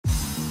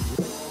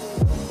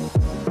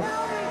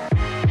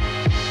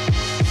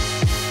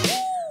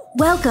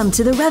Welcome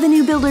to the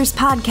Revenue Builders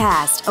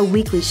Podcast, a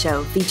weekly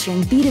show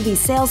featuring B2B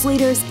sales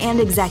leaders and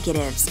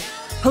executives.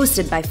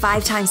 Hosted by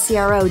five-time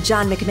CRO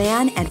John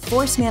McMahon and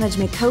Force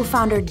Management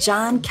co-founder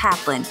John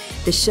Kaplan,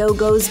 the show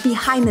goes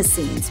behind the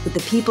scenes with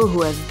the people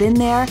who have been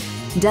there,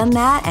 done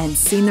that, and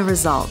seen the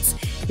results.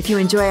 If you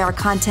enjoy our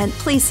content,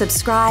 please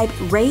subscribe,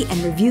 rate,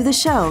 and review the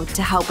show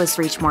to help us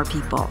reach more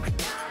people.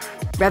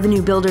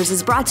 Revenue Builders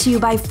is brought to you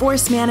by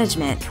Force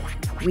Management.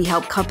 We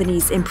help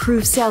companies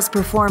improve sales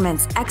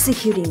performance,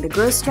 executing the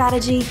growth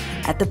strategy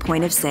at the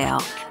point of sale.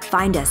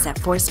 Find us at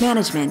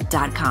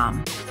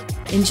forcemanagement.com.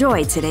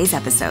 Enjoy today's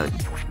episode.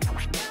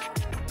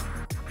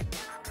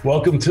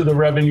 Welcome to the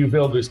Revenue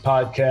Builders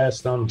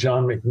Podcast. I'm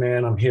John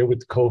McMahon. I'm here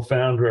with the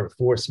co-founder of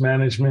Force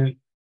Management,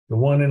 the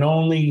one and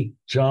only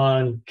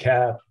John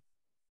Kaplan.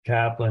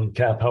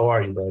 Cap, how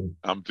are you, bud?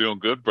 I'm doing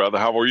good, brother.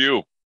 How are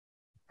you?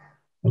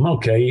 I'm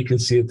okay. You can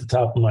see at the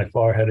top of my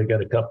forehead, I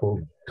got a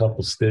couple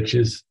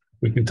stitches.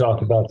 We can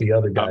talk about the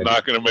other guy. I'm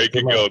not going to make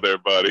you go there,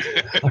 buddy.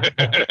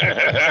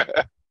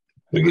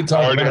 We can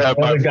talk about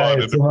the other guy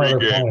at some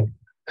other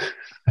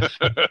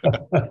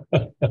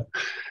point.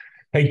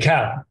 Hey,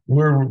 Cap,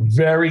 we're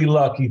very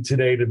lucky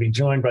today to be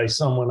joined by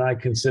someone I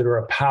consider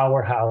a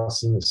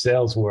powerhouse in the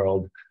sales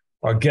world.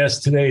 Our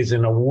guest today is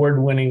an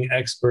award-winning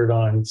expert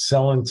on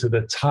selling to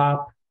the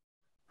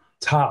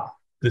top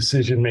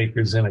decision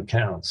makers in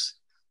accounts.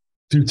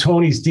 Through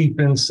Tony's deep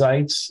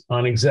insights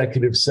on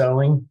executive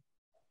selling,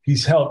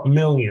 he's helped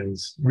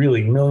millions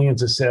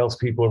of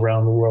salespeople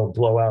around the world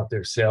blow out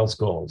their sales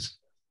goals.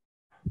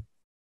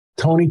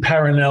 Tony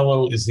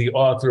Parinello is the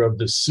author of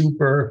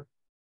the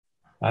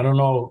I don't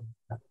know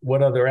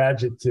what other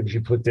adjectives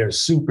you put there,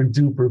 super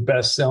duper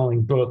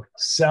best-selling book,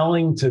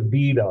 Selling to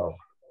VITO,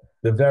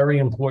 the very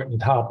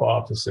important top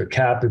officer.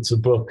 Cap, it's a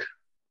book,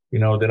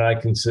 that I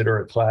consider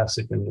a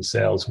classic in the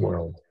sales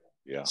world.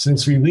 Yeah.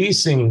 Since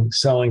releasing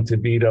Selling to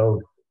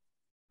VITO,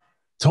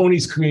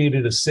 Tony's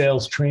created a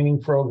sales training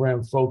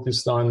program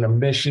focused on the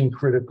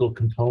mission-critical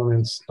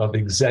components of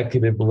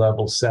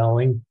executive-level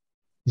selling.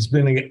 He's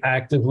been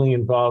actively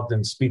involved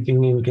in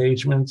speaking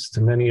engagements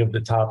to many of the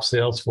top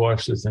sales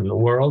forces in the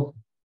world.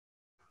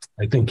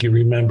 I think you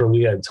remember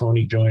we had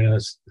Tony join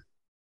us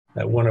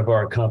at one of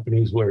our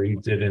companies where he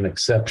did an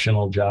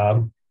exceptional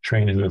job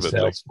training the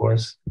sales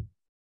force.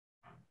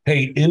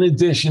 Hey, in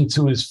addition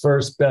to his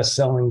first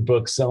best-selling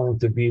book, Selling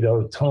to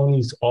VITO,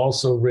 Tony's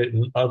also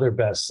written other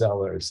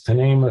bestsellers. To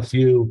name a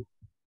few,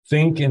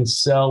 Think and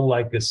Sell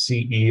Like a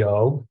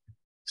CEO,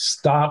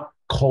 Stop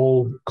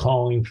Cold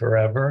Calling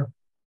Forever,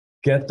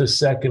 Get the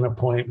Second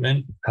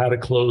Appointment, How to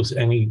Close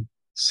Any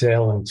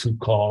Sale in 2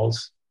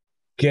 Calls,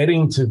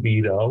 Getting to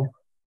VITO,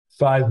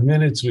 5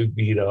 Minutes with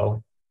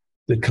VITO,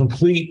 The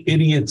Complete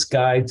Idiot's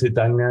Guide to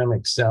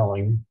Dynamic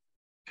Selling,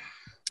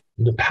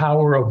 The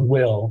Power of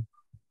Will.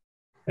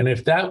 And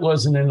if that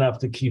wasn't enough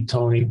to keep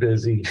Tony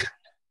busy,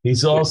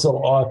 he's also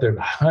authored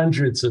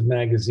hundreds of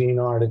magazine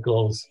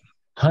articles,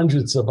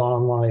 hundreds of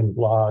online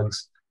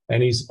blogs,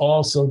 and he's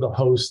also the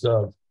host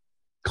of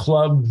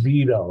Club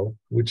VITO,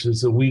 which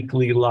is a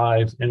weekly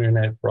live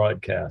internet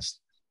broadcast.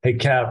 Hey,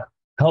 Cap,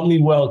 help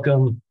me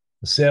welcome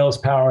the sales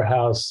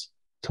powerhouse,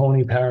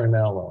 Tony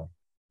Parinello.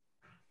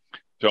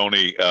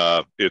 Tony,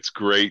 it's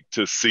great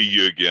to see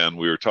you again.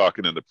 We were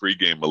talking in the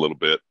pregame a little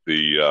bit.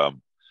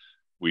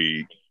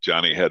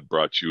 Johnny had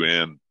brought you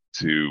in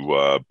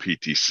to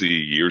PTC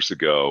years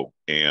ago,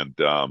 and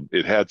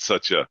it had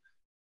such a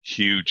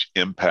huge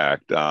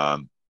impact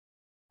on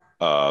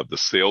the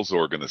sales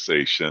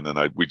organization.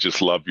 And we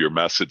just love your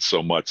message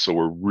so much. So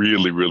we're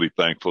really, really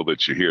thankful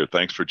that you're here.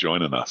 Thanks for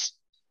joining us.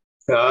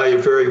 You're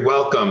very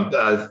welcome.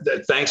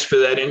 Thanks for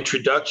that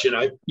introduction.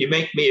 You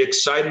make me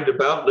excited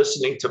about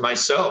listening to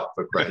myself.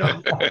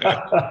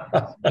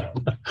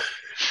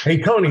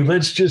 Hey, Tony,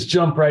 let's just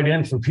jump right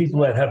in for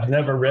people that have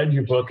never read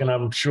your book. And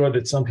I'm sure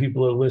that some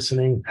people are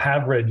listening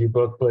have read your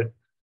book, but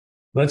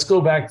let's go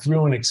back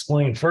through and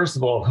explain, first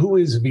of all, who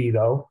is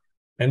VITO?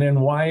 And then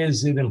why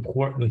is it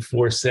important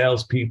for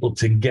salespeople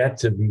to get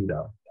to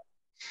VITO?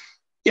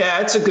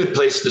 Yeah, it's a good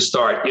place to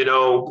start.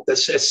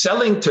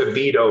 Selling to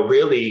VITO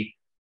really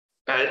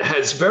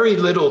has very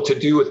little to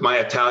do with my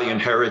Italian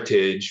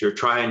heritage or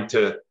trying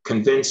to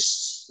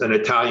convince an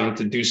Italian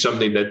to do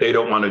something that they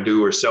don't want to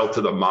do or sell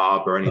to the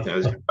mob or anything.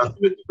 It has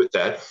nothing to do with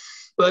that.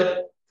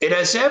 But it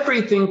has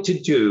everything to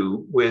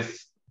do with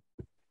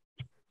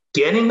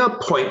getting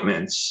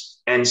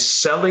appointments and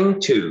selling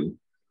to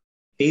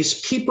these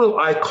people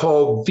I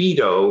call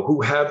VITO, who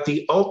have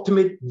the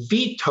ultimate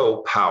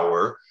veto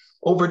power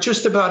over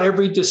just about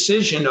every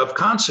decision of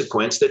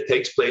consequence that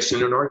takes place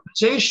in an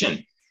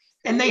organization.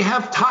 And they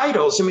have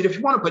titles. I mean, if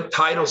you want to put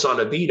titles on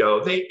a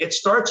VITO, it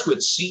starts with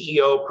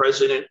CEO,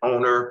 president,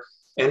 owner,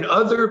 and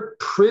other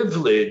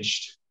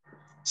privileged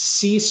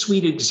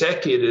C-suite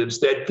executives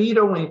that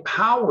VITO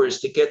empowers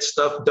to get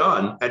stuff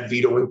done at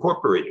VITO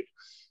Incorporated.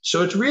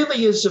 So it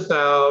really is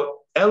about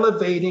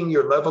elevating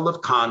your level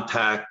of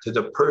contact to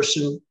the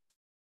person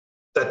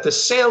that the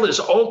sale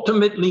is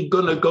ultimately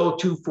going to go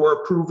to for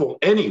approval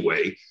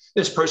anyway,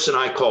 this person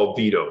I call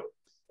VITO.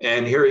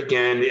 And here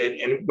again,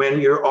 and when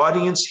your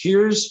audience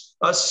hears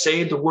us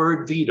say the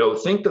word veto,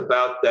 think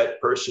about that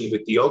person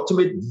with the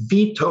ultimate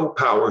veto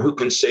power who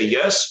can say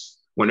yes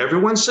when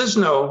everyone says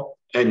no,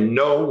 and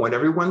no when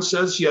everyone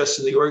says yes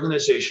in the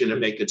organization, and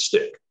make it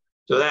stick.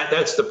 So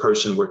that's the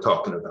person we're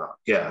talking about.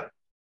 Yeah.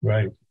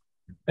 Right.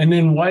 And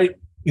then why,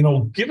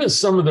 give us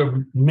some of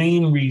the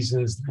main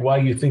reasons why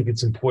you think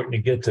it's important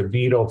to get to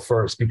veto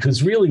first,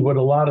 because really what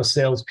a lot of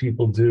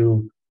salespeople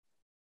do,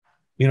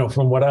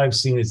 from what I've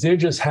seen, is they're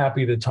just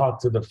happy to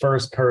talk to the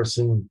first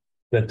person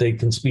that they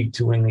can speak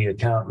to in the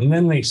account. And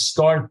then they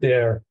start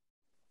their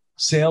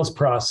sales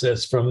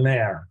process from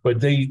there, but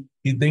they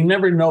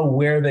never know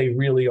where they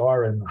really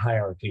are in the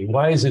hierarchy.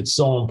 Why is it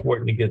so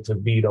important to get to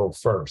veto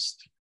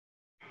first?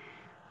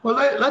 Well,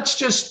 let's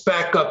just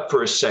back up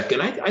for a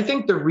second. I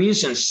think the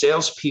reason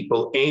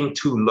salespeople aim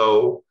too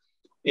low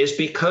is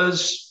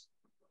because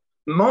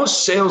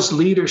most sales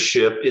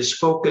leadership is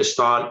focused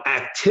on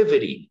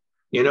activity,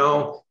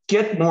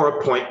 get more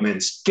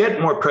appointments,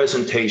 get more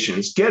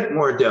presentations, get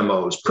more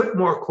demos, put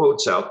more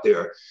quotes out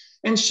there.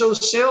 And so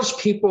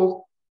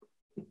salespeople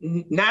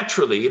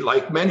naturally,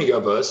 like many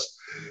of us,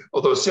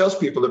 although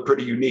salespeople are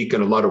pretty unique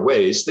in a lot of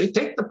ways, they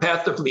take the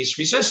path of least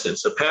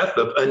resistance. The path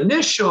of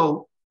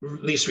initial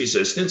least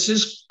resistance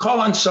is call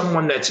on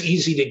someone that's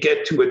easy to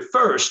get to at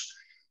first,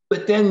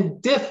 but then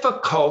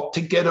difficult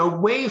to get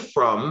away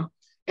from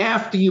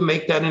after you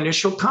make that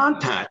initial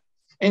contact.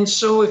 And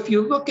so if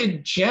you look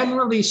at,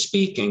 generally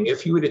speaking,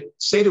 if you were to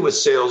say to a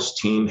sales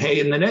team, hey,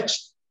 in the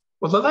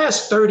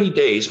last 30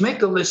 days,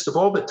 make a list of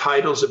all the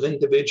titles of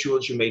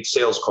individuals you made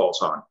sales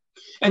calls on.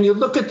 And you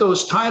look at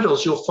those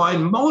titles, you'll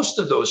find most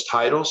of those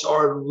titles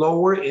are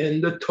lower in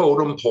the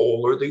totem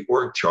pole or the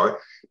org chart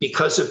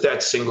because of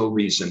that single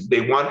reason.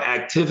 They want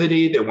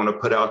activity, they want to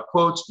put out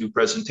quotes, do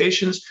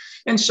presentations.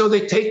 And so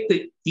they take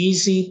the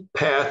easy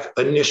path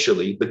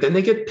initially, but then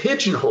they get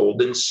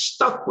pigeonholed and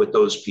stuck with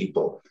those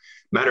people.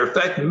 Matter of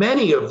fact,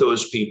 many of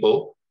those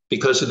people,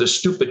 because of the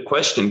stupid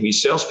question we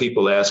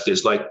salespeople ask,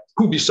 is like,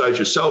 who besides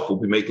yourself will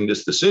be making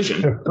this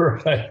decision?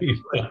 Right.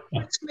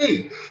 It's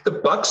me. The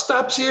buck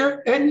stops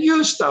here and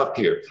you stop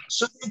here.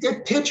 So you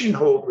get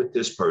pigeonholed with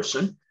this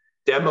person,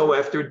 demo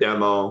after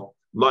demo,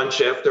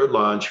 lunch after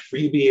lunch,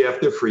 freebie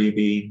after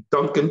freebie,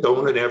 Dunkin'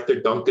 Donut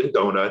after Dunkin'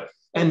 Donut,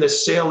 and the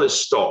sale is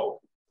stalled.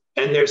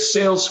 And their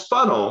sales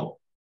funnel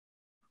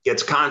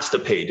gets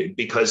constipated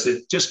because they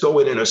just go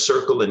in a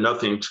circle and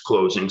nothing's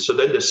closing. So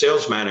then the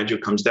sales manager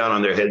comes down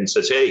on their head and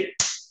says, hey,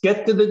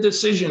 get to the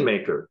decision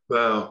maker.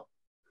 Well,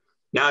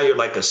 now you're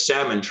like a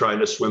salmon trying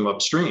to swim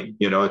upstream.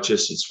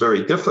 It's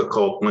very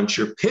difficult once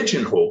you're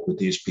pigeonholed with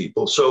these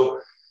people. So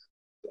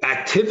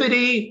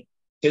activity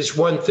is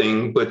one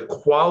thing, but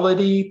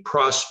quality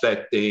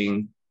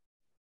prospecting,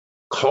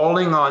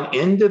 calling on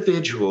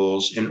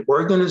individuals and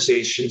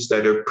organizations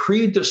that are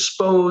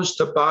predisposed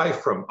to buy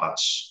from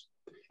us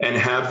and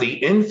have the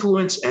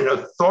influence and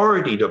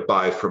authority to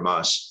buy from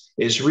us,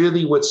 is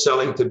really what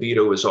selling to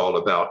VITO is all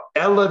about.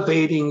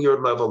 Elevating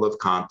your level of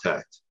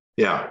contact.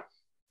 Yeah.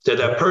 To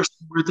that person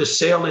where the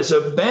sale is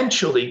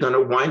eventually going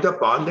to wind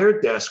up on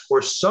their desk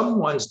or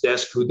someone's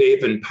desk who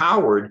they've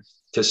empowered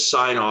to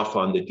sign off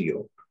on the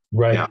deal.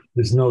 Right. Yeah.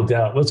 There's no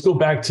doubt. Let's go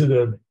back to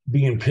the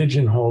being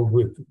pigeonholed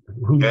with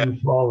who you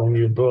call in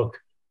your book,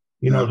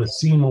 the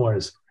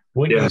Seymours.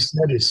 What you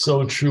said is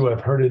so true.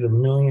 I've heard it a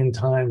million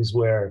times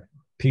where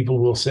people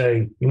will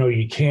say,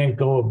 you can't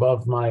go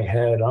above my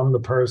head. I'm the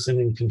person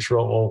in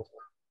control.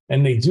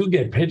 And they do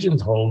get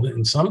pigeonholed.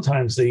 And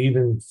sometimes they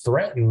even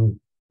threaten,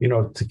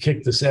 to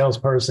kick the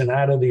salesperson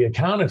out of the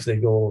account if they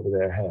go over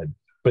their head.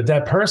 But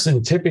that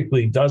person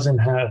typically doesn't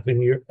have,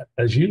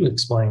 as you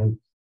explained,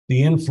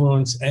 the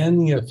influence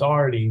and the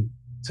authority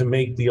to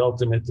make the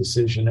ultimate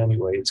decision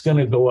anyway. It's going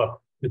to go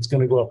up. It's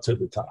going to go up to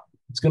the top.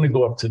 It's going to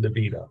go up to the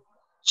veto.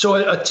 So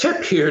a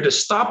tip here to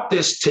stop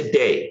this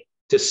today,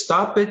 to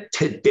stop it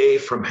today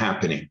from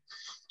happening.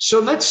 So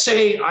let's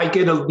say I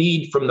get a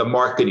lead from the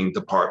marketing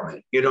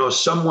department.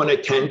 Someone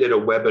attended a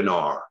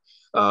webinar.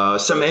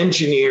 Some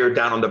engineer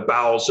down on the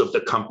bowels of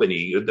the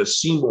company, the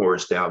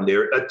Seymours down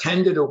there,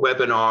 attended a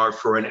webinar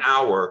for an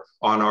hour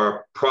on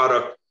our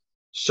product,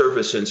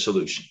 service, and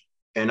solution.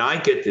 And I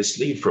get this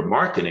lead from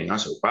marketing. I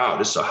said, wow,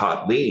 this is a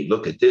hot lead.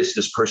 Look at this.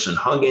 This person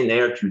hung in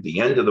there through the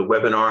end of the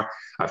webinar.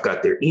 I've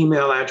got their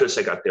email address.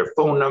 I got their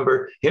phone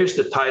number. Here's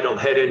the title,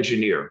 head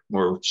engineer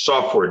or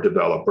software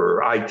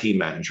developer, or IT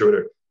manager,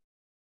 whatever.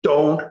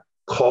 Don't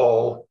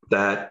call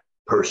that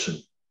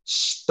person.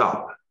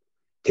 Stop.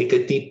 Take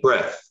a deep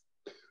breath.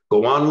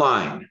 Go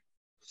online.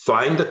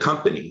 Find the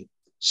company.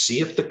 See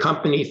if the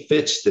company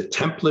fits the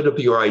template of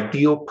your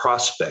ideal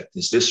prospect.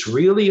 Is this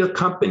really a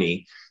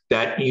company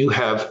that you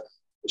have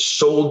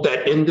sold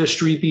that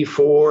industry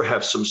before,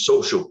 have some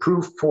social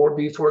proof for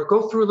before?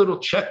 Go through a little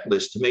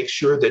checklist to make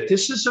sure that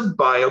this is a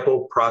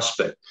viable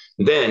prospect.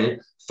 Then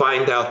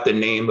find out the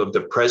name of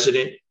the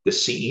president, the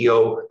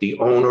CEO, the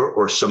owner,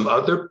 or some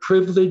other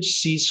privileged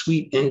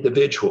C-suite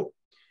individual.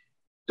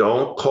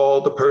 Don't call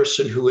the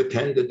person who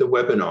attended the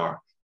webinar.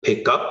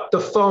 pick up the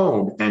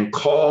phone and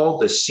call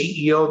the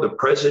CEO, the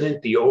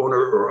president, the owner,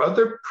 or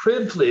other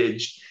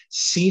privileged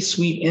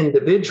C-suite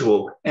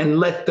individual and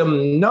let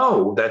them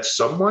know that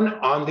someone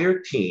on their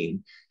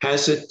team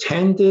has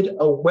attended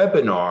a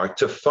webinar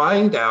to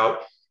find out.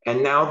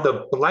 And now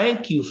the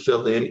blank you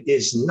fill in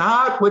is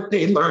not what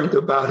they learned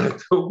about at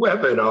the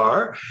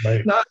webinar,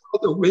 right. Not all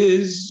the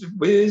whiz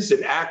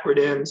and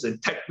acronyms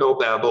and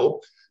technobabble,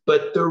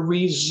 but the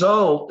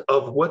result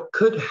of what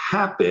could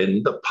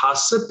happen, the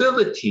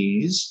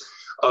possibilities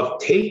of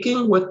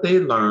taking what they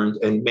learned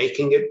and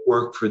making it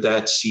work for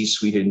that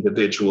C-suite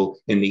individual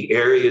in the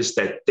areas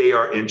that they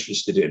are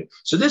interested in.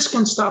 So this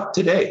can stop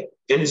today,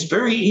 and it's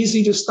very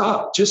easy to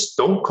stop. Just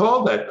don't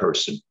call that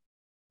person.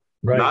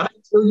 Right. Not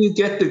until you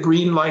get the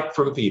green light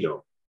from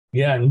VITO.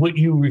 Yeah, and what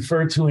you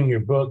refer to in your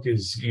book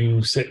is,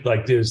 you said,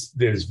 like, there's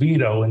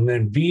VITO, and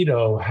then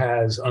VITO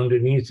has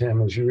underneath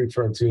him, as you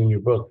refer to in your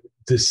book,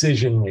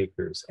 decision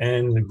makers.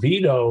 And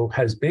VITO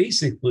has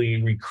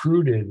basically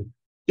recruited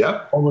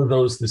all of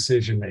those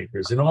decision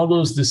makers. And all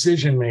those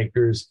decision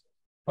makers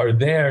are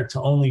there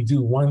to only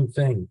do one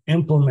thing: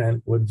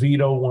 implement what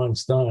VITO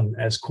wants done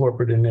as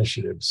corporate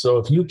initiatives. So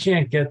if you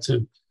can't get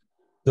to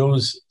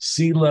those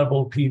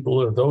C-level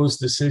people or those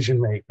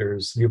decision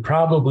makers, you're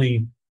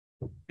probably,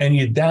 and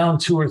you're down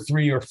 2 or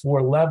 3 or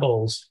 4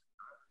 levels,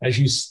 as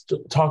you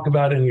talk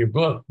about in your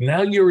book.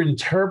 Now you're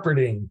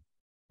interpreting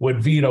what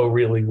VITO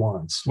really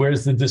wants,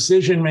 whereas the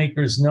decision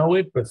makers know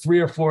it, but 3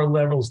 or 4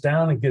 levels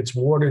down, it gets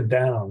watered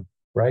down,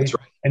 right? That's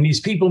right. And these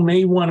people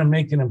may want to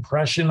make an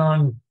impression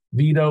on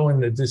VITO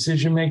and the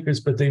decision makers,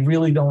 but they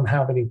really don't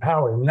have any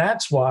power. And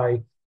that's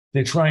why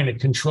they're trying to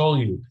control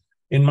you.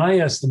 In my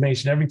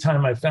estimation, every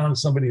time I found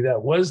somebody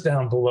that was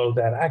down below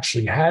that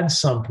actually had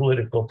some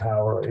political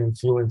power or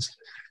influence,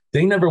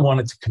 they never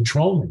wanted to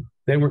control me.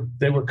 They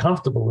were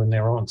comfortable in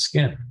their own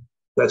skin.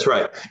 That's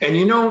right. And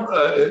you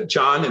know,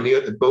 John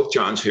and both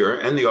Johns here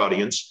and the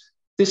audience,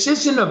 this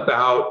isn't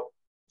about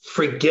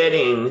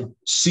forgetting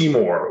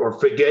Seymour or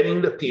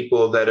forgetting the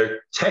people that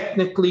are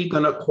technically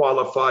going to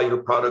qualify your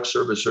product,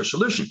 service, or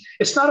solution.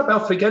 It's not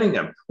about forgetting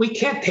them. We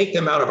can't take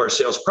them out of our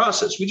sales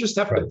process. We just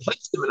have to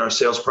place them in our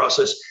sales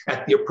process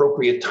at the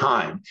appropriate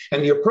time.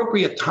 And the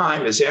appropriate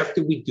time is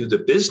after we do the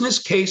business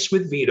case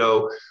with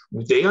VITO.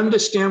 They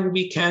understand what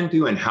we can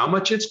do and how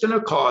much it's going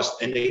to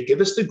cost, and they give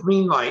us the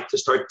green light to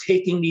start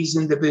taking these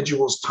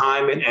individuals'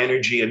 time and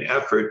energy and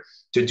effort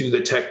to do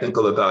the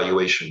technical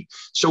evaluation.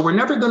 So we're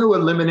never going to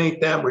eliminate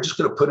them. We're just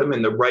going to put them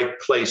in the right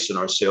place in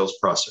our sales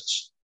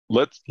process.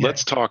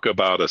 Let's talk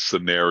about a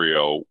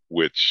scenario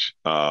which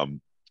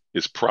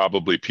is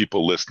probably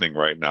people listening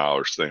right now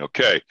are saying,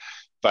 okay,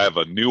 if I have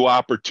a new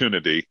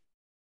opportunity,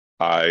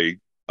 I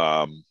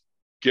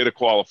get a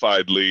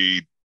qualified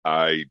lead,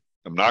 I'm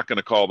not going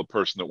to call the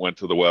person that went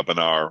to the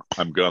webinar.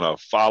 I'm going to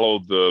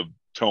follow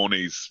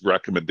Tony's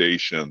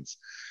recommendations.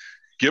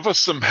 Give us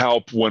some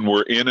help when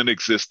we're in an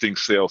existing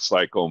sales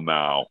cycle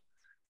now.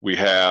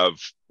 We're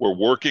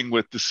working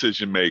with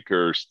decision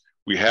makers.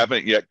 We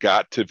haven't yet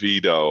got to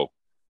VITO.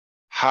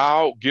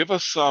 Give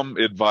us some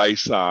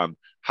advice on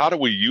how do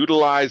we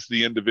utilize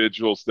the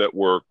individuals that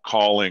we're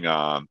calling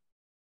on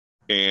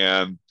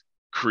and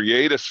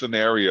create a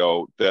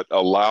scenario that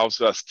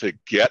allows us to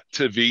get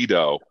to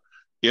VITO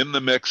in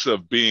the mix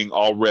of being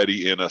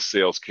already in a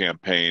sales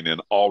campaign and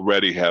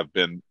already have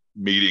been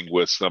meeting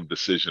with some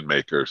decision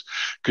makers.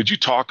 Could you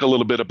talk a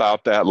little bit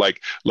about that?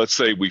 Like, let's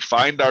say we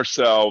find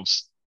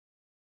ourselves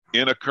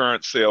in a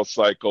current sales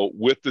cycle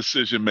with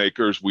decision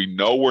makers. We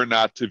know we're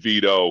not to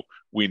VITO.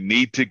 We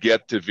need to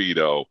get to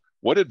VITO.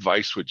 What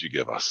advice would you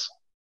give us?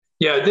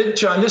 Yeah,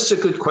 John, this is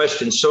a good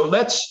question. So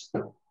let's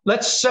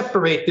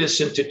separate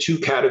this into 2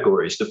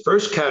 categories. The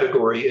first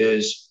category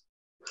is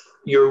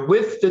you're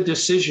with the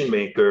decision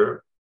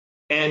maker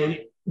and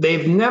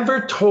they've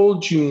never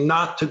told you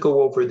not to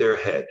go over their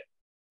head.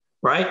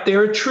 Right?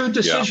 They're a true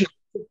decision.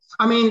 Yeah.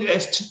 I mean,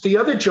 as to the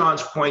other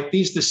John's point,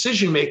 these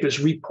decision makers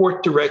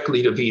report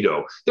directly to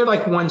VITO. They're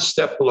like one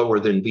step lower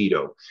than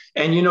VITO.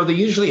 And, you know, they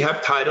usually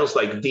have titles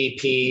like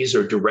VPs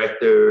or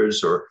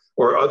directors or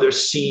other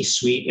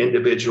C-suite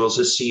individuals,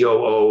 a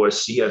COO, a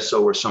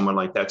CSO, or someone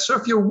like that. So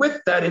if you're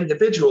with that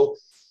individual,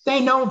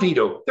 they know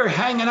VITO. They're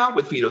hanging out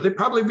with VITO. They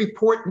probably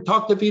report and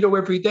talk to VITO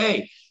every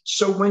day.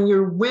 So when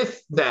you're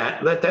with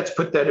that, let's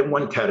put that in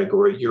one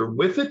category. You're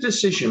with a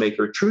decision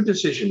maker, true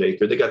decision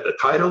maker. They got the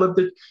title of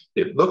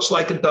it looks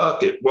like a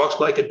duck, it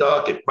walks like a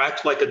duck, it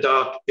quacks like a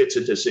duck. It's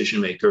a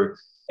decision maker.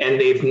 And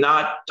they've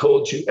not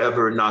told you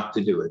ever not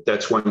to do it.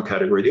 That's one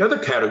category. The other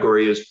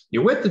category is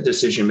you're with the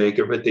decision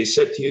maker, but they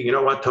said to you, you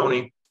know what,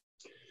 Tony,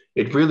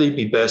 it'd really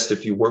be best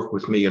if you work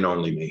with me and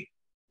only me.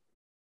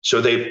 So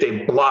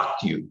they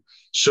blocked you.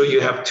 So you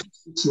have 2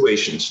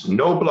 situations,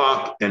 no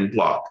block and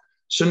block.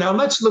 So now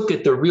let's look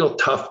at the real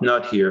tough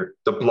nut here,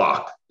 the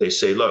block. They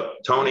say,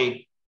 look,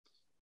 Tony,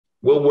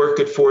 we'll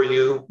work it for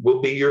you. We'll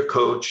be your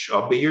coach.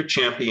 I'll be your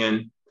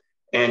champion.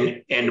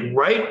 And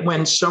right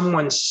when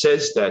someone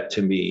says that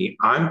to me,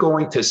 I'm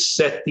going to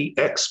set the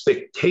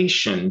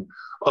expectation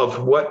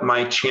of what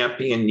my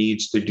champion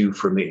needs to do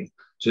for me.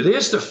 So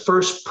there's the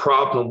first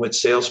problem with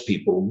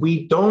salespeople.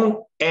 We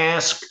don't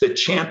ask the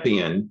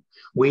champion.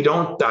 We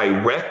don't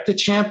direct the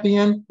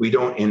champion. We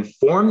don't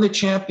inform the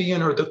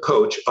champion or the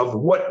coach of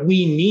what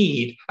we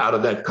need out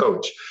of that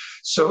coach.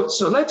 So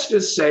let's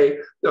just say,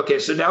 okay,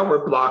 so now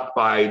we're blocked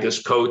by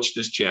this coach,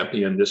 this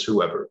champion, this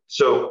whoever.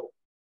 So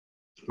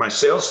my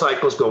sales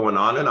cycle's going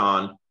on and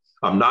on.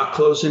 I'm not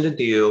closing the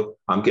deal.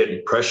 I'm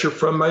getting pressure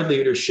from my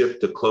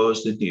leadership to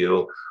close the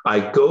deal. I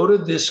go to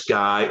this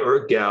guy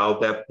or gal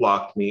that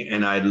blocked me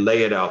and I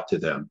lay it out to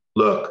them.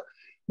 Look,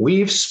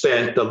 we've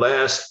spent the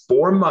last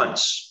 4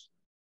 months,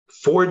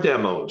 4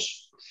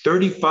 demos,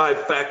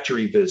 35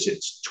 factory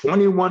visits,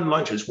 21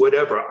 lunches,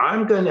 whatever.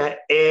 I'm going to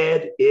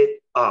add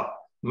it up.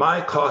 My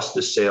cost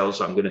of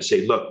sales, I'm going to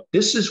say, look,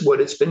 this is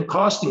what it's been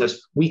costing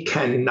us. We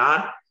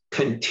cannot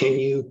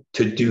continue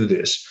to do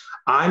this.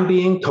 I'm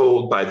being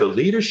told by the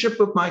leadership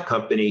of my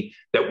company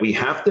that we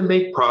have to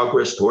make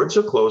progress towards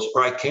a close,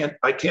 or I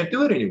can't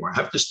do it anymore. I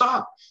have to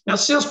stop. Now,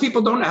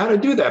 salespeople don't know how to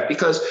do that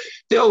because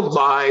they'll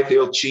lie,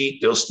 they'll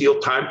cheat, they'll steal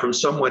time from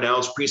someone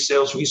else,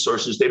 pre-sales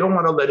resources. They don't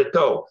want to let it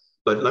go.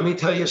 But let me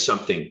tell you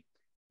something.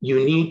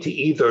 You need to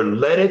either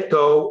let it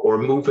go or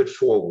move it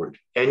forward.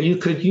 And you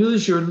could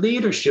use your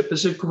leadership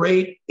as a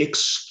great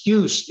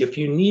excuse if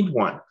you need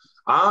one.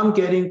 I'm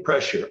getting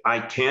pressure. I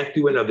can't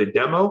do another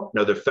demo,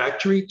 another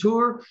factory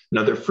tour,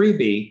 another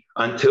freebie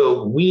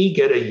until we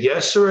get a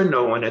yes or a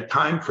no and a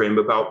time frame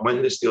about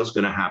when this deal is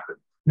going to happen.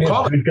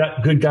 Yeah,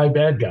 good guy,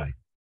 bad guy.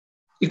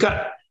 You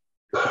got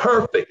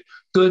perfect.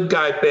 Good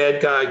guy,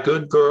 bad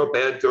girl,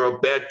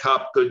 bad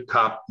cop, good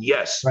cop.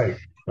 Yes. Right.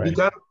 You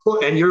got to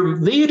put, and your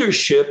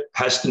leadership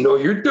has to know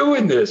you're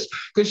doing this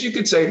because you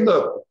could say,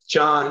 look,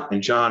 John,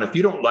 if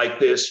you don't like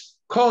this,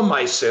 call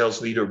my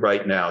sales leader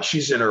right now.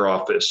 She's in her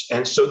office.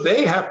 And so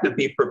they have to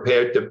be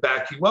prepared to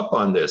back you up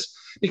on this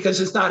because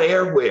it's not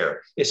airware.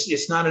 It's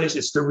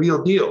the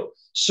real deal.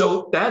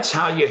 So that's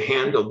how you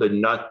handle the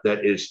nut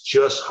that is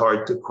just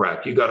hard to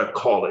crack. You got to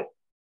call it.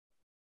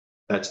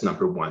 That's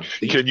number one.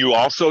 Can you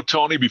also,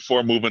 Tony,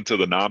 before moving to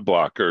the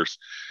non-blockers,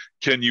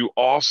 can you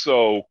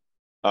also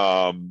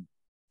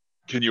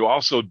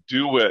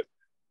do it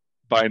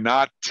by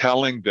not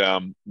telling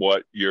them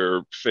what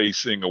you're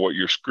facing or what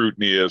your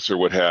scrutiny is or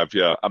what have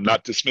you? I'm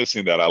not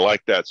dismissing that. I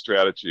like that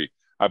strategy.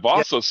 I've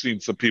also seen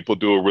some people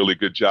do a really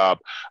good job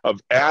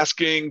of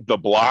asking the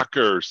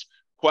blockers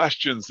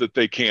questions that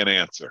they can't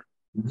answer.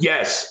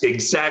 Yes,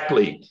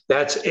 exactly.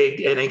 That's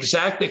an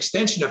exact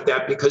extension of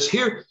that because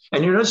here,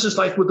 and this is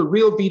like with the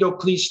real VITO,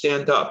 please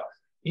stand up.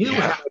 You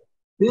have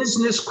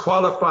business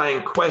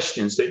qualifying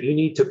questions that you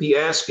need to be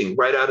asking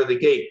right out of the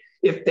gate.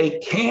 If they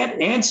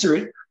can't answer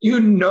it,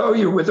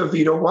 you're with a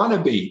VITO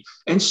wannabe.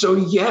 And so,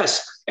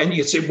 yes. And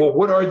you say, well,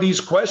 what are these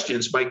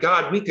questions? My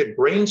God, we could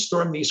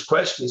brainstorm these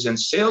questions and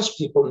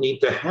salespeople need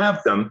to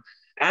have them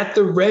at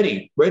the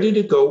ready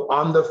to go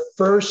on the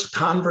first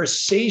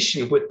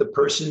conversation with the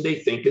person they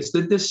think is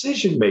the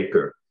decision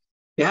maker.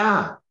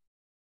 Yeah.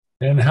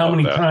 And how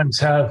many times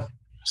have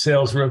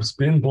sales reps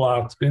been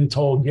blocked, been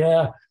told,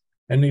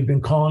 and they've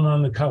been calling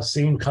on the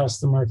same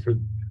customer for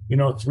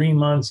 3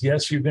 months.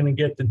 Yes, you're going to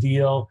get the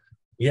deal.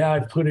 Yeah, I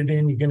put it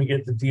in, you're going to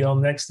get the deal.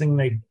 Next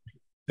thing,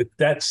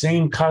 that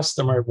same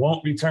customer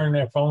won't return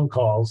their phone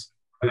calls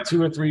for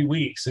 2 or 3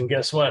 weeks. And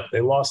guess what?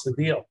 They lost the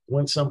deal,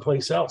 went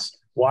someplace else.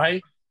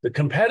 Why? The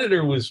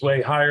competitor was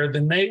way higher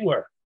than they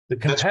were. The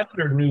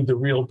competitor knew the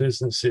real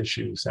business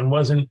issues and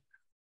wasn't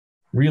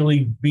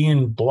really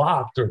being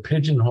blocked or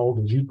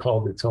pigeonholed, as you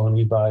called it,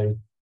 Tony, by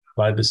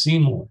the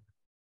Seymour.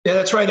 Yeah,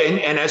 that's right.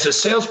 And as a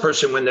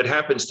salesperson, when that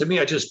happens to me,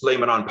 I just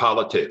blame it on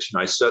politics. And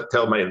I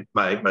tell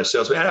my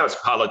salesman, it's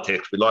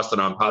politics. We lost it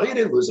on politics.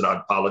 You didn't lose it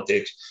on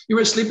politics. You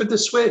were asleep at the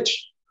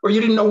switch, or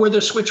you didn't know where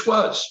the switch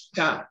was.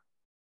 Yeah.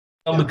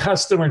 Well, the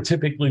customer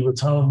typically will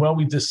tell them, well,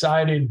 we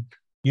decided,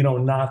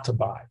 not to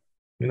buy.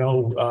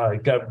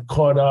 Got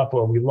caught up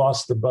or we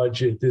lost the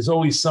budget. There's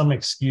always some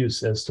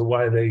excuse as to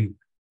why they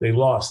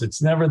lost.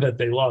 It's never that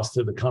they lost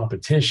to the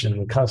competition.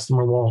 The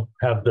customer won't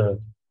have the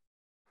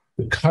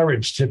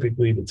courage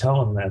typically to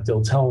tell them that.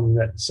 They'll tell them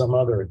that some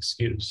other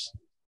excuse.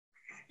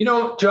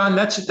 John,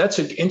 that's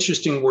an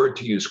interesting word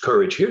to use,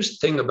 courage. Here's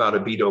the thing about a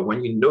VITO.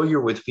 When you know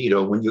you're with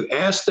VITO, when you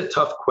ask the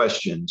tough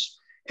questions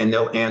and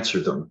they'll answer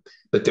them.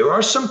 But there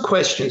are some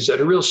questions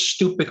that are real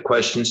stupid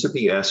questions to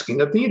be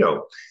asking a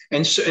VITO.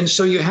 And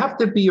so you have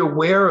to be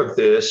aware of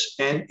this.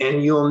 And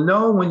you'll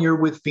know when you're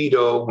with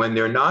VITO, when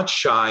they're not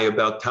shy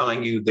about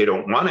telling you they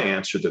don't want to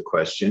answer the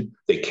question,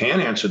 they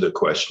can't answer the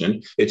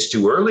question, it's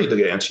too early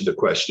to answer the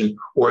question,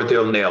 or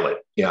they'll nail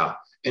it. Yeah.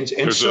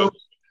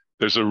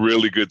 There's a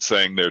really good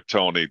saying there,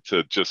 Tony,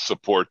 to just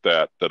support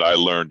that I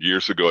learned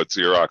years ago at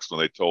Xerox when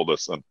they told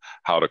us on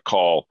how to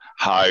call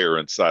higher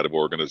inside of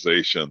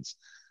organizations.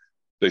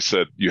 They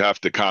said you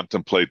have to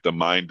contemplate the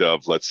mind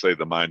of, let's say,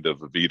 the mind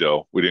of a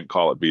VITO. We didn't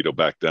call it VITO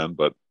back then,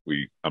 but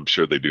I'm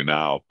sure they do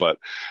now. But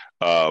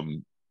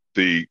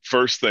the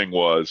first thing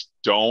was,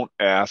 don't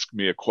ask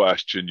me a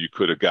question you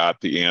could have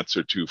got the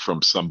answer to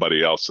from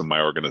somebody else in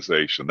my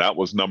organization. That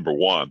was number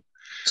one.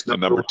 And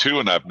number two,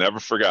 and I've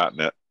never forgotten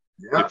it.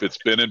 Yeah. If it's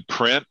been in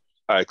print,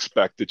 I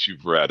expect that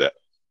you've read it.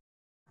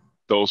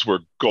 Those were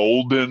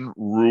golden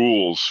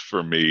rules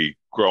for me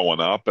growing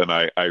up. And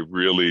I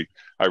really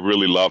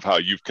love how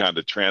you've kind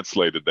of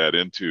translated that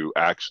into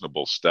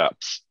actionable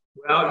steps.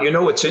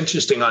 Well, what's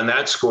interesting on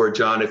that score,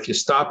 John, if you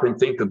stop and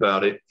think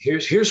about it,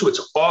 here's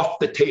what's off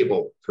the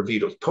table for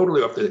VITO,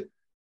 totally off the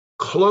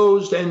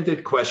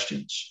closed-ended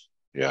questions.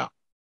 Yeah.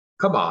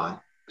 Come on.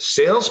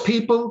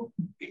 Salespeople,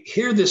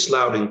 hear this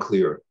loud and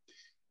clear.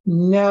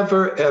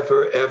 Never,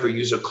 ever, ever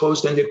use a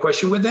closed-ended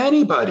question with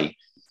anybody.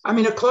 I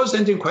mean, a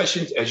closed-ended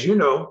question, as you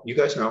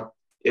guys know,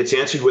 it's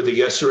answered with a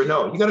yes or a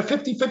no. You got a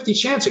 50-50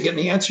 chance of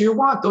getting the answer you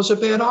want. Those are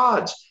bad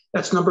odds.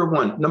 That's number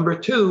one. Number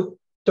two,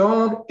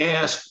 don't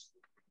ask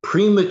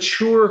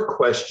premature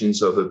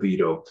questions of a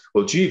VITO.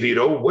 Well, gee,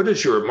 VITO, what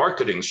is your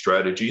marketing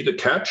strategy to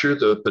capture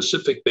the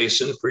Pacific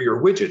Basin for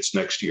your widgets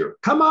next year?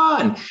 Come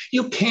on,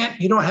 you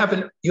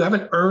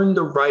haven't earned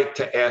the right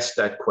to ask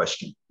that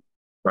question,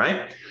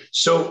 right?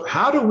 So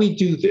how do we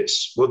do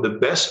this? Well, the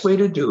best way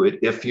to do it,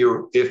 if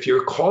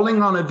you're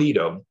calling on a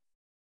VITO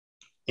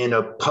in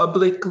a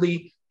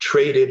publicly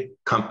traded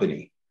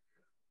company,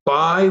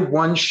 buy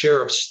one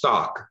share of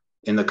stock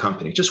in the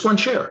company, just one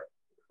share.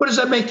 What does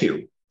that make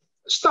you?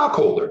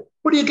 Stockholder.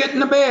 What do you get in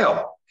the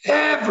mail?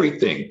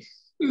 Everything.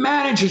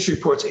 Managers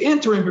reports,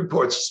 interim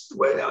reports,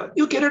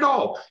 you get it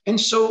all. And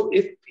so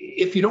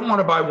if you don't want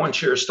to buy one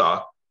share of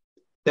stock,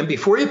 then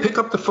before you pick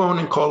up the phone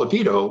and call a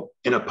VITO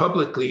in a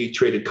publicly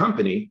traded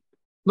company,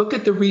 look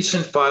at the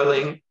recent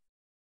filing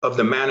of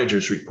the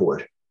managers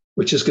report,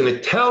 which is going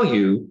to tell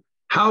you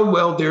how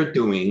well they're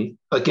doing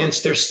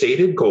against their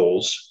stated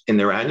goals in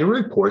their annual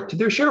report to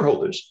their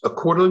shareholders, a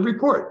quarterly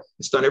report.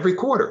 It's done every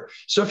quarter.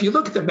 So if you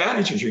look at the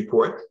manager's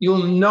report,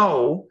 you'll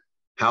know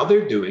how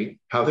they're doing,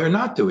 how they're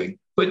not doing.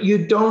 But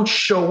you don't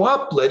show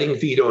up letting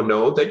VITO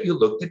know that you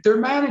looked at their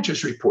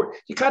manager's report.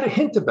 You got to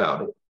hint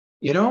about it,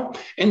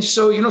 And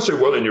so you don't say,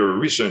 well, in your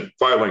recent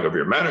filing of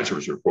your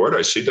manager's report,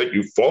 I see that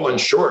you've fallen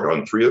short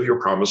on 3 of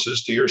your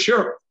promises to your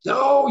share.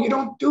 No, you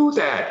don't do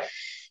that.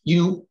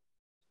 You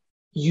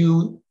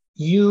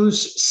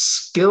use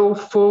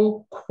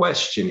skillful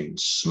questioning,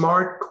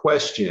 smart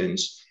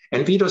questions.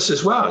 And VITO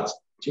says, wow,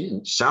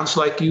 it sounds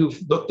like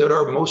you've looked at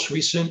our most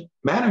recent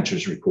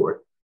manager's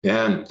report.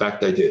 And in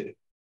fact, I did.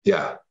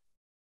 Yeah.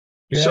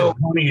 Yeah, So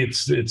Tony,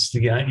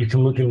 you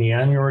can look in the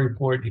annual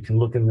report, you can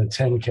look in the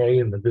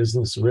 10K in the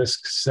business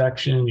risk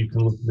section, you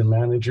can look at the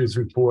manager's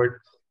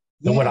report.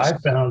 And what I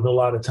found a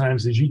lot of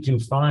times is you can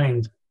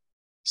find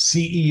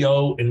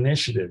CEO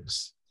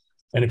initiatives.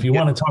 And if you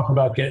want to talk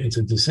about getting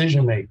to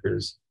decision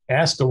makers,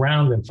 ask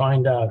around and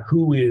find out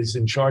who is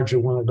in charge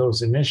of one of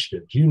those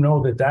initiatives. You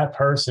know that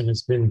person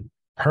has been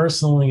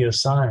personally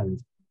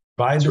assigned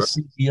by the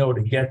CEO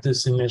to get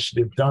this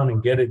initiative done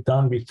and get it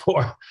done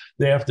before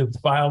they have to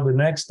file the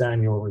next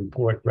annual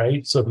report,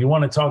 right? So if you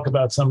want to talk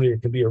about somebody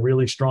that could be a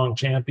really strong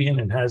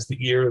champion and has the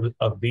ear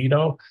of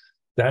VITO,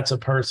 that's a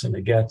person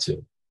to get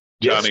to.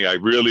 Johnny, I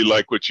really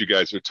like what you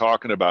guys are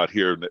talking about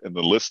here, and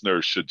the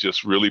listeners should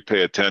just really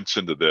pay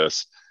attention to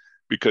this,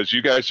 because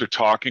you guys are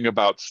talking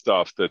about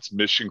stuff that's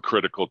mission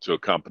critical to a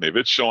company. If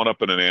it's showing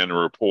up in an annual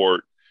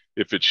report,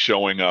 if it's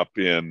showing up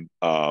in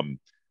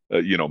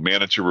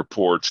manager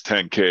reports,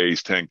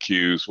 10Ks,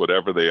 10Qs,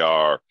 whatever they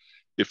are,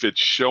 if it's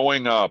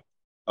showing up,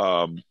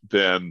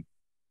 then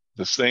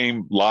the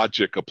same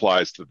logic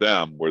applies to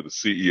them, where the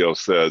CEO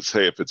says,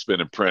 hey, if it's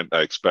been in print,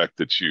 I expect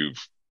that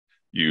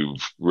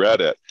you've read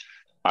it.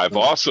 I've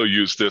also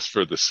used this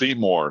for the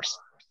Seymours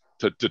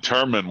to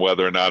determine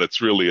whether or not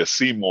it's really a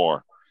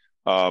Seymour,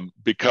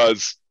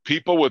 because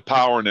people with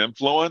power and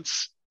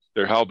influence,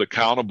 they're held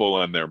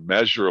accountable and they're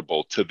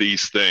measurable to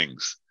these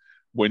things.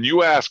 When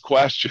you ask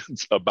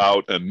questions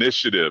about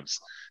initiatives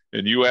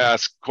and you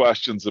ask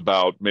questions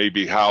about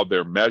maybe how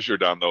they're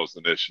measured on those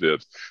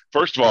initiatives,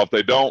 first of all, if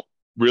they don't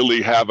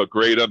really have a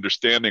great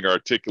understanding or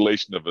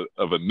articulation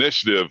of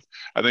initiative,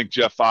 I think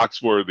Jeff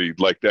Foxworthy,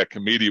 like that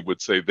comedian,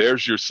 would say,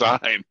 there's your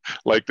sign.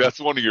 Like, that's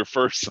one of your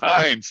first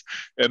signs.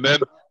 And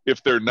then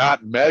if they're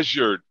not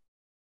measured,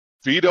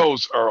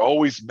 VITOs are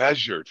always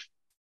measured.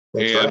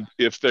 That's and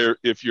right.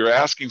 If you're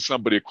asking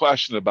somebody a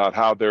question about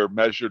how they're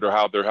measured or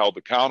how they're held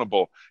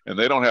accountable and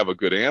they don't have a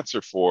good answer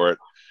for it,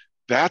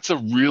 that's a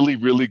really,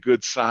 really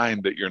good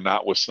sign that you're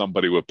not with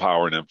somebody with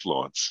power and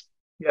influence.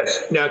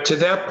 Yes. Now, to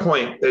that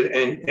point,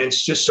 and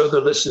it's just so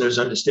the listeners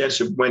understand,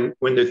 so when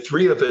the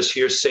three of us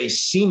here say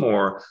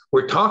Seymour,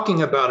 we're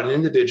talking about an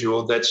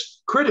individual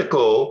that's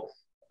critical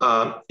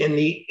in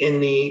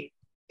the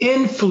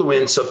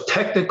influence of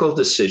technical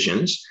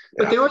decisions,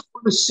 but they always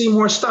want to see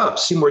more stuff,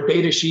 see more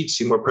data sheets,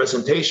 see more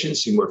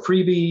presentations, see more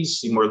freebies,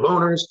 see more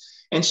loaners.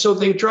 And so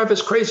they drive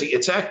us crazy.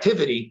 It's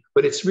activity,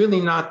 but it's really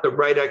not the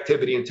right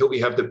activity until we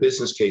have the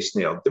business case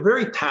nailed. They're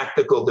very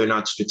tactical. They're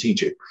not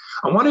strategic.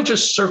 I want to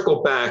just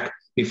circle back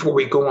before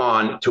we go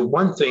on to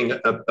one thing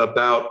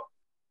about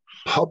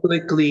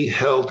publicly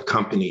held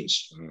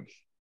companies.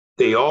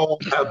 They all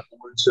have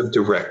boards of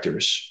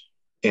directors.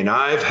 And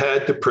I've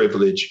had the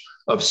privilege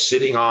of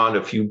sitting on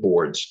a few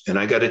boards. And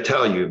I got to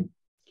tell you,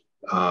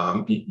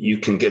 you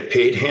can get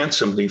paid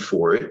handsomely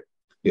for it.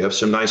 You have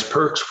some nice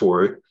perks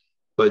for it.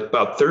 But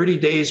about 30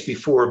 days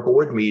before a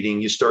board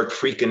meeting, you start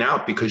freaking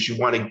out because you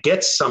want to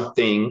get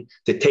something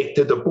to take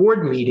to the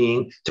board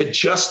meeting to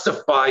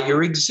justify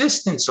your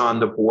existence on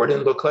the board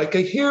and look like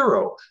a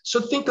hero. So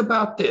think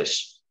about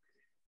this.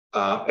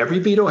 Every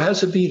VITO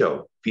has a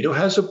VITO. VITO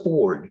has a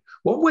board.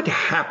 What would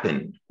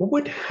happen? What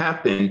would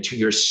happen to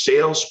your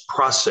sales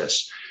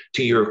process,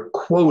 to your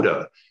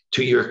quota,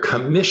 to your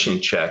commission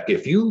check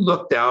if you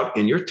looked out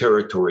in your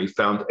territory,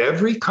 found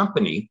every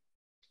company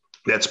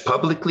that's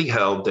publicly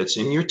held, that's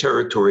in your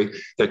territory,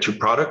 that your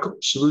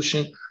product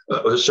solution,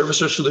 or service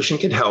or solution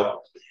can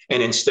help.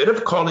 And instead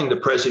of calling the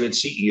president,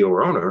 CEO,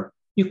 or owner,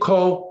 you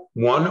call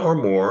one or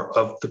more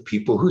of the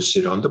people who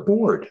sit on the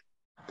board.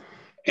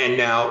 And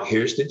now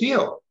here's the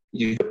deal.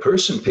 The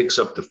person picks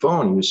up the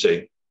phone and you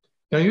say,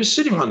 now you're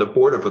sitting on the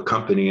board of a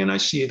company and I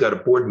see you got a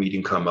board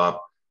meeting come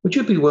up. Would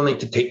you be willing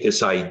to take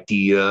this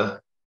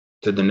idea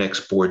to the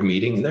next board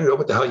meeting? And they go,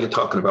 what the hell are you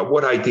talking about?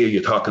 What idea are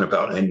you talking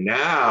about? And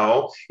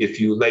now, if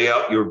you lay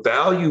out your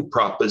value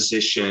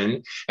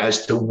proposition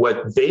as to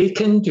what they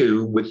can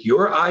do with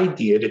your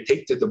idea to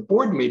take to the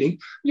board meeting,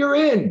 you're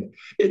in.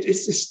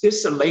 This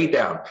is a lay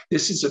down.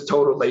 This is a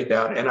total lay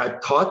down. And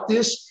I've taught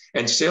this,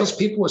 and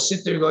salespeople will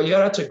sit there and go, yeah,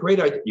 that's a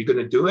great idea. You're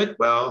going to do it?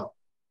 Well,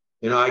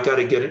 I got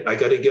to get it. I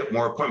got to get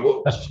more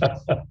appointments.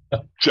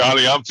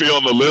 Johnny, I'm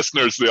feeling the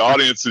listeners, the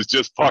audience is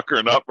just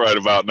puckering up right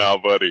about now,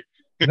 buddy.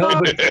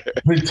 No,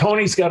 but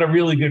Tony's got a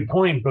really good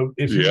point. But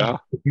if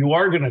you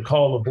are going to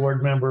call a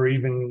board member,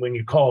 even when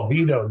you call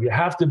VITO, you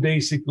have to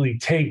basically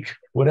take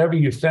whatever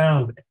you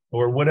found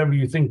or whatever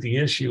you think the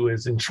issue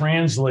is and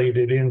translate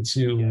it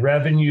into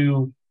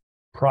revenue,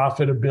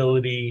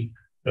 profitability,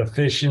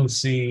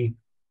 efficiency,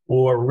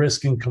 or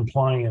risk and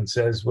compliance,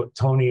 as what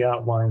Tony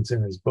outlines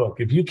in his book.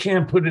 If you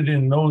can't put it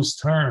in those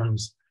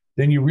terms,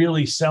 then you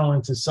really sell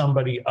into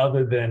somebody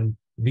other than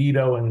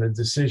VITO and the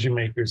decision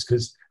makers,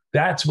 because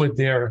that's what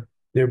they're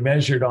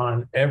measured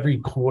on every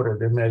quarter.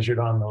 They're measured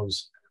on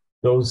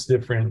those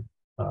different.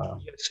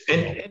 Yes.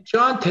 And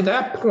John, to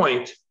that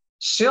point,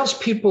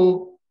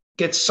 salespeople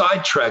get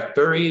sidetracked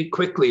very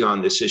quickly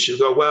on this issue.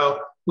 Go, well,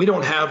 we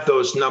don't have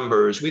those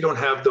numbers. We don't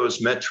have those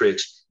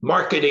metrics.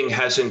 Marketing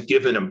hasn't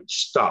given them.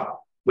 Stop.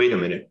 Wait a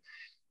minute.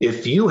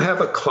 If you have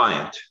a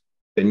client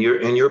and you're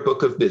in your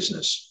book of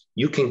business,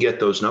 you can get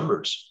those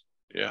numbers.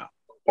 Yeah.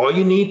 All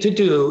you need to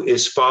do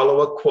is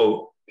follow a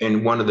quote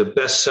in one of the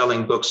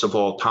best-selling books of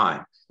all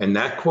time. And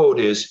that quote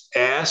is,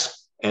 ask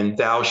and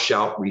thou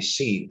shalt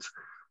receive.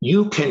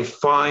 You can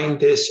find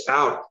this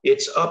out.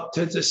 It's up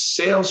to the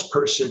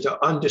salesperson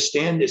to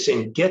understand this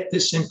and get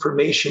this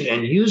information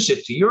and use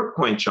it, to your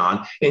point,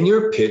 John, in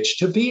your pitch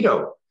to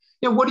VITO.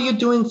 What are you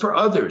doing for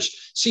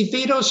others? See,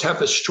 VITOs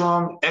have a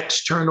strong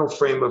external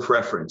frame of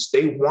reference.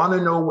 They want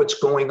to know what's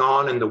going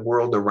on in the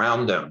world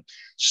around them.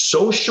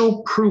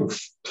 Social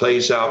proof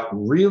plays out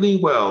really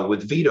well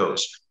with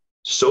VITOs.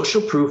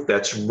 Social proof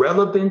that's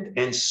relevant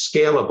and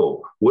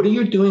scalable. What are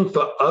you doing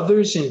for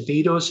others in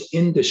VITO's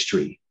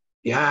industry?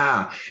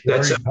 Yeah,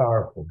 that's very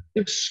powerful.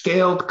 A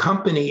scaled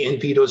company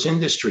in VITO's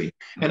industry.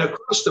 And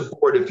across the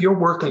board, if you're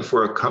working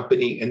for a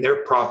company and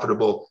they're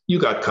profitable, you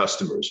got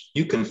customers.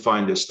 You can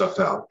find this stuff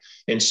out.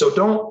 And so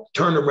don't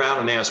turn around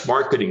and ask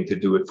marketing to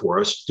do it for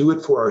us. Do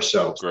it for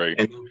ourselves. Great.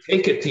 And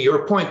take it to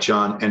your point,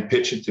 John, and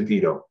pitch it to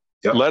VITO.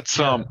 Yep. Let's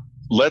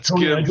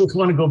Tony, give. I just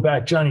want to go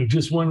back, Johnny.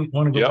 Just want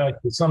to go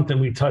back to something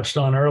we touched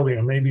on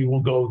earlier. Maybe we'll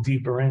go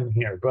deeper in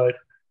here. But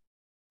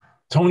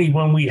Tony,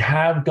 when we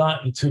have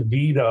gotten to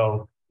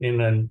VITO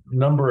in a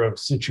number of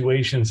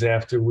situations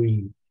after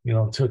we,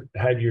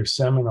 had your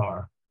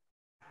seminar,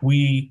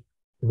 we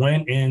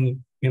went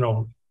in,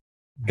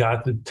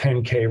 got the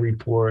 10K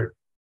report,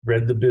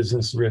 read the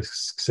business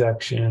risk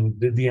section,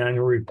 did the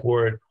annual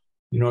report,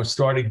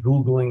 started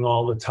Googling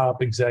all the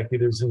top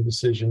executives and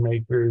decision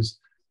makers.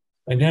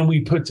 And then we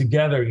put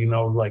together,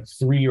 like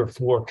 3 or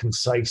 4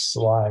 concise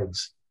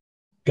slides,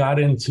 got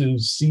into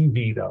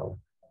VITO.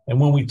 And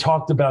when we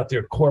talked about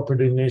their corporate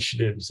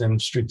initiatives and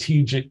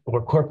strategic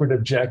or corporate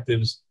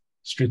objectives,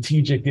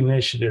 strategic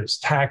initiatives,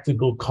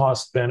 tactical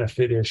cost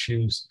benefit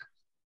issues.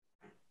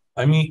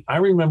 I mean, I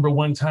remember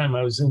one time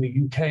I was in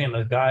the UK and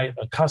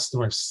a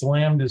customer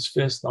slammed his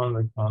fist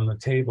on the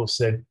table,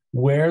 said,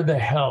 "Where the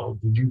hell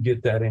did you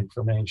get that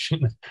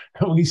information?"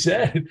 And we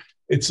said,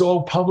 "It's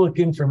all public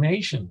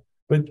information."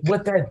 But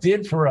what that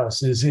did for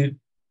us is it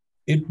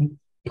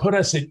put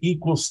us at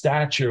equal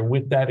stature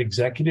with that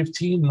executive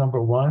team,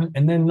 number one.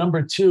 And then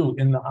number two,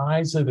 in the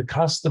eyes of the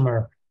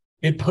customer,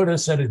 it put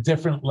us at a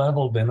different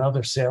level than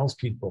other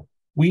salespeople.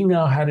 We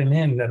now had an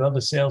in that other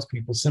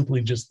salespeople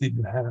simply just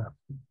didn't have.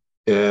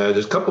 Yeah,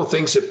 there's a couple of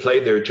things at play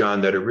there,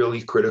 John, that are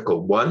really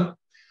critical. One,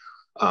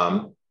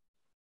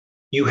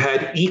 you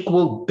had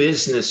equal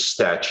business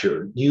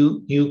stature.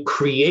 You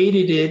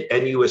created it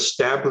and you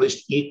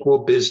established equal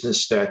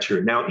business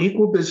stature. Now,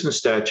 equal business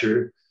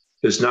stature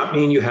does not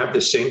mean you have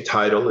the same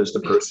title as the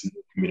person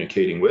you're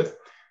communicating with.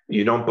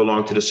 You don't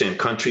belong to the same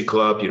country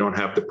club. You don't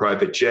have the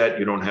private jet.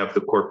 You don't have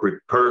the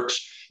corporate perks.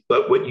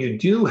 But what you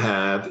do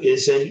have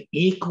is an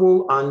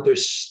equal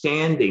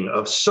understanding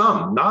of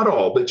some, not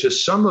all, but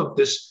just some of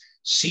this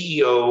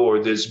CEO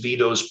or this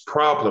VITO's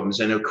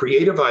problems and a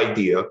creative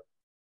idea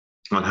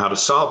on how to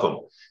solve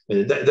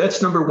them.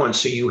 That's number one.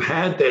 So you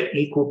had that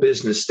equal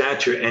business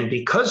stature. And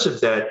because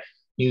of that,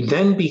 you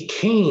then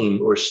became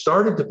or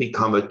started to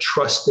become a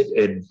trusted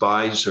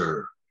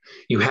advisor.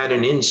 You had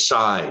an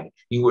inside.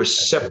 You were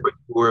separate.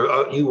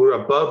 You were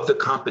above the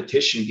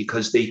competition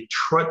because they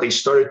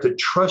started to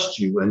trust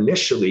you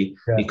initially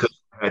because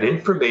you had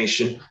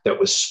information that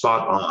was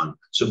spot on.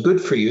 So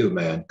good for you,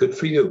 man. Good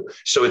for you.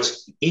 So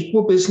it's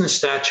equal business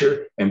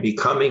stature and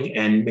becoming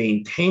and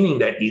maintaining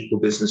that equal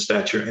business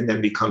stature and then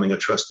becoming a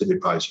trusted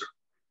advisor.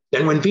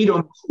 Then when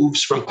VITO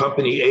moves from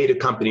company A to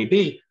company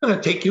B, I'm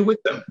going to take you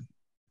with them.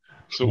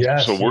 So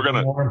we're going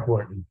to more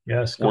important.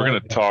 Yes, we're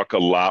going to talk a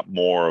lot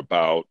more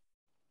about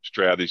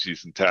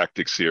strategies and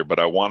tactics here, but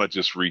I want to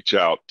just reach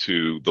out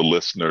to the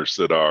listeners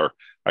that are,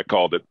 I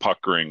called it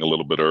puckering a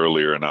little bit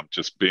earlier, and I'm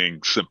just being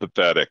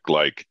sympathetic,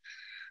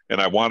 and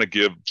I want to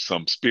give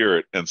some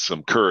spirit and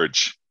some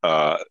courage.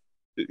 And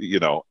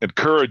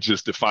courage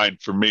is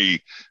defined for me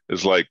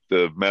as like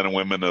the men and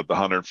women of the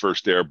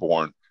 101st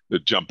Airborne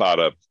that jump out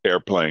of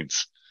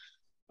airplanes,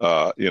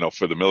 for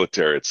the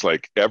military. It's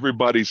like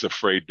everybody's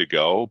afraid to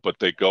go, but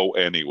they go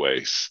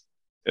anyways.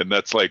 And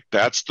that's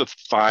the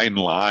fine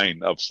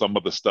line of some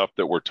of the stuff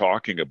that we're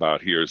talking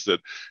about here, is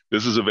that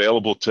this is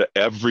available to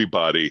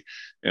everybody.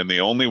 And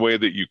the only way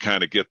that you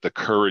kind of get the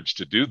courage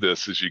to do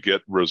this is you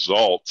get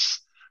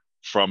results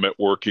from it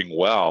working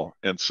well.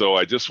 And so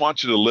I just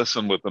want you to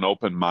listen with an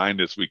open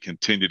mind as we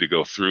continue to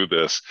go through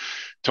this.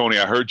 Tony,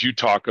 I heard you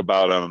talk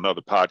about on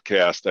another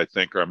podcast, I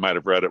think, or I might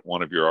have read it,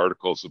 one of your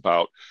articles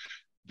about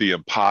the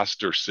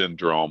imposter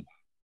syndrome.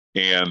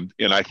 And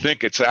I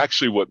think it's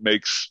actually what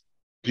makes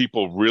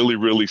people really,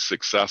 really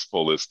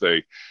successful is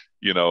they,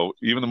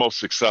 even the most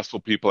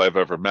successful people I've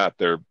ever met,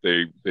 they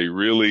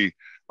really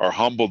are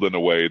humbled in a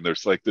way. And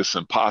there's like this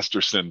imposter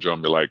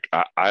syndrome. You're like,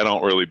 I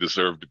don't really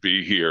deserve to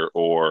be here,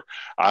 or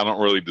I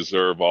don't really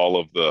deserve all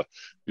of the,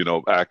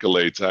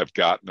 accolades I've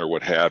gotten or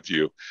what have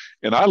you.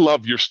 And I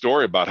love your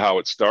story about how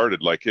it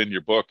started. Like in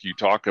your book, you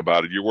talk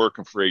about it. You're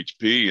working for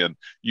HP and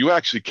you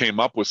actually came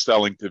up with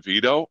selling to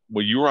VITO.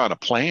 Well, you were on a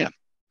plan.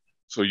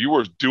 So you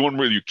were doing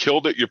you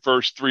killed it your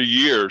first 3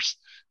 years.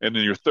 And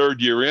then your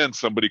third year in,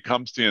 somebody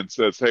comes to you and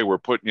says, hey, we're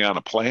putting you on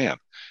a plan.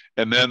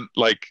 And then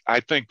I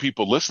think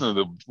people listening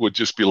to them would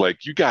just be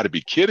like, you got to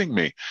be kidding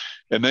me.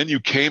 And then you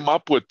came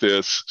up with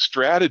this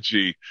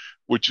strategy,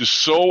 which is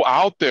so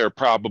out there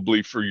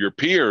probably for your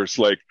peers.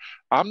 Like,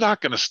 I'm not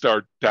going to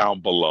start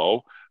down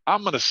below.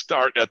 I'm going to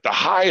start at the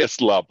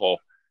highest level.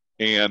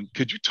 And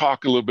could you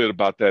talk a little bit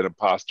about that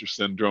imposter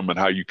syndrome and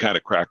how you kind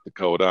of cracked the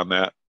code on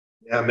that?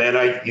 Yeah,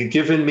 man, you've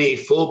given me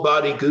full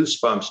body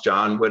goosebumps,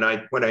 John, when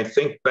I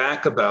think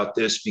back about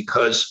this,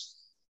 because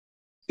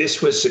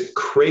this was a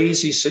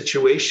crazy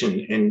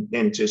situation.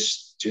 And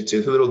just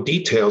little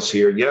details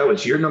here. Yeah, it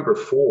was year number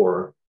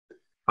 4.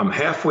 I'm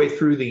halfway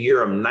through the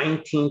year. I'm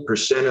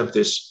 19% of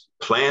this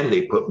plan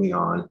they put me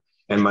on.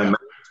 And my manager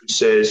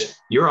says,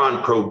 you're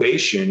on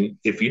probation.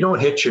 If you don't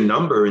hit your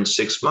number in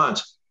 6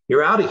 months,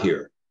 you're out of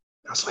here.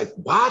 I was like,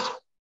 what?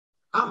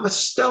 I'm a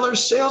stellar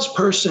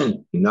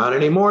salesperson. Not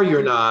anymore.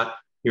 You're not.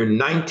 You're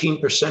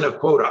 19% of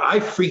quota. I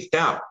freaked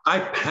out. I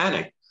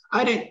panicked.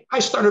 I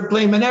started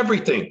blaming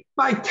everything.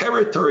 My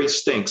territory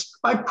stinks.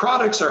 My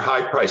products are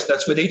high priced.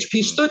 That's what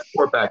HP stood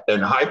for back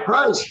then, high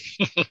price.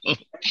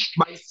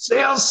 My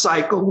sales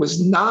cycle was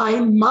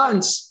 9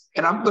 months.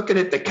 And I'm looking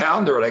at the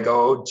calendar and I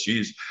go, oh,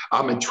 geez,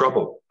 I'm in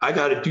trouble. I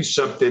got to do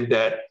something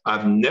that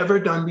I've never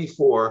done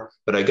before,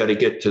 but I got to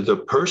get to the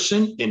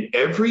person in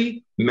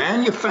every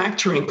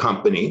manufacturing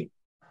company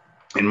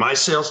in my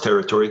sales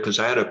territory, because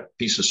I had a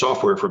piece of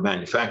software for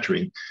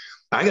manufacturing.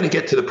 I got to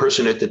get to the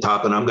person at the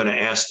top and I'm going to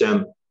ask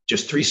them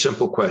just 3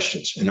 simple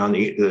questions. And on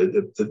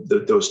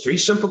those 3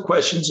 simple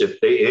questions, if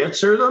they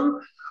answer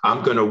them,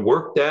 I'm going to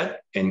work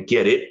that and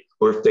get it.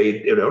 Or if they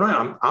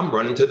don't, I'm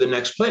running to the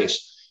next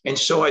place. And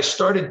so I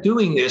started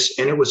doing this,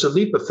 and it was a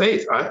leap of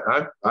faith.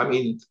 I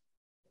mean,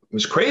 it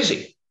was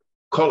crazy.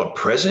 Call a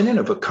president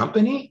of a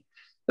company.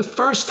 The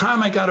first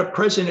time I got a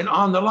president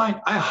on the line,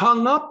 I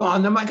hung up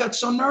on them. I got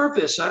so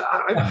nervous.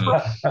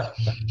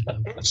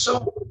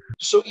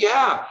 So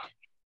yeah,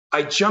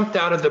 I jumped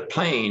out of the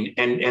plane,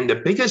 and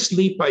the biggest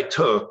leap I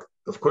took,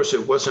 of course,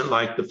 it wasn't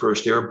like the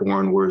first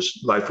Airborne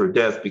was life or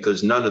death,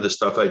 because none of the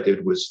stuff I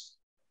did was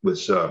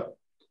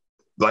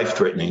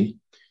life-threatening.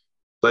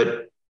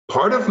 But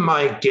part of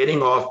my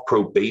getting off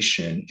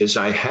probation is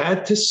I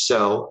had to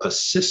sell a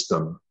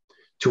system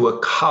to a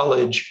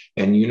college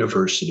and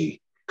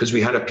university, because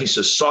we had a piece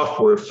of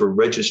software for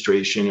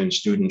registration and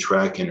student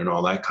tracking and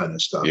all that kind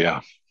of stuff.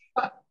 Yeah.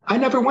 I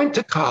never went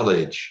to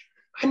college.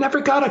 I never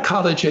got a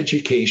college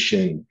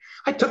education.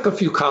 I took a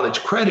few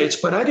college credits,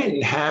 but I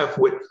didn't have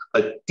what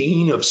a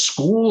dean of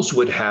schools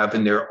would have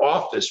in their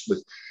office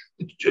with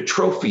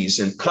trophies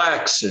and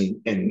plaques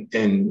and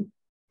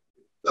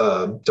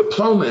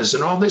diplomas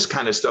and all this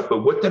kind of stuff.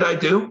 But what did I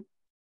do?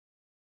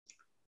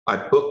 I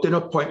booked an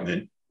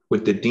appointment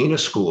with the dean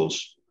of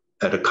schools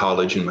at a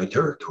college in my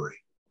territory.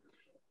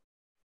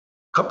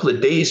 A couple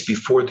of days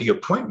before the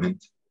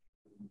appointment,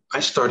 I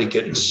started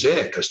getting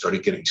sick. I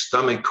started getting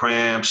stomach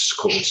cramps,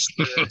 cold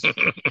sweats.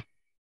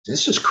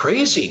 This is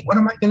crazy. What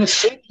am I going to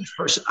say to this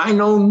person? I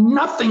know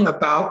nothing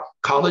about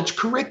college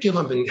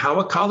curriculum and how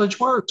a college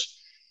works.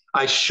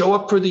 I show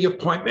up for the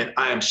appointment.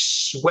 I am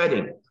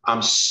sweating.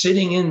 I'm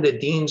sitting in the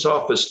dean's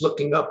office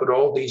looking up at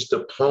all these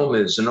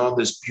diplomas and all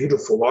these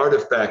beautiful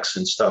artifacts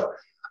and stuff.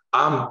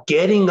 I'm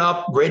getting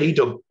up, ready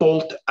to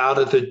bolt out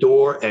of the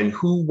door. And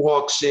who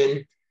walks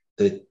in?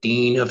 The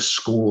dean of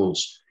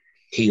schools.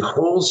 He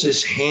holds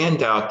his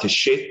hand out to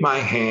shake my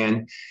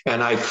hand,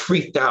 and I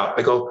freaked out.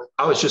 I go,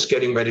 I was just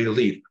getting ready to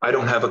leave. I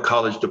don't have a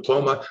college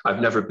diploma.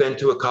 I've never been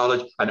to a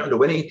college. I don't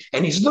know any.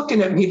 And he's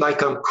looking at me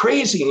like I'm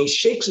crazy, and he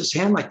shakes his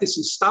hand like this.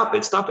 He says, stop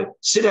it, stop it.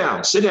 Sit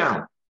down, sit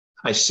down.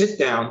 I sit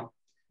down,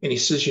 and he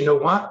says, you know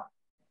what?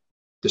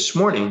 This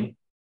morning,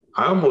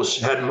 I almost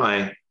had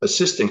my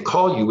assistant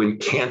call you and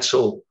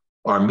cancel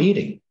our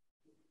meeting.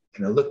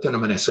 And I looked at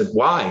him and I said,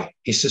 why?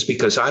 He says,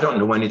 because I don't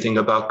know anything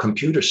about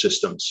computer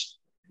systems.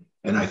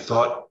 And I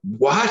thought,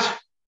 what?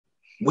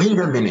 Wait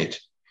a minute.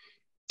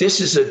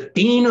 This is a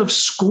dean of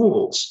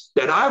schools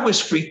that I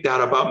was freaked out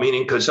about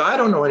meeting because I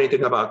don't know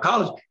anything about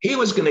college. He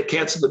was going to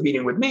cancel the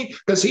meeting with me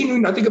because he knew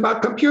nothing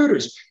about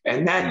computers.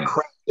 And that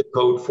cracked the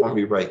code for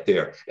me right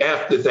there.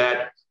 After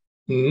that,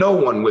 no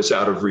one was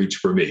out of reach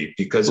for me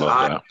because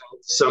I had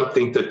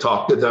something to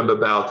talk to them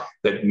about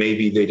that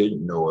maybe they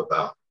didn't know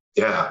about.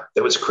 Yeah,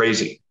 that was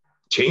crazy.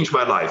 Changed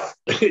my life.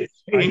 I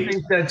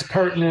think that's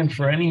pertinent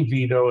for any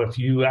VITO if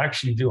you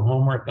actually do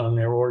homework on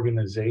their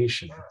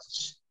organization.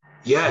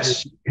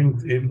 Yes.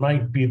 It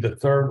might be the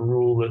third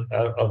rule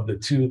of the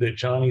two that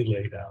Johnny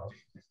laid out,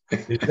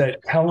 is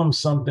that tell them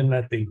something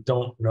that they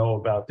don't know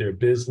about their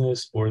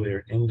business or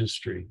their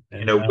industry.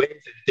 And, in a way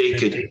that they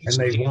could. And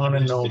they want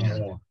to know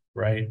more,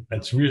 right?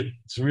 It's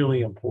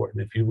really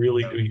important if you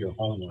really do your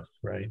homework,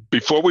 right?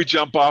 Before we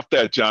jump off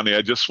that, Johnny,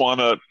 I just want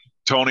to,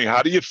 Tony,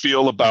 how do you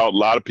feel about, a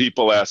lot of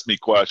people ask me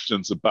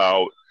questions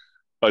about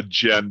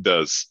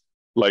agendas?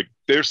 Like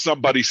there's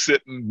somebody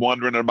sitting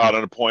wondering about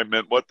an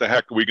appointment. What the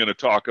heck are we going to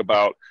talk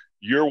about?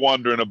 You're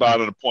wondering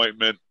about an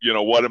appointment. You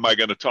know, what am I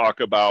going to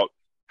talk about?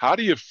 How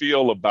do you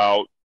feel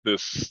about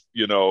this,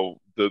 you know,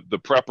 the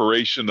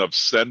preparation of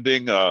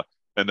sending an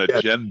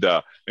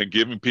agenda and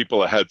giving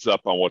people a heads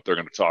up on what they're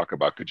going to talk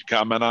about? Could you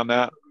comment on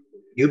that?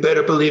 You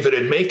better believe it,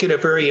 and make it a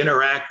very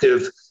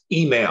interactive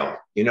email,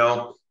 you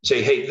know.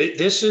 Say, hey,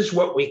 this is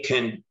what we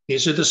can,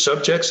 these are the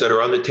subjects that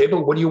are on the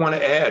table. What do you want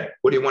to add?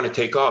 What do you want to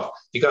take off?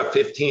 You got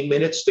 15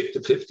 minutes, stick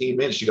to 15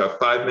 minutes. You got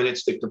 5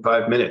 minutes, stick to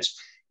 5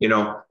 minutes. You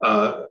know,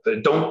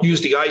 don't use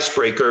the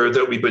icebreaker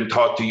that we've been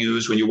taught to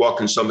use when you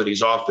walk in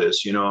somebody's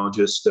office. You know,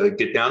 just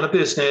get down to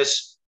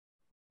business,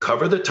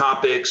 cover the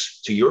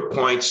topics, to your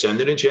point, send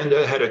an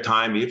agenda ahead of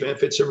time, even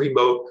if it's a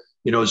remote,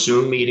 you know,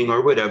 Zoom meeting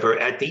or whatever.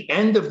 At the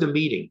end of the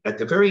meeting, at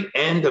the very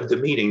end of the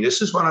meeting,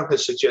 this is what I'm going to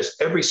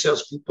suggest every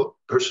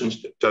person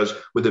does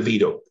with a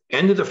VITO.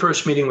 End of the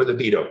first meeting with a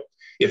VITO.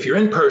 If you're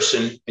in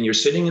person and you're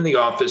sitting in the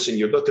office and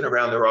you're looking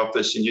around their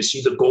office and you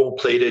see the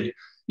gold-plated,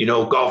 you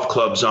know, golf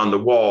clubs on the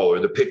wall or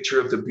the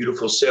picture of the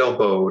beautiful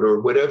sailboat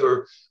or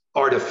whatever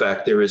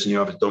artifact there is in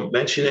your office, don't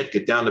mention it.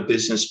 Get down to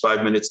business,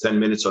 5 minutes, 10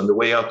 minutes on the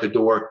way out the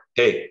door.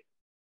 Hey,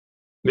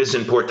 Ms.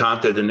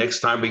 Importante, the next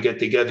time we get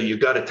together, you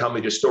got to tell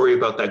me the story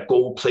about that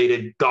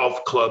gold-plated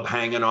golf club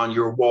hanging on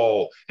your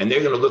wall. And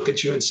they're going to look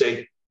at you and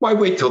say, why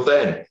wait till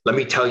then? Let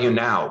me tell you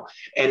now.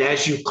 And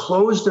as you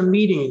close the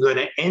meeting, you're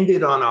going to end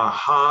it on a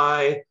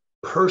high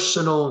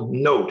personal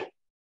note.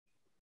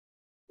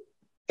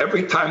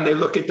 Every time they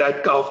look at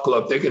that golf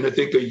club, they're going to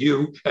think of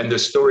you and the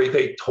story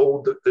they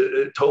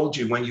told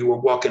you when you were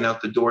walking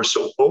out the door.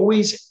 So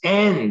always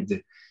end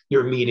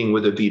your meeting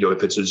with a VITO.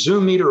 If it's a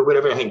Zoom meeting or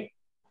whatever, hey,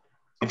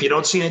 if you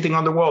don't see anything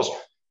on the walls,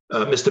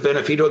 Mr.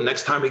 Benefito,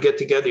 next time we get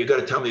together, you got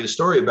to tell me the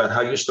story about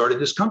how you started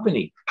this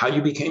company, how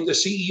you became the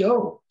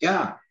CEO.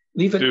 Yeah,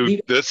 leave it.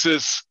 Dude, this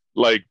is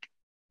like,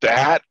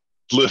 that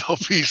little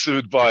piece of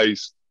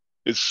advice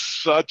is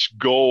such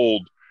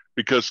gold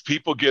because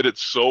people get it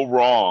so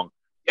wrong.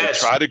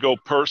 Yes. They try to go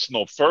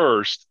personal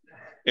first.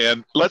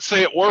 And let's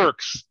say it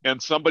works and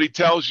somebody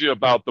tells you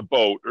about the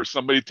boat or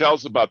somebody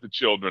tells about the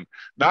children.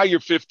 Now you're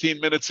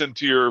 15 minutes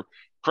into your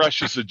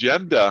precious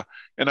agenda.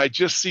 And I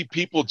just see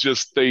people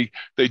they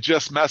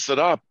just mess it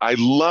up. I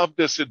love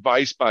this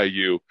advice by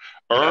you.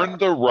 Earn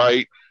the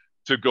right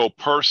to go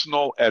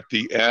personal at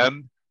the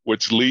end,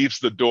 which leaves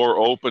the door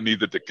open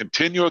either to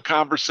continue a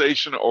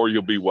conversation or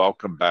you'll be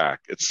welcome back.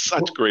 It's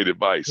such great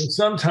advice. And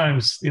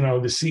sometimes, you know,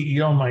 the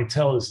CEO might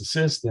tell his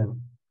assistant,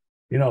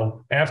 you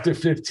know, after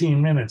 15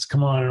 minutes,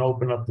 come on and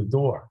open up the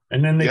door.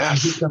 And then they can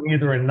give them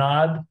either a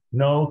nod,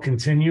 no,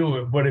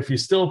 continue. But if you're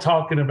still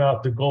talking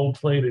about the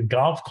gold-plated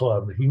golf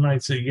club, he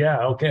might say, yeah,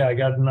 okay, I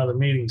got another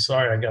meeting.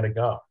 Sorry, I got to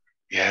go.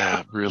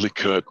 Yeah, really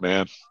good,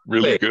 man.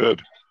 Really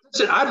good.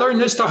 Listen, I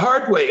learned this the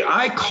hard way.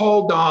 I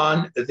called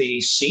on the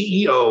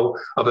CEO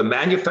of a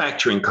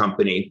manufacturing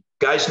company.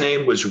 Guy's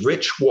name was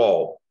Rich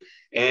Wall.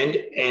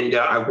 And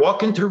I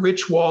walk into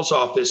Rich Wall's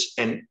office,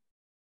 and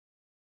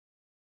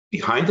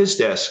behind his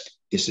desk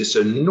is this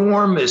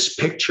enormous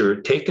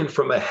picture taken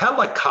from a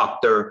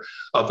helicopter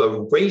of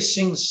a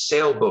racing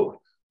sailboat,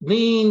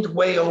 leaned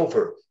way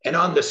over. And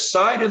on the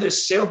side of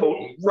this sailboat,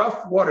 in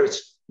rough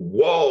waters,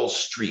 Wall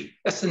Street.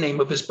 That's the name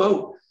of his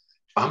boat.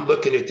 I'm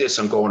looking at this.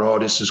 I'm going, oh,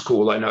 this is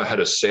cool. I know how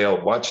to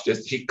sail. Watch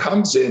this. He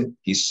comes in,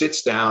 he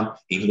sits down,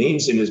 he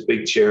leans in his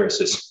big chair and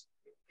says,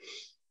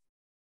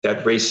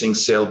 that racing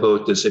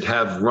sailboat, does it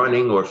have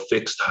running or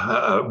fixed,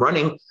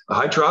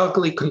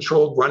 hydraulically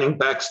controlled running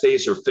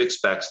backstays or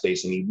fixed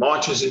backstays? And he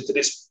launches into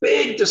this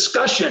big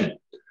discussion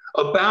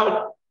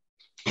about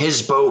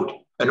his boat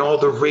and all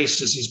the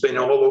races. He's been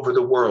all over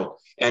the world.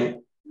 And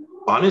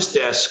on his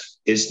desk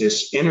is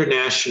this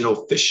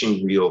international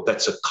fishing reel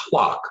that's a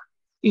clock.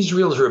 These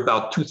reels are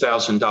about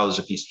 $2,000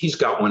 a piece. He's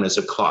got one as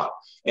a clock.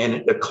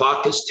 And the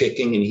clock is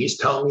ticking, and he's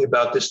telling me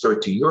about this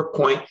story. To your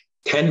point,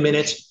 10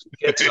 minutes,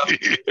 gets up,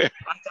 I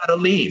gotta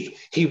leave.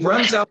 He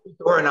runs out the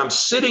door, and I'm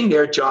sitting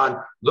there,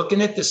 John,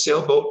 looking at the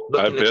sailboat.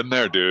 I've been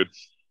there, dude.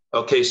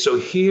 Okay, so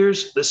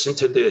listen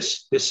to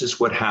this. This is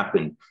what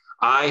happened.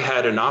 I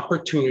had an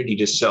opportunity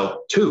to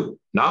sell two,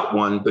 not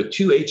one, but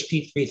two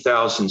HP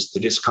 3000s to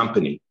this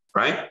company,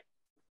 right?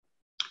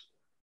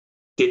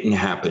 Didn't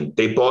happen.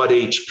 They bought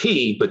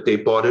HP, but they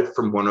bought it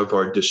from one of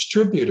our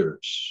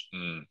distributors.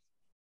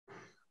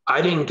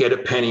 I didn't get a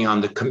penny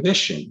on the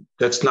commission.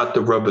 That's not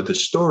the rub of the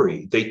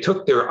story. They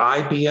took their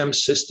IBM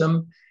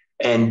system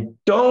and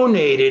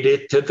donated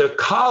it to the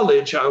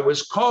college I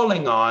was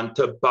calling on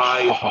to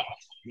buy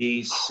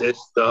the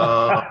system.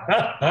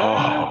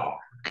 Oh,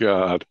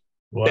 God.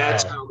 Wow.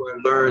 That's how I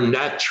learned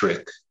that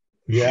trick.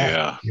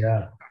 Yeah.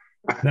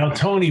 Now,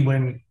 Tony,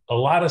 when a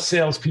lot of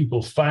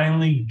salespeople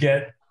finally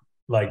get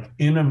like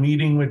in a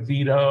meeting with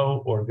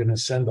VITO or going to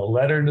send a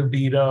letter to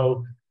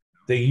VITO,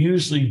 they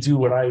usually do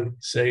what I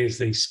say is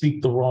they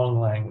speak the wrong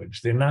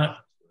language. They're not,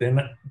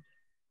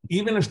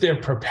 even if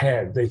they're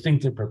prepared, they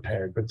think they're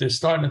prepared, but they're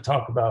starting to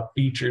talk about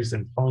features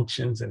and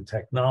functions and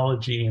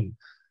technology and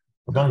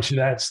a bunch of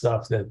that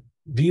stuff that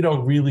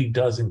VITO really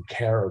doesn't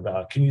care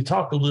about. Can you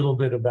talk a little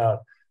bit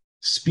about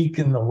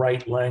speaking the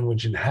right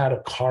language and how to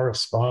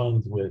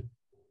correspond with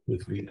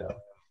VITO?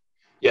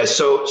 Yeah,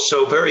 so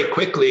very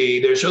quickly,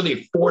 there's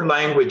really four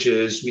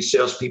languages we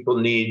salespeople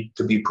need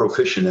to be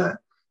proficient at.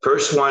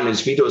 First one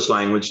is VITO's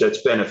language,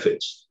 that's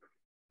benefits.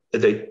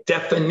 The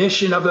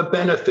definition of a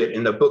benefit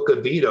in the book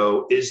of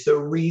VITO is the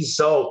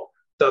result,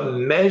 the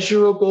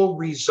measurable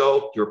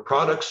result your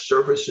product,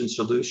 service, and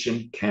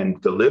solution can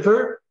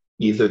deliver,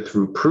 either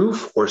through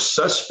proof or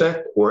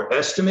suspect or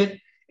estimate,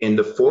 in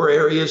the four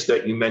areas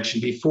that you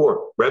mentioned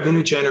before: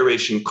 revenue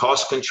generation,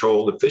 cost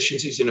control,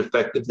 efficiencies and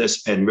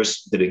effectiveness, and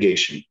risk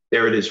mitigation.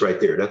 There it is right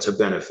there. That's a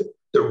benefit.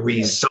 The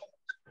result.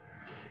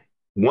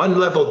 One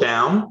level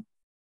down,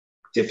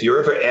 if you're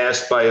ever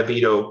asked by a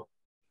VITO,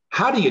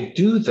 how do you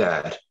do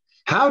that?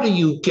 How do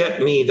you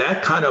get me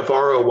that kind of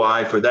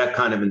ROI for that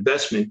kind of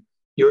investment?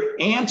 Your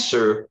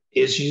answer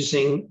is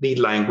using the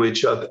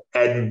language of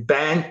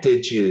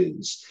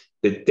advantages.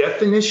 The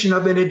definition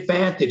of an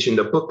advantage in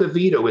the book of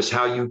VITO is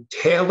how you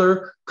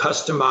tailor,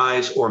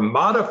 customize, or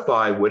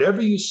modify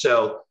whatever you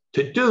sell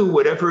to do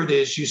whatever it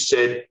is you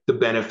said the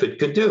benefit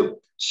could do.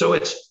 So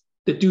it's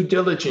the due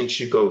diligence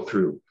you go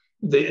through,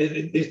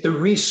 the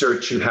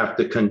research you have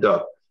to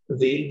conduct,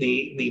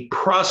 the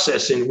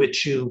process in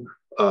which you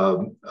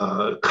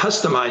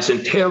customize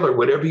and tailor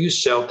whatever you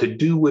sell to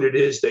do what it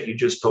is that you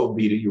just told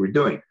VITO you were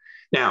doing.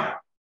 Now,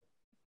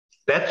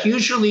 that's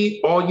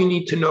usually all you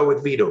need to know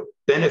with VITO.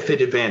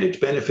 Benefit advantage,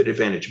 BA,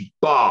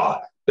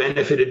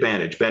 benefit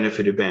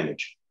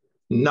advantage.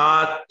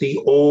 Not the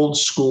old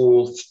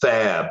school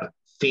FAB,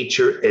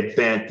 feature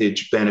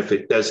advantage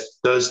benefit.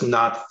 Does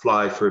not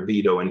fly for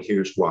VITO, and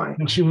here's why.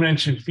 Once you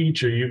mentioned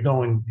feature, you're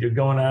going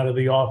out of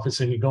the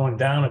office and you're going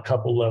down a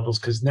couple levels,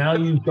 because now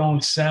you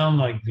don't sound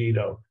like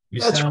VITO.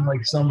 You sound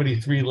like somebody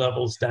 3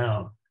 levels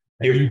down.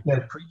 And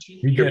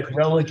you get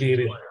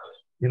relegated,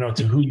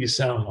 to who you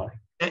sound like.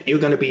 You're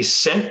going to be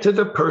sent to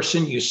the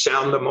person you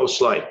sound the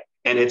most like,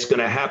 and it's going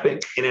to happen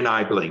in an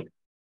eye blink.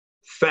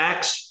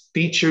 Facts,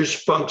 features,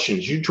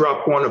 functions. You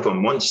drop one of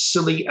them, one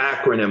silly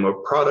acronym or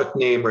product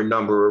name or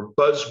number or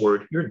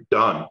buzzword, you're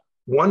done.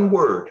 One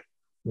word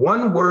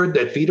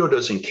that VITO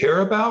doesn't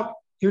care about,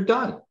 you're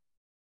done.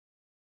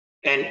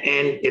 And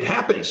it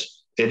happens.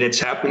 And it's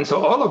happened to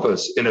all of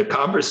us. In a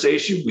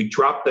conversation, we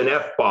dropped an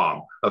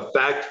F-bomb, a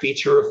fact,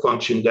 feature, or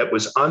function that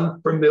was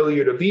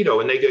unfamiliar to VITO.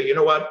 And they go, you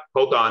know what?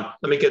 Hold on.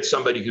 Let me get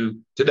somebody who,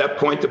 to that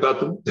point about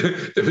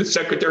the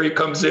secretary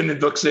comes in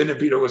and looks in, and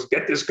VITO goes,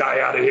 get this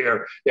guy out of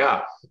here.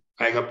 Yeah.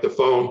 Hang up the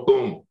phone,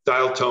 boom,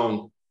 dial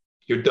tone,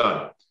 you're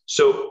done.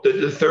 So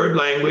the third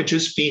language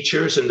is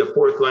features, and the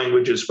fourth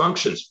language is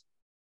functions.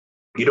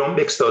 You don't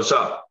mix those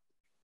up.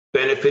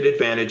 Benefit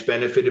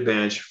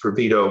advantage for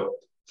VITO.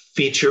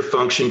 Feature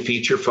function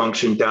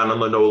down in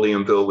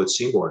Linoleumville with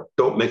Seymour.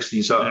 Don't mix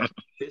these up.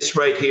 This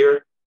right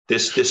here,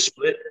 this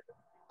split,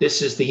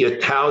 this is the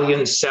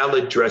Italian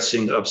salad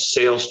dressing of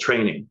sales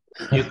training.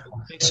 You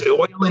mix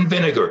oil and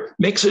vinegar,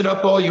 mix it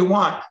up all you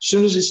want. As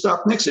soon as you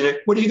stop mixing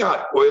it, what do you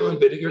got? Oil and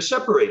vinegar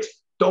separates.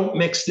 Don't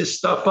mix this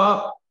stuff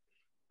up.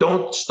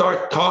 Don't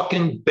start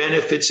talking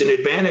benefits and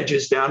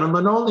advantages down in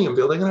linoleum.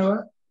 Be like, you know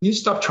what? You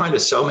stop trying to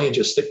sell me and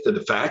just stick to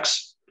the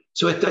facts.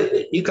 So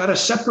you got to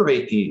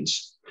separate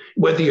these.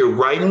 Whether you're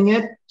writing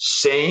it,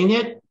 saying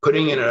it,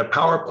 putting it in a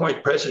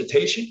PowerPoint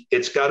presentation,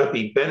 it's got to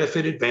be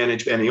benefit,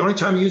 advantage. And the only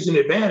time you use an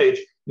advantage,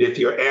 if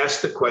you're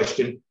asked the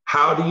question,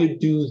 how do you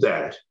do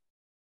that?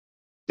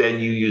 Then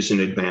you use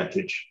an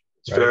advantage.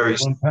 It's very.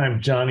 One time,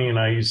 Johnny and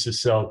I used to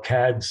sell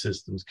CAD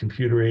systems,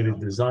 computer aided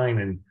design,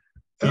 and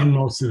in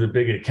most of the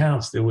big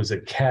accounts, there was a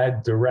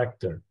CAD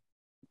director.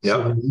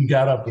 So when we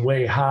got up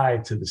way high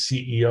to the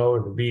CEO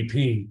or the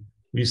VP,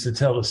 we used to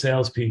tell the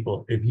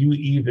salespeople, if you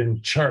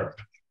even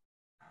chirp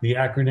the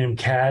acronym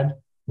CAD,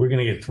 we're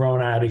going to get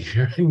thrown out of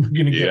here and we're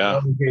going to get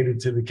relegated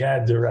to the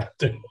CAD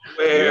director.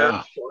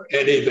 Or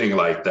anything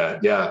like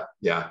that. Yeah.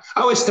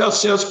 I always tell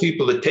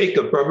salespeople to take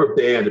a rubber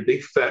band, a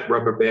big fat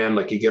rubber band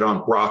like you get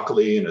on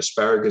broccoli and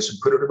asparagus, and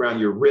put it around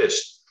your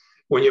wrist.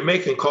 When you're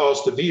making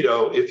calls to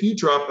VITO, if you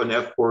drop an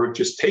F word,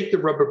 just take the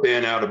rubber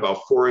band out about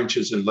 4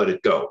 inches and let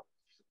it go.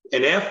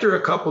 And after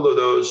a couple of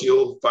those,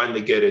 you'll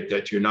finally get it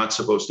that you're not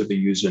supposed to be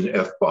using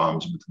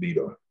F-bombs with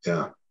VITO.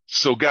 Yeah.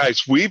 So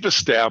guys, we've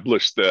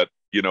established that,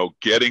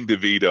 getting to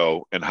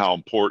VITO and how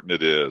important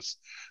it is.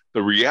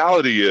 The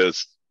reality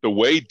is the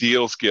way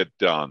deals get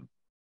done,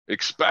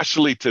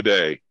 especially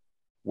today,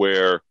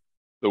 where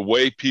the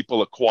way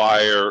people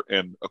acquire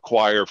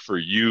for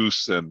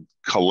use and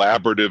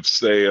collaborative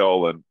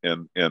sale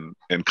and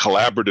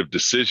collaborative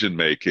decision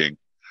making,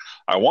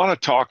 I want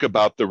to talk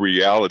about the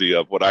reality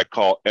of what I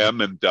call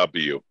M and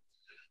W.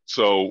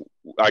 So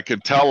I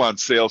can tell on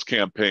sales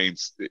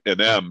campaigns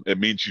in M, it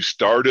means you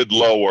started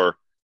lower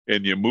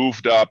and you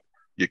moved up,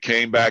 you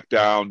came back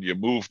down, you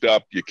moved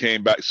up, you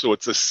came back. So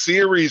it's a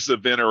series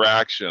of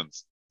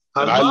interactions.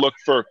 And I look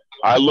for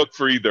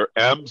either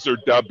M's or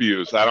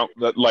W's. I don't,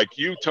 like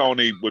you,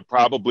 Tony, would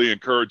probably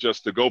encourage us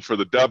to go for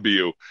the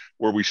W,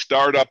 where we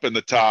start up in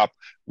the top,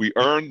 we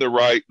earn the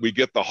right, we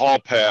get the hall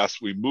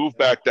pass, we move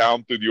back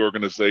down through the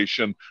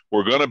organization,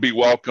 we're going to be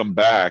welcome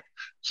back.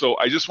 So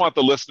I just want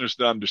the listeners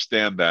to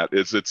understand that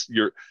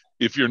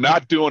if you're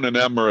not doing an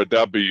M or a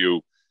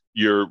W,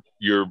 you're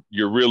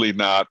really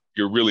not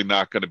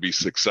going to be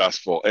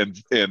successful.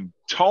 And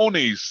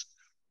Tony's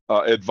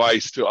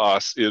advice to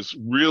us is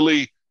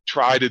really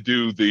try to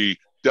do the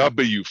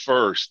W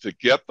first to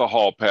get the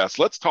hall pass.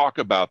 Let's talk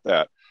about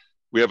that.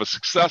 We have a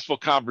successful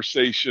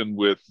conversation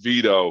with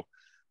VITO.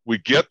 We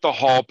get the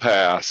hall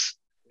pass.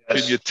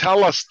 Yes. Can you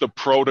tell us the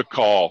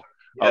protocol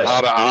of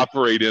how to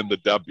operate in the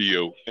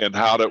W and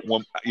how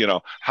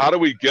do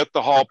we get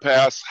the hall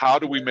pass? How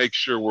do we make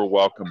sure we're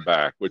welcome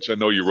back? Which I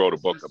know you wrote a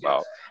book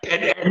about.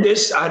 And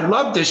this, I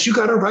love this. You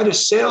got to write a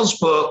sales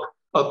book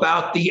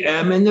about the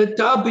M and the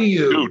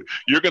W. Dude,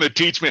 you're going to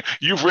teach me.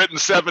 You've written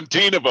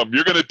 17 of them.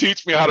 You're going to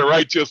teach me how to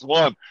write just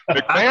one.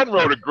 McMahon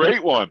wrote a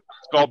great one.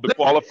 It's called The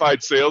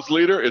Qualified Sales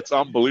Leader. It's an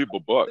unbelievable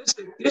book.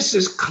 This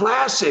is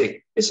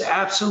classic. It's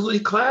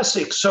absolutely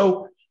classic.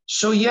 So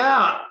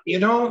yeah,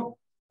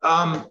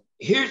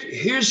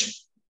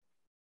 here's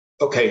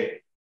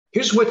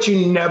what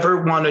you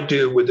never want to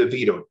do with a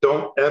VITO.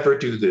 Don't ever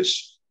do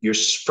this. Your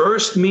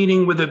first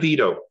meeting with a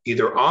VITO,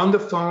 either on the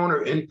phone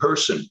or in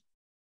person.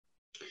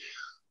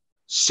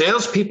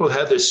 Salespeople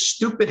have this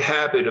stupid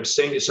habit of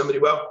saying to somebody,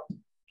 well,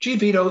 gee,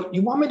 VITO,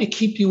 you want me to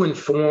keep you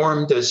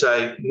informed as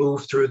I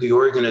move through the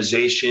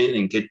organization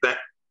and get back?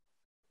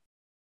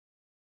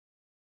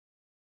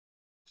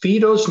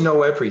 VITOs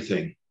know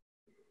everything.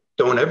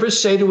 Don't ever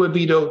say to a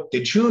VITO,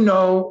 did you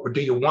know, or do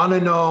you want to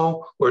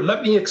know, or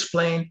let me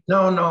explain.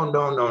 No.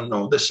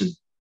 Listen,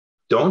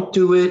 don't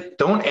do it.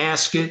 Don't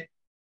ask it.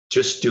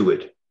 Just do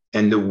it.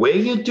 And the way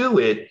you do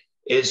it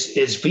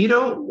is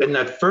VITO, in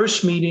that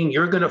first meeting,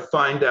 you're going to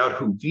find out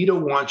who VITO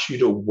wants you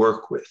to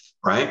work with,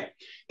 right?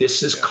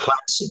 This is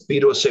classic.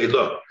 VITO say,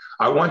 look,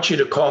 I want you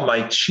to call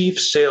my chief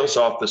sales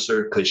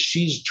officer because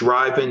she's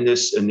driving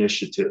this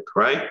initiative,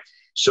 right?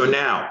 So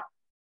now,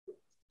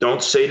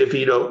 don't say to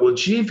VITO, well,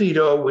 gee,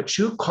 VITO, would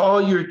you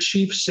call your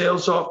chief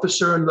sales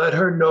officer and let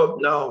her know?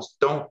 No,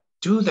 don't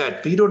do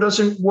that. VITO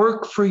doesn't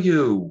work for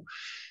you.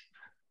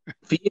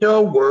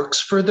 VITO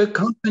works for the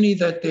company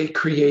that they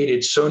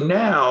created. So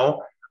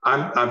now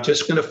I'm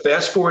just going to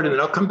fast forward and then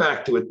I'll come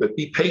back to it, but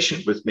be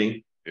patient with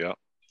me. Yeah.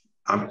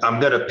 I'm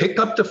going to pick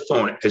up the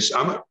phone as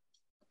I'm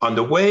on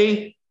the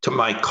way to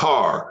my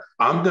car.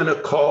 I'm going to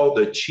call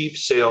the chief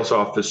sales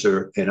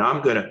officer and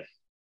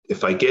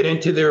if I get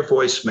into their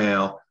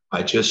voicemail,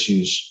 I just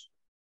use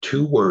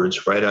 2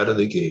 words right out of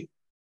the gate.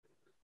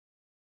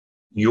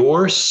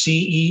 Your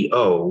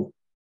CEO,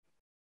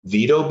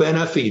 Vito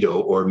Benefito,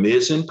 or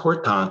Ms.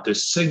 Importante,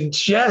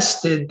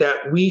 suggested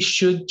that we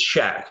should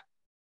chat,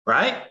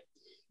 right?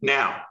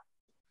 Now,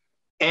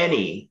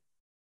 any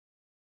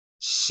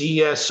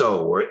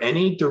CSO or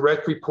any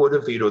direct report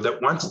of VITO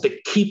that wants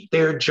to keep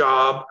their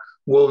job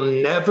will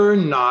never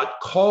not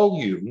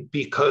call you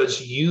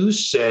because you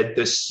said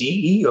the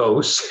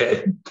CEO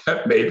said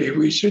that maybe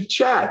we should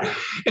chat.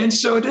 And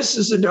so this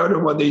is another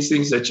one of these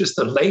things that just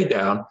a lay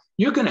down,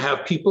 you're going to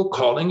have people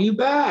calling you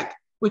back,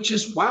 which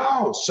is,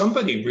 wow,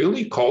 somebody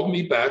really called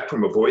me back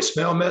from a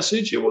voicemail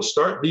message. It will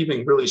start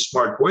leaving really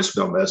smart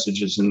voicemail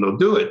messages and they'll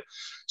do it.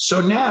 So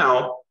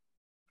now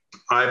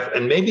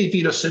and maybe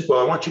Vito said, well,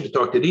 I want you to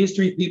talk to these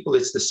three people.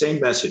 It's the same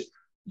message.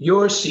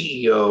 Your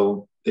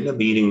CEO in a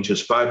meeting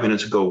just 5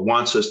 minutes ago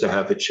wants us to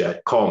have a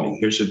chat. Call me.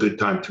 Here's a good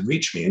time to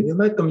reach me. And you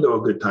let them know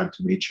a good time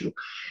to reach you.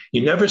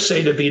 You never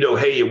say to Vito,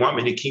 hey, you want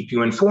me to keep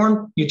you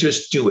informed? You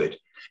just do it.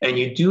 And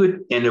you do it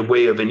in a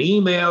way of an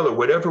email or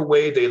whatever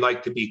way they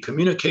like to be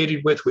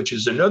communicated with, which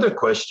is another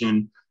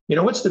question.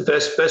 What's the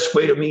best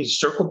way to me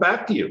circle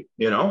back to you?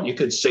 You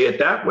could say it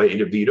that way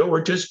to Vito or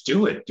just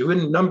do it. Do it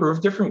in a number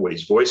of different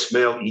ways,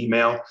 voicemail,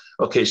 email.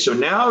 Okay, so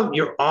now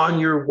you're on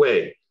your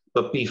way.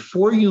 But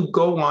before you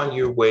go on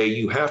your way,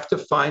 you have to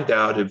find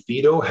out if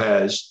Vito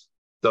has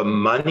the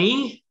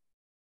money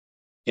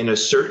in a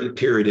certain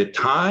period of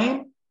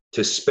time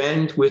to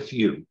spend with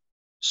you.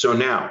 So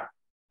now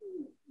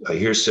I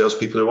hear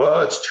salespeople,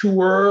 well, it's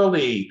too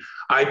early.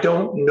 I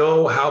don't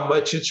know how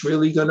much it's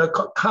really going to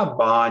cost. Come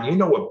on, you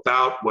know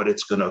about what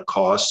it's going to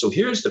cost. So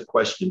here's the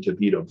question to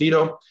Vito.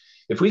 Vito,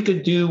 if we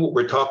could do what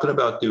we're talking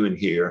about doing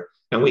here,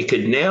 and we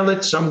could nail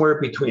it somewhere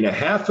between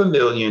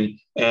 $500,000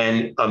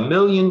 and $1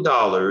 million,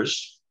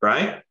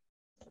 right?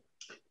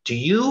 Do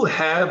you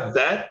have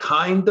that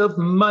kind of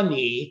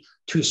money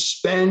to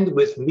spend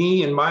with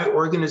me and my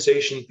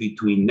organization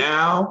between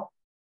now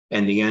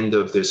and the end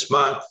of this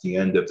month, the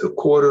end of the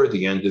quarter,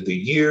 the end of the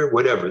year,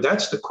 whatever?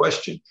 That's the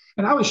question.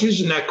 And I was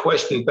using that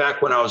question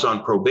back when I was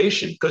on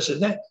probation, because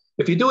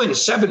if you do it in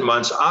 7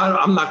 months,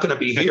 I'm not going to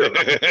be here.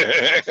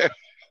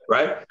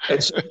 Right?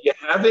 And so you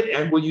have it,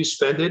 and will you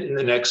spend it in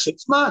the next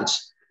 6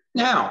 months?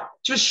 Now,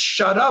 just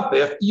shut up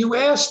after you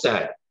ask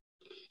that.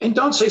 And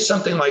don't say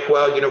something like,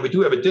 well, we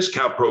do have a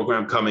discount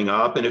program coming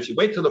up, and if you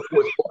wait till the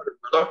fourth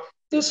quarter,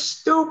 this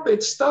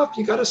stupid stuff,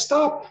 you got to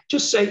stop.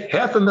 Just say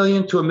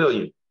 $500,000 to $1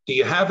 million. Do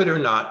you have it or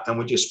not? And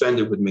would you spend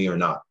it with me or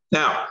not?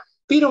 Now,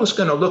 Vito's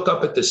going to look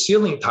up at the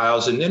ceiling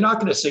tiles, and they're not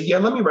going to say, yeah,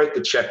 let me write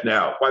the check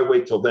now. Why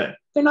wait till then?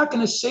 They're not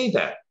going to say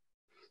that.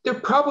 They're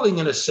probably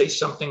going to say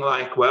something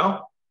like,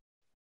 well,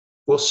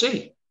 we'll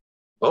see.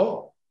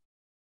 Oh,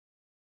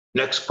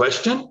 next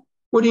question.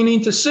 What do you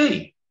need to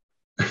see?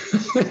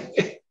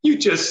 You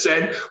just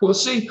said, we'll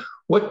see.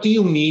 What do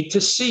you need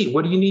to see?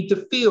 What do you need to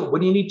feel? What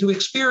do you need to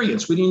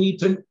experience? What do you need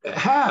to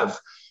have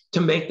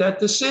to make that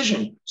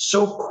decision?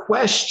 So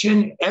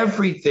question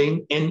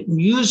everything and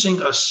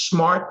using a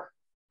smart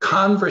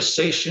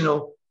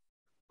conversational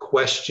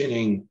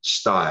questioning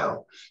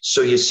style.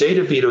 So you say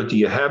to Vito, do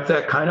you have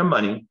that kind of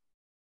money?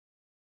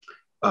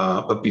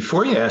 But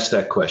before you ask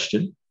that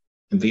question,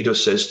 and Vito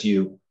says to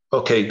you,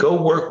 okay,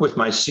 go work with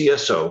my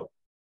CSO.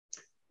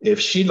 If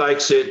she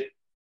likes it,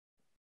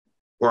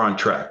 we're on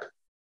track.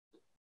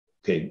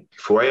 Okay,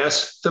 before I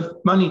ask the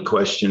money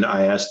question,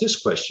 I ask this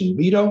question.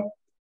 Vito,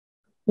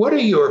 what are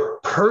your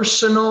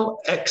personal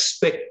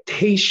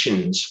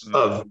expectations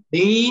of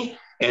me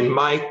and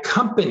my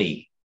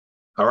company?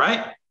 All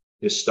right,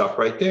 just stop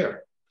right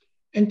there.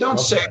 And don't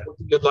say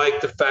you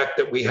like the fact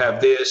that we have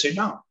this.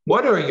 No,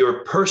 what are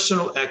your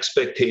personal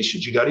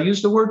expectations? You got to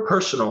use the word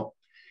personal.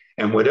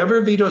 And whatever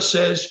Vito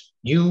says,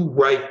 you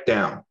write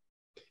down.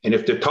 And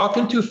if they're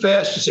talking too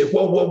fast, you say,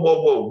 whoa, whoa,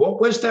 whoa, whoa.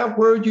 What was that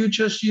word you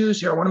just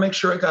used here? I want to make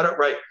sure I got it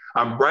right.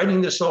 I'm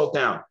writing this all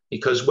down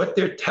because what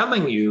they're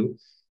telling you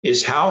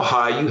is how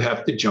high you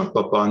have to jump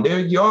up on their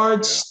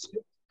yards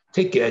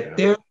to get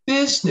their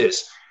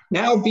business.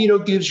 Now Vito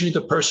gives you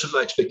the personal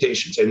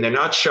expectations, and they're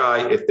not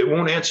shy. If they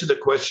won't answer the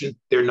question,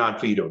 they're not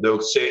Vito.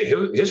 They'll say,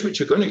 here's what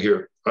you're going to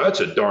hear. Oh,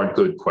 that's a darn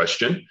good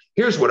question.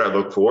 Here's what I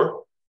look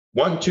for.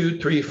 1, 2,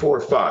 3,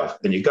 4, 5.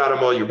 And you got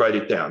them all, you write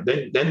it down.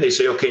 Then they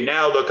say, okay,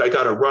 now look, I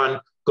got to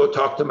run, go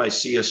talk to my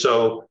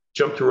CSO,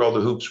 jump through all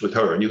the hoops with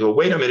her. And you go,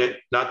 wait a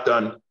minute, not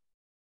done.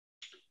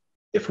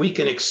 If we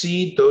can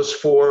exceed those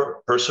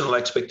 4 personal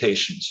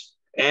expectations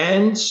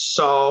and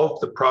solve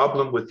the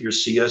problem with your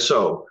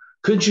CSO,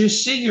 could you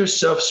see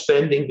yourself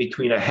spending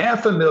between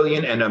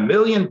 $500,000 and $1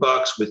 million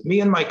with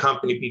me and my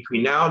company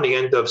between now and the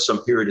end of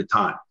some period of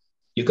time?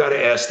 You got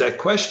to ask that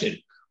question.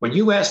 When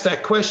you ask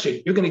that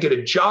question, you're going to get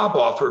a job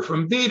offer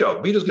from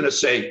Vito. Vito's going to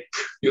say,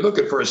 you're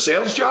looking for a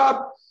sales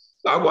job?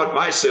 I want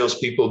my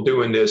salespeople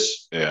doing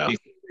this before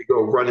they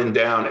go running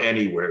down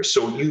anywhere.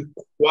 So you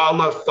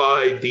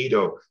qualify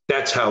Vito.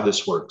 That's how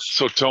this works.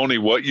 So Tony,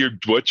 what you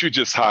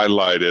just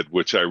highlighted,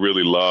 which I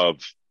really love,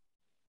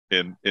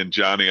 and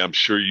Johnny, I'm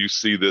sure you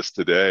see this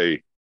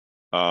today.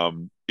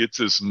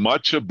 It's as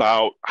much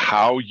about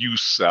how you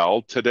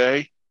sell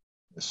today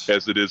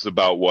as it is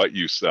about what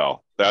you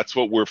sell. That's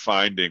what we're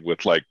finding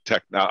with like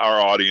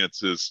our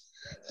audience is,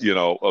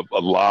 a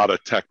lot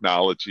of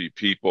technology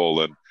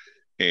people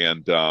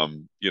and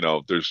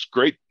there's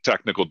great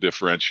technical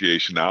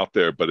differentiation out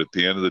there. But at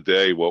the end of the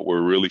day, what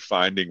we're really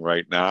finding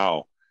right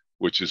now,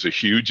 which is a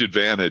huge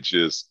advantage,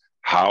 is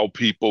how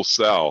people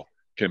sell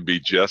can be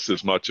just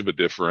as much of a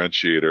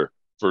differentiator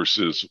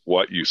versus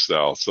what you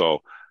sell.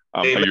 So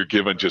you're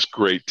giving just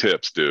great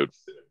tips, dude.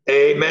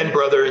 Amen,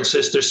 brother and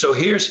sister. So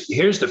here's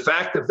the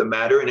fact of the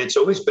matter, and it's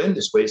always been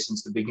this way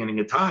since the beginning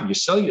of time. You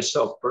sell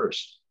yourself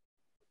first,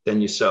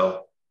 then you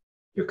sell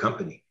your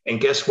company. And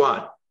guess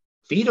what?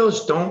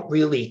 VITOs don't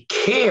really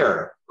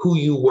care who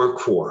you work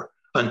for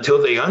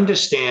until they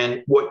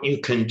understand what you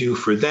can do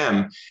for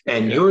them.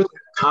 And you're the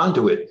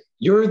conduit.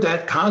 You're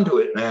that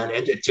conduit, man.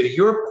 And to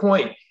your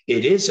point,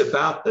 it is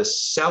about the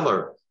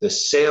seller, the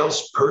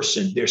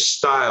salesperson, their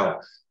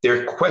style,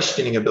 their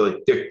questioning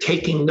ability, they're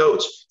taking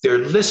notes, they're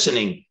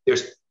listening.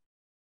 There's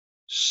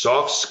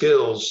soft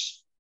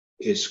skills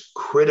is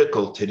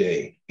critical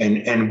today.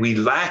 And we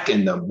lack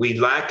in them. We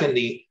lack in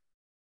the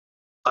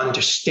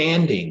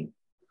understanding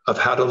of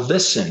how to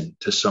listen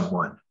to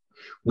someone.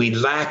 We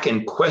lack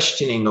in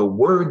questioning a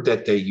word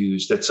that they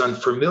use that's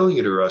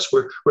unfamiliar to us.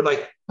 We're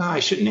like, I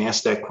shouldn't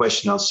ask that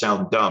question. I'll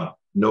sound dumb.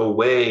 No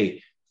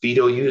way.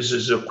 VITO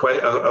uses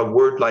a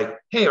word like,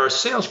 hey, our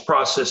sales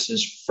process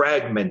is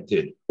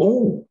fragmented.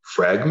 Oh,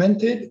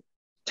 fragmented?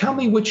 Tell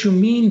me what you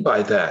mean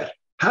by that.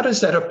 How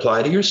does that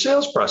apply to your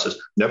sales process?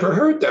 Never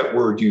heard that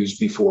word used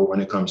before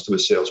when it comes to a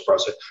sales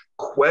process.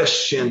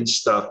 Question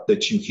stuff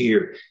that you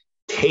hear.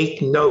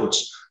 Take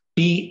notes.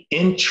 Be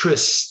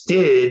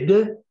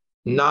interested,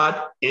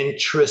 not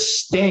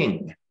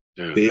interesting.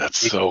 Dude, that's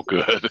so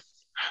good.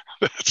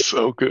 That's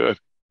so good.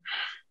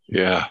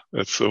 Yeah,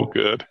 that's so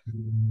good.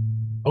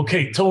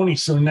 Okay, Tony,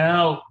 so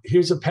now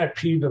here's a pet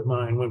peeve of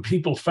mine. When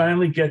people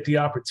finally get the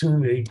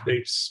opportunity,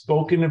 they've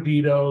spoken to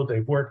VITO,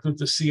 they've worked with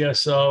the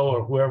CSO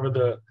or whoever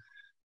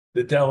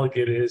the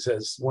delegate is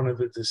as one of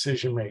the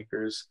decision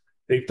makers.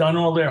 They've done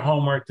all their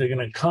homework. They're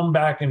going to come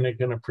back and they're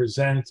going to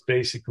present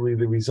basically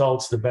the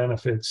results, the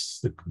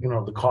benefits,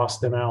 the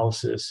cost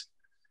analysis.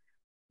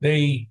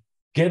 They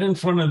get in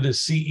front of the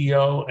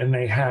CEO and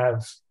they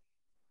have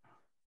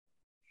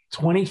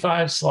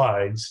 25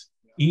 slides,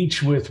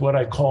 each with what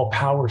I call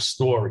power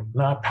story,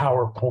 not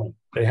PowerPoint.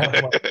 They have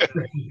like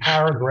 50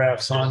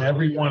 paragraphs on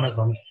every one of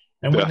them.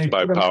 And when they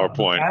by put them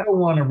PowerPoint, I don't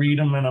want to read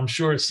them, and I'm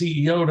sure a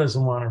CEO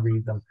doesn't want to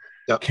read them.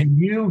 Yep. Can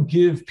you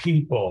give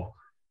people,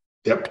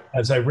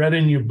 as I read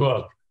in your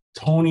book,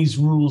 Tony's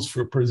rules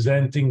for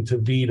presenting to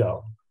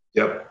VITO?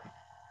 Yep.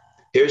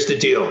 Here's the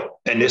deal.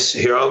 And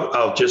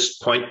I'll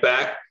just point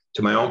back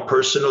to my own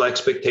personal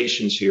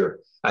expectations here.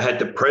 I had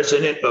the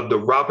president of the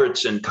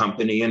Robertson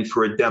Company in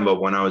for a demo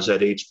when I was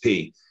at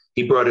HP.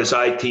 He brought his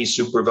IT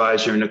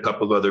supervisor and a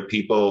couple of other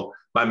people.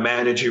 My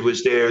manager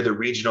was there. The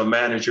regional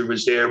manager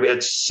was there. We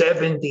had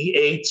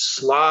 78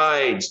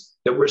 slides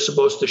that we're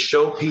supposed to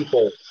show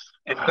people.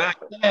 And back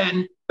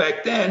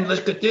then,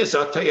 look at this.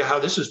 I'll tell you how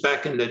this was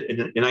back in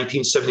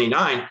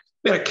 1979.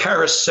 We had a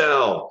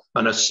carousel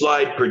on a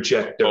slide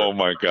projector. Oh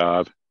my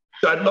God.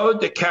 So I load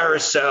the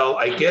carousel.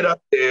 I get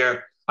up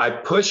there. I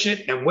push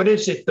it, and what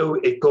does it do?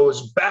 It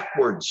goes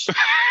backwards.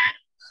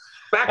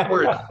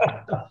 Backwards.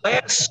 The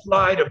last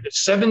slide of the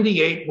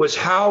 78 was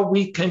how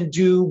we can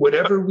do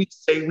whatever we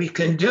say we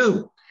can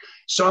do.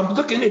 So I'm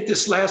looking at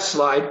this last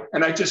slide,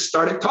 and I just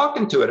started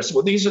talking to it. I said,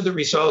 well, these are the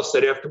results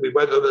that after we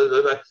went,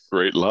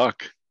 great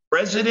luck.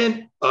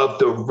 President of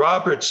the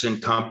Robertson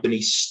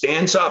Company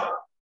stands up,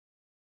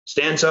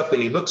 and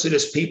he looks at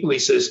his people. He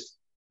says,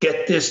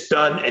 get this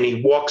done, and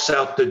he walks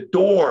out the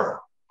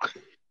door.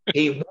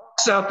 He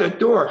walks out the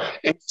door.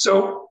 And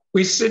so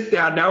we sit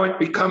down. Now it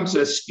becomes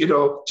this,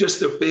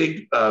 just a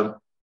big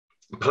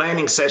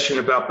planning session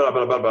about blah,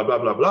 blah, blah, blah, blah,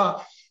 blah,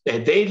 blah.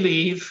 And they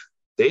leave.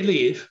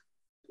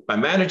 My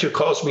manager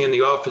calls me in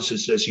the office and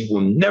says, you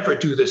will never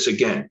do this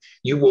again.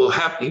 You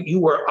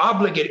are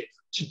obligated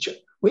to,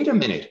 wait a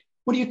minute.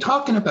 What are you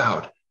talking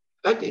about?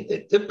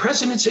 The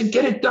president said,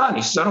 get it done.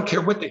 He says, I don't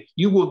care what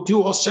you will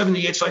do all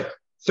 78. It's like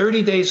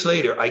 30 days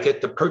later, I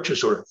get the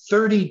purchase order.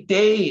 30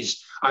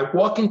 days. I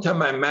walk into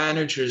my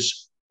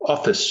manager's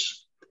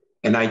office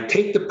and I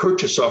take the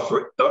purchase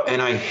offer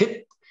and I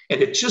hit,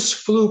 and it just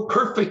flew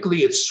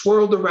perfectly. It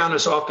swirled around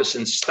his office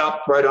and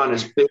stopped right on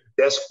his big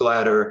desk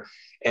blotter.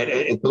 And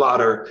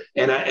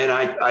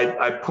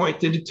I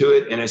pointed to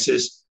it and I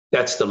says,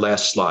 that's the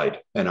last slide.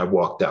 And I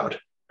walked out.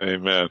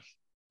 Amen.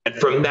 And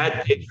from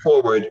that day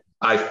forward,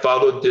 I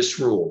followed this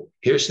rule.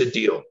 Here's the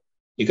deal.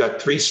 You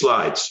got 3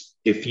 slides.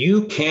 If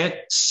you can't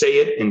say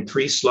it in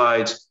 3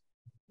 slides,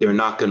 they're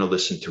not going to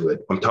listen to it.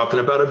 I'm talking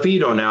about a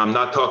VITO now. I'm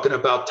not talking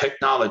about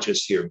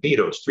technologists here.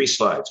 VITOs, 3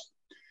 slides.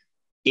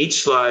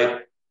 Each slide,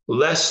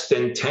 less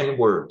than 10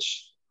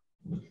 words.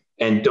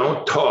 And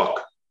don't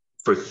talk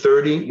for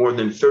more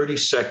than 30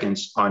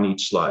 seconds on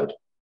each slide.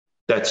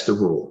 That's the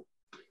rule.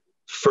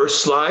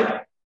 First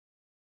slide,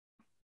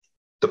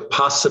 the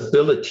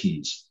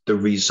possibilities, the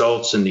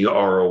results, and the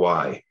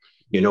ROI.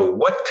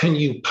 What can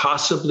you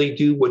possibly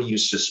do? What do you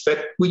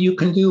suspect what you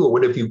can do? Or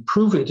what have you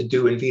proven to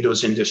do in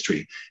VITO's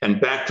industry?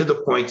 And back to the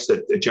points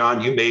that,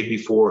 John, you made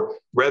before: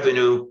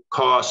 revenue,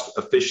 cost,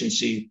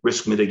 efficiency,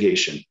 risk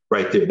mitigation.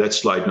 Right there. That's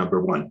slide number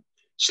 1.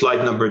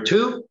 Slide number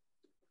 2,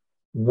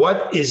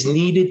 what is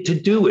needed to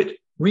do it?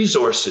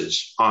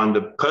 Resources on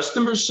the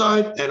customer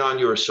side and on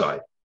your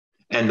side.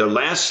 And the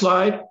last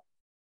slide,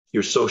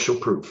 your social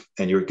proof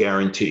and your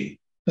guarantee.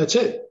 That's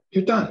it.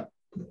 You're done.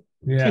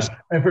 Yeah.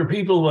 And for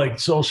people like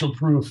social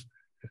proof,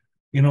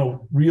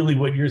 really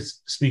what you're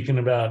speaking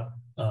about,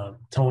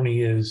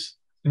 Tony, is,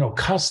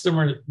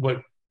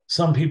 what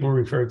some people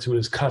refer to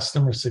as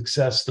customer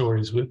success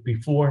stories with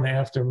before and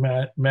after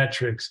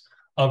metrics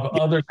of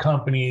other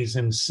companies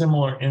in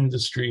similar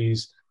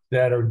industries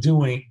that are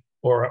doing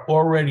or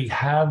already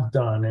have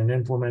done and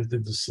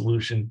implemented the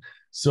solution.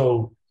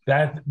 So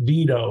that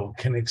VITO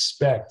can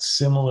expect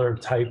similar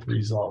type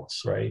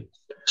results, right?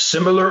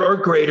 Similar or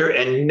greater,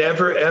 and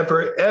never,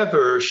 ever,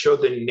 ever show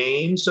the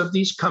names of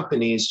these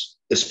companies,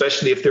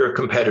 especially if they're a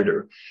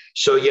competitor.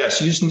 So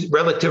yes, using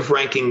relative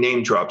ranking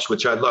name drops,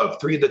 which I love.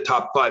 3 of the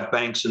top 5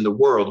 banks in the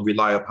world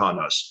rely upon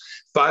us.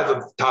 5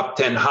 of the top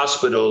 10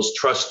 hospitals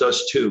trust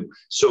us too.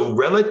 So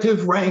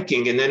relative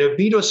ranking. And then if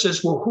VITO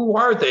says, well, who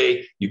are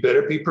they? You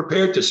better be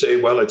prepared to say,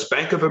 well, it's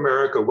Bank of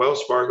America,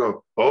 Wells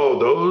Fargo. Oh,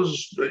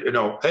 those,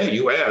 hey,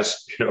 you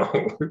asked,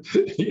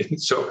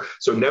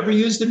 So never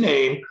use the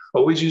name,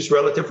 always use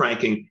relative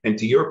ranking. And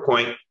to your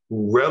point,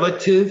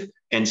 relative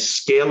and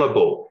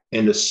scalable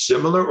in the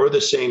similar or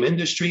the same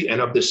industry and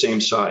of the same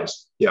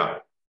size. Yeah.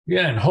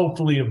 Yeah. And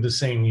hopefully of the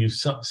same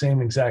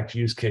exact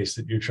use case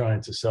that you're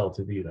trying to sell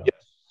to VITO. Yes.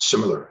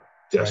 Similar.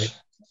 Yes,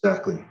 right?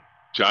 Exactly.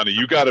 Johnny,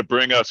 you got to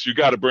bring us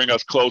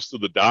close to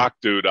the dock,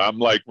 dude. I'm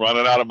like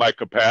running out of my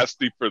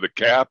capacity for the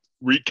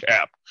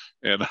recap.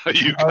 And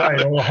you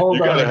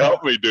gotta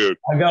help me, dude.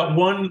 I got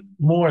one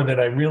more that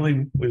I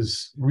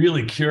was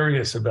really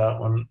curious about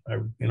when I,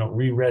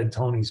 reread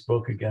Tony's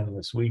book again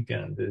this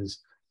weekend.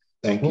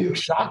 Thank you.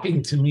 What's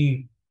shocking to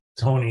me,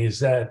 Tony, is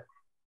that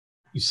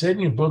you said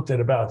in your book that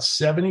about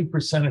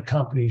 70% of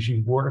companies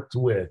you worked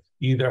with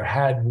either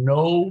had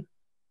no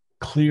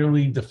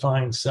clearly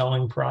defined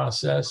selling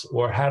process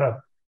or had a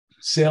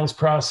sales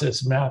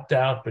process mapped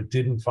out but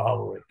didn't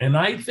follow it. And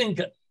I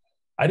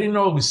didn't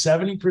know it was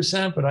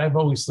 70%, but I've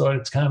always thought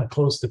it's kind of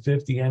close to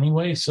 50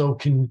 anyway. So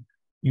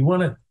you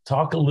want to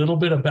talk a little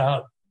bit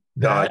about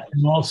that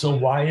and also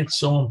why it's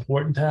so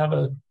important to have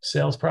a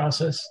sales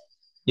process?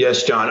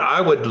 Yes, John,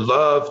 I would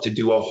love to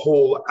do a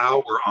whole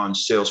hour on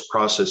sales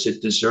process.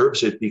 It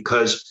deserves it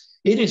because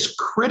it is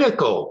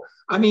critical.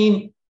 I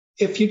mean,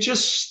 if you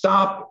just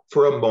stop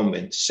for a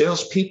moment,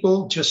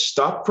 salespeople, just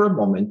stop for a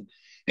moment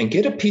and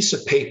get a piece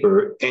of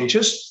paper and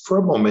just for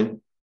a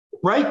moment,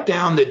 write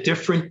down the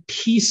different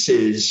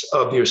pieces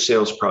of your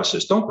sales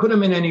process. Don't put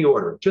them in any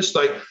order. Just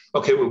like,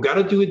 okay, we've got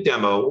to do a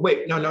demo.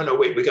 Wait, no,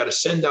 wait, we got to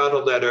send out a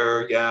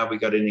letter. Yeah, we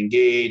got to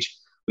engage.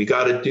 We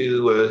got to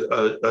do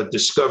a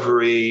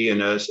discovery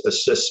and an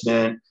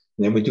assessment.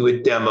 And then we do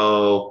a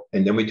demo,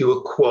 and then we do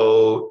a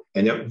quote,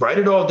 and then write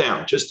it all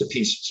down, just the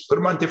pieces. Put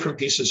them on different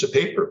pieces of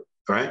paper,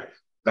 all right?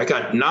 I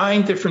got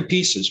 9 different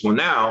pieces. Well,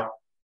 now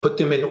put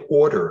them in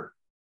order,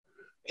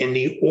 in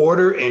the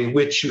order in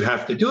which you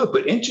have to do it.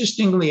 But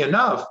interestingly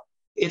enough,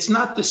 it's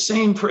not the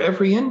same for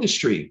every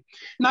industry.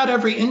 Not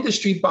every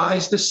industry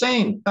buys the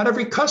same. Not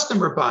every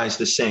customer buys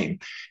the same.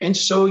 And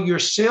so your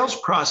sales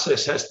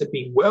process has to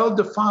be well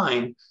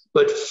defined,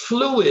 but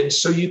fluid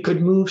so you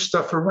could move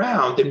stuff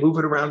around and move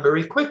it around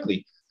very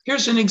quickly.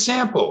 Here's an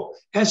example.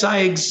 As I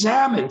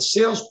examine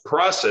sales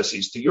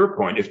processes, to your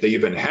point, if they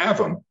even have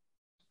them,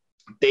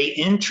 they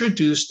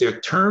introduce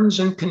their terms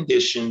and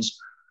conditions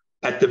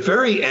at the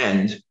very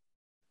end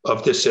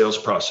of the sales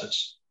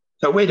process.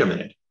 Now, wait a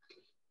minute.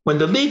 When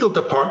the legal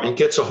department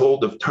gets a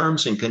hold of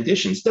terms and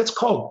conditions, that's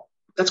called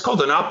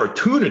an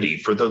opportunity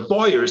for the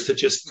lawyers to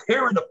just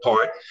tear it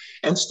apart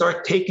and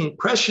start taking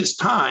precious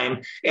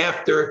time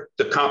after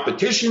the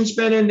competition's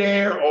been in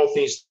there, all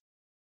things.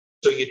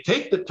 So you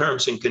take the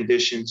terms and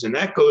conditions, and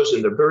that goes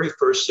in the very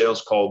first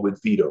sales call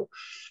with VITO.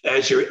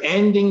 As you're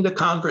ending the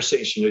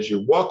conversation, as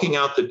you're walking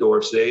out the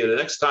door, say, the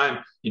next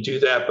time you do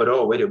that, but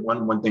oh, wait,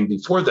 one thing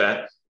before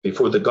that,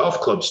 before the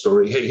golf club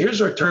story, hey,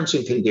 here's our terms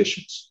and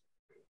conditions.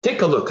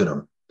 Take a look at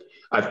them.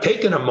 I've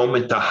taken a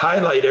moment to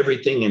highlight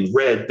everything in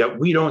red that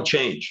we don't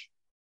change.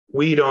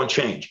 We don't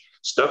change.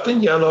 Stuff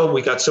in yellow,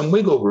 we got some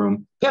wiggle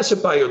room. Pass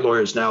it by your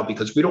lawyers now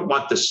because we don't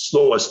want to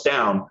slow us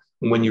down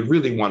when you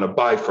really want to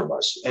buy from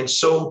us. And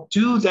so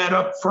do that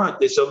up front.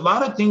 There's a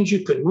lot of things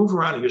you can move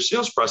around in your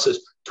sales process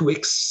to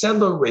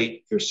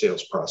accelerate your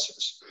sales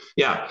process.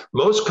 Yeah,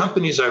 most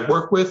companies I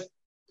work with,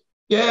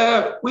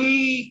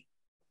 we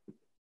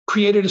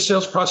created a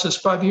sales process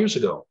 5 years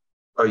ago.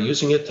 Are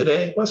using it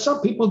today? Well,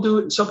 some people do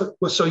it.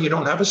 So you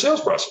don't have a sales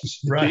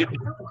process. Right.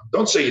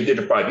 Don't say you did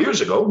it 5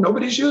 years ago.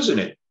 Nobody's using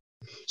it.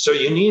 So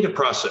you need a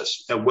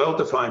process, a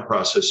well-defined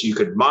process. You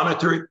could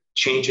monitor it,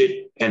 change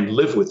it, and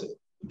live with it.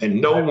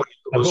 And know when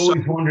I've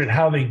always wondered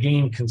how they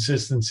gain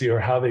consistency or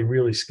how they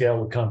really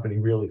scale a company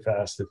really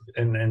fast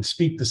and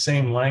speak the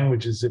same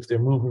languages if they're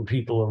moving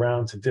people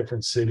around to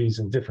different cities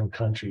and different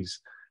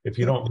countries. If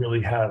you don't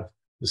really have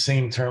the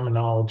same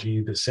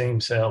terminology, the same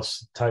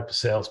type of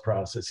sales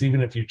process,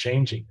 even if you're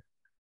changing.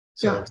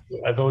 So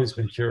I've always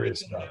been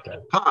curious about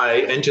that.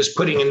 Pie and just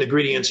putting in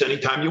ingredients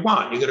anytime you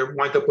want. You're going to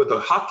wind up with a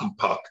hockey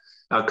puck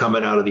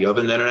coming out of the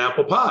oven, then an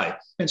apple pie.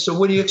 And so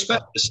what do you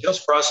expect? The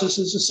sales process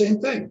is the same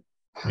thing.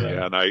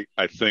 Yeah, and I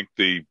think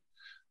the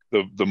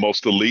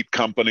most elite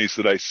companies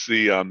that I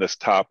see on this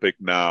topic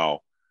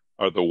now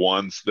are the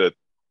ones that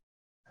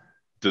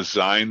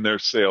design their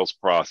sales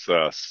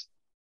process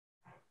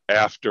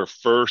after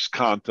first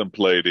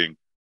contemplating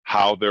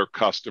how their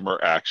customer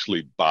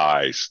actually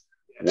buys,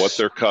 what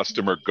their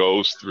customer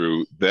goes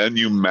through. Then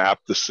you map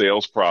the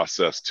sales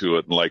process to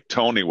it. And like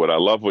Tony, what I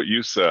love what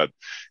you said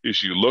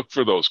is you look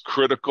for those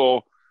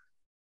critical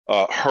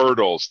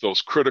hurdles,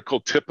 those critical,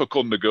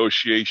 typical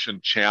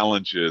negotiation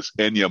challenges,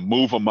 and you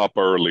move them up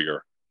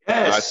earlier.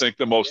 Yes. And I think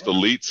the most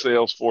elite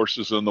sales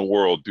forces in the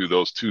world do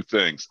those two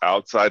things: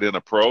 outside in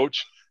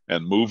approach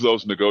and move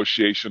those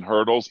negotiation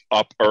hurdles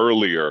up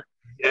earlier.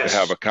 Yes. To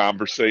have a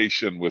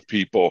conversation with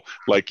people,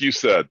 like you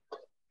said,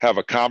 have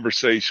a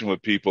conversation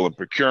with people in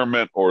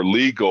procurement or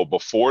legal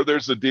before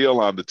there's a deal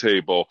on the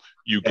table.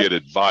 You get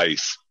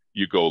advice.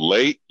 You go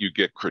late, you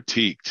get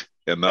critiqued,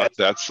 and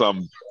that's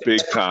some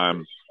big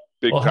time.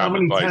 How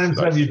many times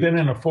have you been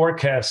in a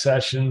forecast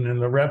session and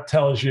the rep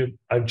tells you,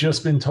 "I've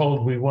just been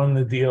told we won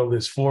the deal.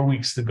 There's 4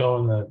 weeks to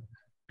go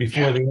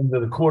before the end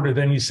of the quarter."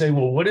 Then you say,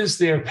 "Well, what is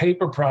their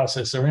paper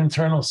process or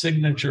internal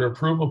signature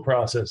approval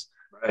process?"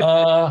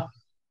 Right.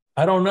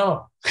 I don't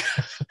know.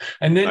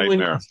 And then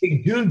when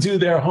you do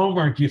their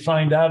homework, you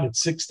find out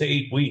it's 6 to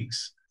 8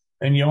 weeks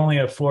and you only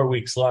have 4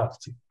 weeks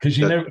left because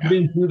you never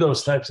been through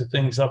those types of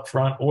things up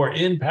front or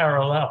in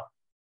parallel.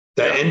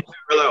 In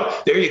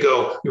parallel. There you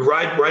go. You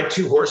ride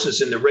two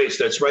horses in the race.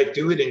 That's right.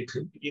 Do it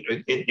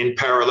in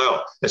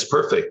parallel. That's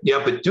perfect.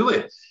 Yeah, but do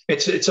it.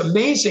 It's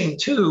amazing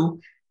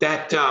too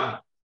that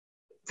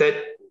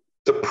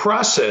the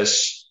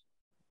process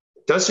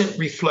doesn't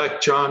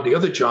reflect the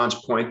other John's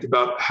point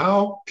about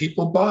how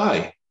people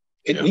buy.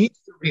 It needs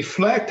to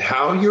reflect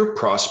how your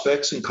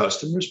prospects and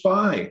customers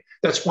buy.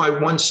 That's why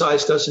one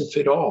size doesn't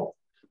fit all,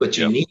 but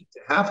you need to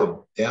have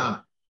them. Yeah.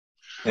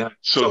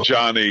 So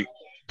Johnny,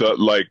 I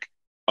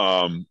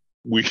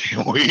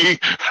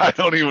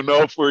don't even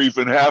know if we're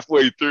even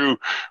halfway through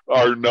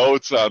our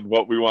notes on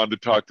what we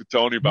wanted to talk to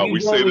Tony about.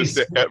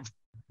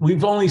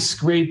 We've only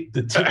scraped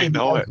the tip of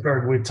the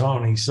iceberg with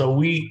Tony, so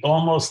we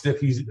almost, if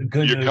he's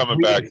going to coming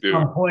back, dude.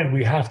 At some point,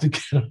 we have to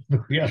get him.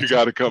 You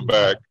got to come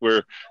back.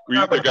 We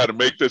either got to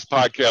make this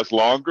podcast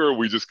longer, or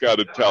we just got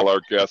to tell our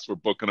guests we're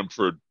booking them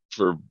for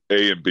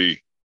A and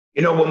B.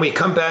 When we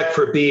come back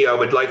for B, I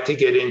would like to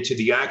get into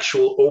the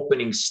actual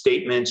opening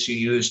statements you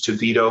use to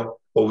veto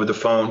over the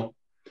phone.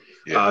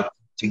 To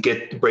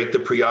break the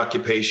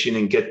preoccupation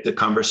and get the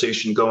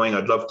conversation going.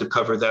 I'd love to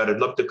cover that. I'd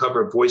love to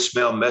cover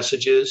voicemail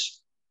messages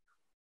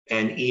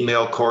and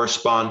email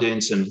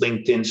correspondence and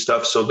LinkedIn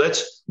stuff. So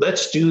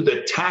let's do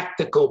the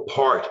tactical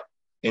part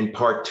in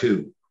part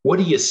 2. What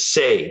do you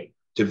say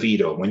to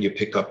veto when you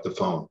pick up the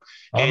phone?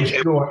 I'm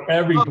sure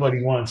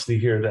everybody wants to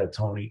hear that,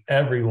 Tony.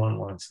 Everyone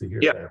wants to hear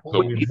that.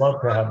 So we'd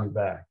love to have you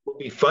back. It'll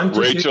be fun.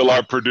 Rachel,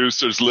 our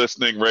producer's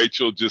listening.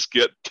 Rachel, just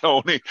get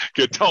Tony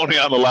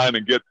on the line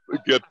and get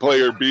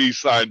player B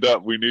signed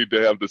up. We need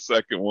to have the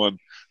second one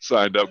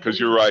signed up because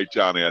you're right,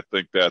 Johnny. I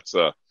think that's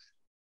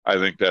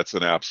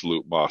an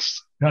absolute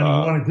must. Johnny,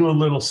 you want to do a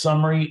little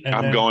summary?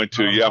 I'm going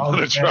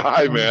to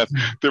try, man.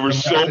 There were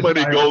so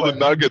many golden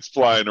nuggets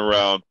flying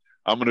around.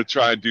 I'm going to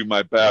try and do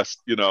my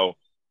best.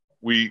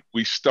 We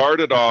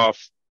started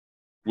off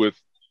with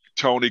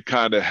Tony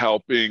kind of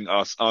helping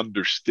us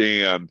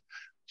understand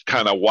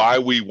kind of why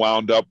we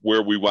wound up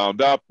where we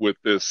wound up with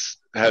this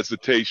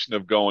hesitation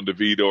of going to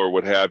veto or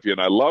what have you. And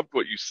I loved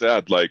what you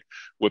said, like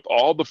with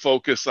all the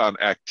focus on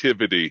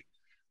activity,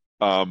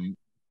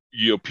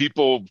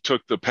 people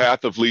took the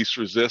path of least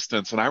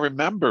resistance. And I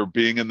remember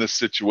being in this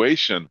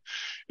situation.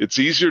 It's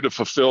easier to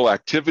fulfill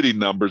activity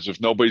numbers if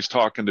nobody's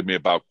talking to me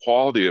about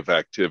quality of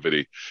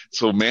activity.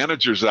 So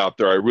managers out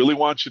there, I really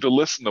want you to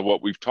listen to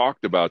what we've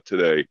talked about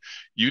today.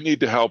 You need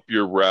to help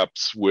your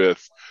reps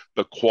with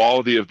the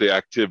quality of the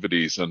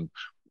activities. And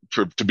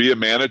to be a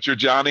manager,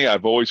 Johnny,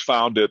 I've always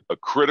found it a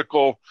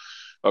critical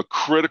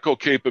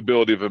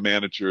capability of a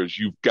manager is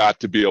you've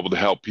got to be able to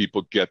help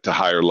people get to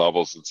higher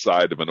levels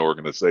inside of an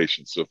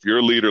organization. So if you're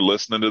a leader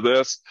listening to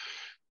this,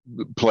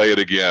 play it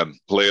again,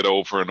 play it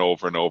over and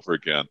over and over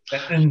again.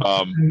 And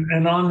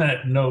on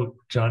that note,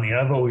 Johnny,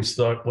 I've always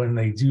thought when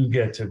they do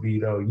get to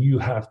veto,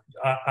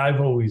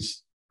 I've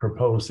always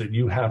proposed that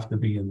you have to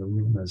be in the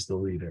room as the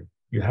leader.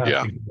 You have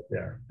to get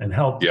there and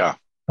help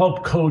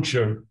coach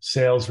a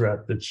sales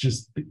rep that's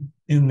just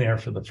in there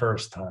for the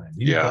first time.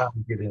 You have to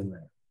get in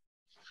there.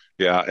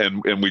 Yeah,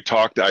 and we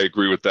talked, I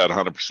agree with that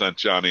 100%,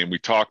 Johnny, and we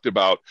talked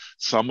about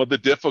some of the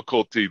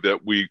difficulty that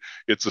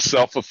it's a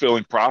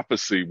self-fulfilling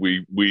prophecy.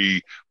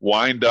 We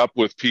wind up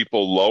with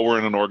people lower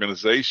in an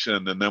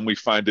organization, and then we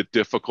find it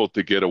difficult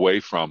to get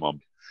away from them.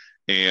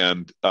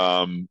 And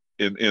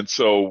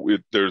so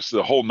there's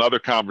a whole nother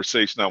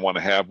conversation I want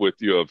to have with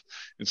you of,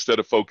 instead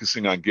of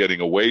focusing on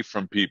getting away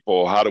from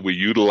people, how do we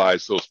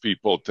utilize those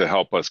people to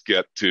help us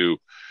get to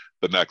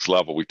the next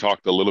level. We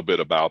talked a little bit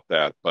about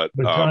that, but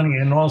Johnny,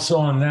 and also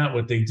on that,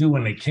 what they do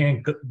when they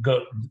can't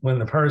go, when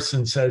the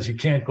person says you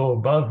can't go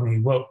above me,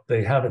 what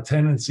they have a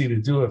tendency to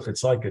do, if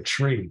it's like a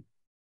tree,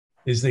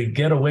 is they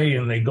get away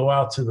and they go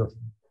out to the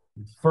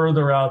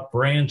further out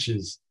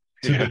branches,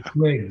 to the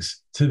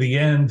twigs, to the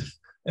end,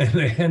 and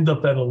they end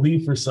up at a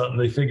leaf or something.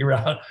 They figure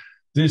out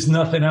there's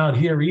nothing out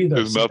here either.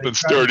 There's nothing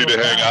sturdy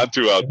to hang on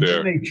to out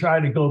there. Then they try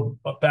to go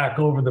back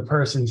over the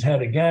person's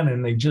head again,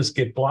 and they just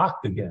get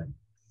blocked again.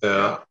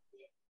 Yeah.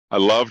 I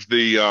loved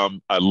the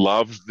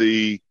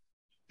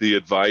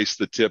advice,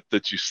 the tip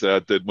that you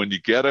said, that when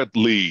you get a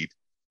lead,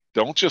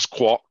 don't just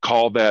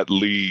call that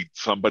lead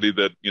somebody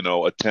that,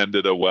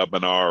 attended a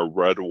webinar or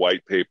read a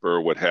white paper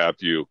or what have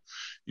you.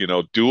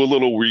 Do a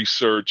little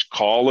research,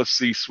 call a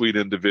C-suite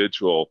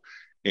individual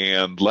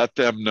and let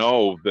them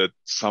know that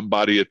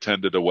somebody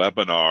attended a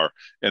webinar,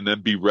 and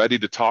then be ready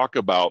to talk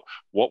about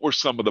what were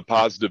some of the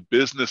positive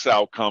business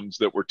outcomes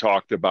that were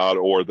talked about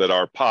or that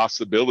are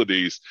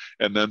possibilities,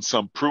 and then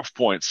some proof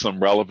points,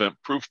 some relevant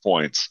proof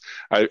points.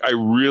 I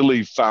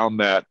really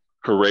found that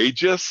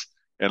courageous,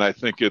 and I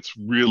think it's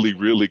really,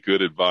 really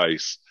good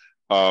advice.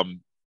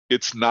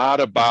 It's not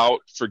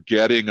about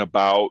forgetting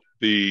about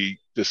the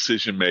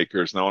decision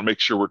makers. And I want to make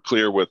sure we're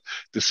clear with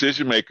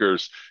decision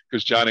makers,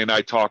 because Johnny and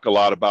I talk a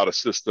lot about a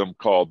system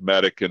called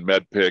MEDIC and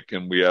MEDPIC,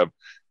 and we have,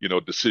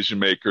 decision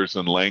makers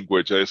and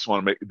language. I just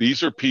want to make,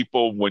 these are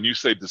people, when you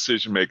say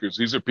decision makers,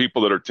 these are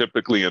people that are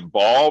typically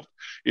involved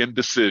in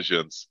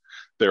decisions.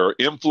 There are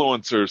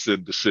influencers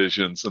in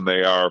decisions, and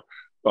they are,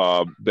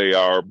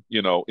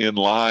 in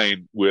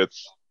line with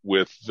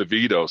the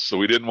VITO. So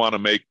we didn't want to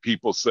make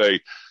people say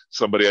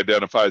somebody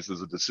identifies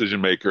as a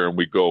decision maker and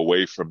we go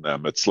away from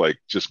them. It's like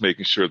just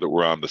making sure that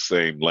we're on the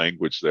same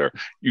language there.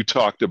 You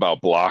talked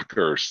about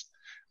blockers,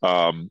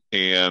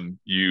 and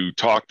you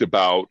talked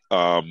about,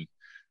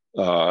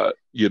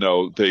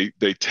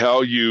 they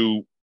tell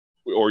you,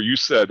 or you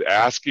said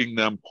asking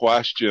them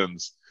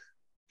questions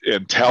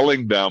and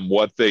telling them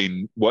what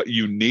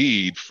you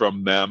need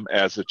from them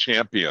as a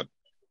champion.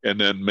 And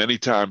then many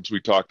times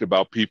we talked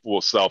about people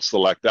will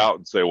self-select out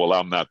and say, well,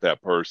 I'm not that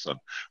person.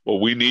 Well,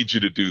 we need you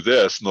to do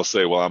this. And they'll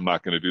say, well, I'm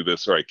not going to do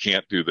this, or I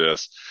can't do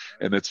this.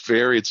 And it's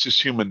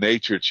just human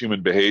nature. It's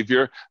human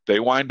behavior. They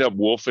wind up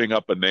wolfing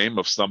up a name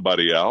of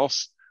somebody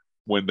else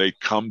when they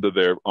come to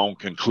their own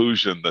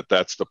conclusion that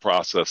that's the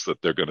process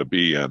that they're going to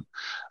be in.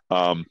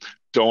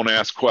 Don't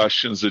ask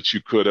questions that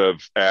you could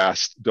have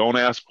asked. Don't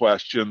ask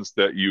questions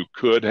that you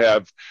could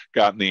have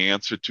gotten the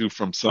answer to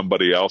from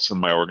somebody else in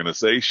my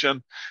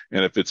organization.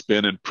 And if it's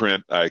been in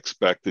print, I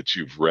expect that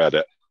you've read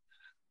it.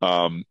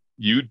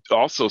 You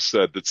also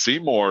said that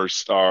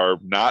Seymours are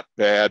not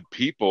bad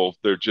people.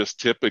 They're just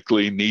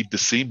typically need to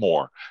see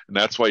more. And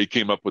that's why you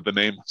came up with the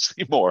name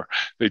Seymour.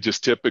 They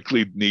just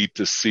typically need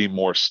to see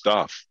more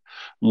stuff.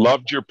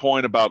 Loved your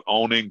point about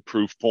owning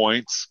proof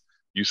points.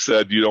 You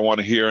said you don't want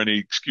to hear any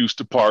excuse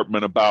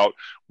department about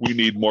we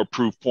need more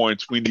proof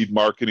points, we need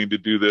marketing to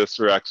do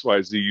this or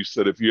XYZ. You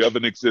said if you have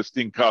an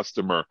existing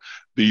customer,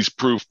 these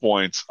proof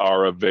points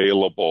are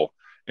available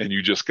and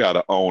you just got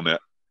to own it.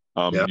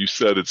 Yep. You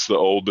said it's the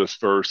oldest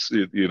verse.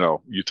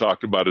 You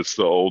talked about it's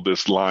the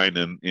oldest line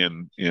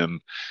in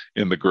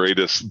the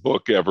greatest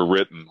book ever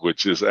written,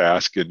 which is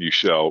ask and you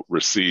shall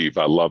receive.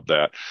 I love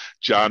that.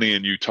 Johnny,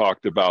 and you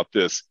talked about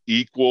this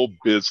equal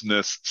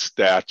business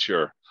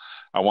stature.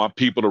 I want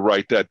people to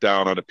write that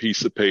down on a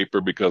piece of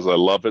paper because I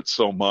love it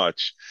so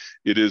much.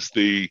 It is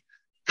the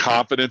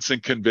confidence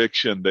and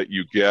conviction that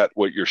you get.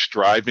 What you're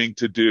striving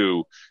to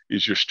do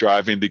is you're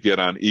striving to get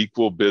on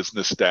equal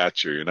business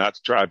stature. You're not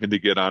striving to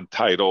get on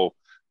title,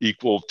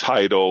 equal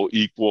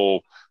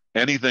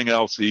anything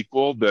else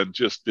equal than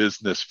just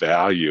business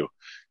value.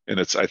 And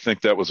I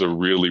think that was a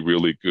really,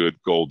 really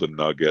good golden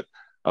nugget.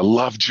 I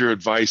loved your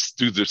advice.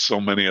 Dude, there's so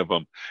many of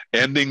them.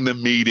 Ending the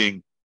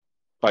meeting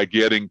by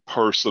getting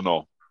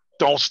personal.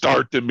 Don't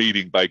start the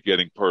meeting by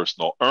getting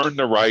personal. Earn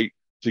the right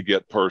to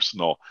get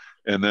personal,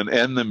 and then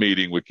end the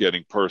meeting with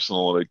getting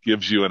personal. And it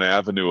gives you an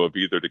avenue of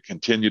either to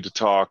continue to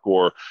talk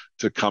or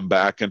to come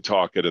back and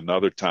talk at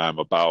another time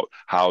about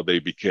how they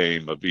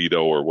became a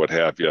VITO or what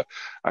have you.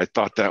 I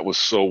thought that was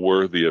so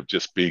worthy of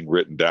just being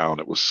written down.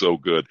 It was so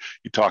good.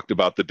 You talked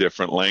about the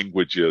different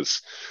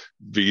languages,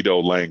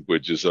 VITO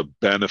languages of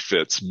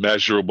benefits,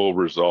 measurable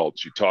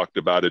results. You talked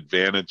about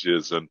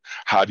advantages and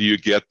how do you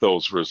get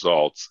those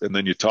results. And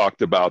then you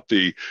talked about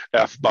the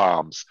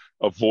F-bombs,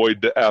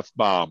 avoid the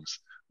F-bombs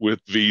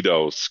with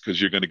VITOs,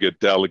 because you're going to get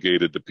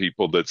delegated to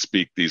people that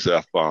speak these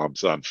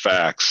F-bombs on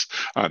facts,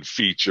 on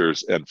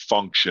features, and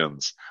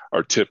functions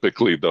are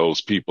typically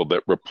those people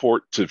that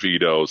report to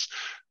VITOs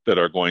that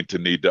are going to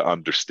need to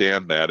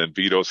understand that. And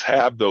VITOs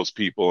have those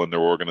people in their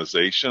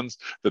organizations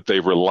that they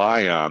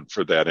rely on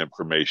for that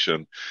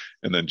information.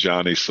 And then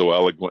Johnny so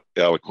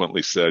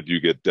eloquently said, you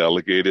get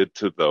delegated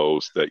to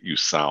those that you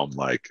sound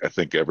like. I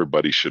think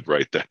everybody should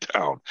write that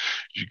down.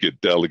 You get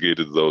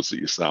delegated to those that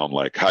you sound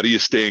like. How do you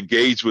stay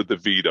engaged with the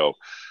VITO?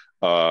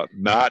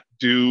 Not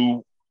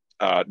do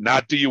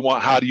Not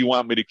how do you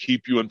want me to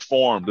keep you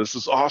informed? This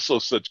is also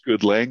such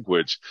good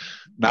language.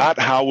 Not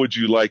how would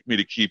you like me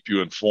to keep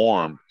you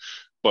informed,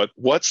 but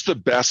what's the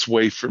best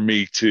way for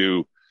me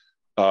to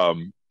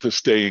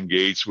stay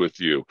engaged with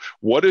you?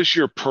 What is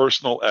your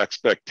personal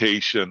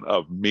expectation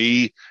of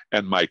me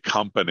and my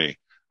company?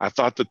 I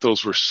thought that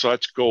those were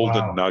such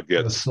golden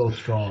nuggets. That's so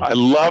strong. I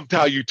loved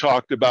how you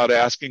talked about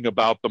asking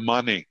about the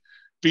money.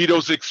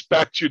 VITOs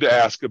expect you to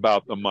ask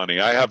about the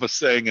money. I have a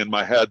saying in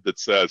my head that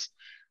says,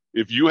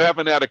 if you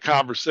haven't had a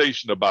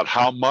conversation about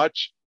how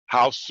much,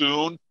 how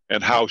soon,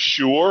 and how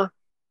sure,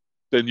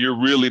 then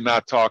you're really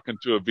not talking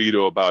to a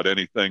VITO about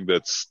anything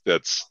that's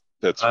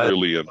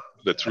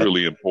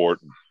really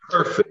important.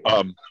 Perfect.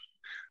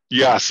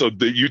 Yeah. So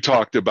you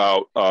talked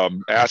about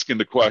asking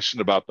the question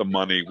about the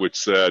money, which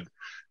said,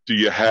 do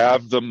you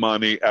have the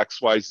money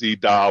XYZ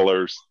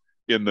dollars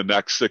in the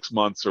next 6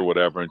 months or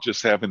whatever? And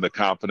just having the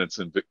confidence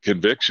and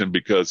conviction,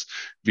 because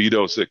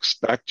VITOs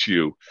expect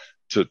you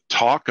to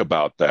talk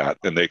about that,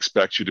 and they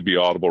expect you to be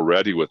audible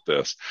ready with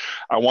this.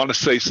 I want to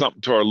say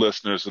something to our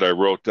listeners that I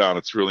wrote down.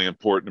 It's really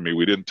important to me.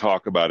 We didn't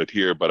talk about it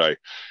here, but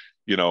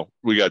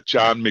we got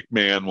John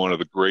McMahon, one of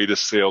the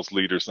greatest sales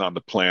leaders on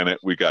the planet.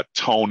 We got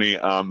Tony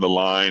on the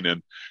line,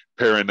 and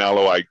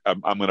Parinello,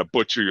 I'm going to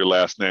butcher your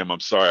last name. I'm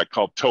sorry. I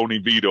call Tony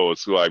VITO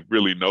is who I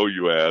really know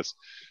you as,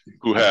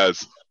 who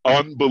has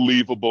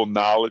unbelievable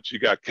knowledge. You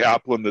got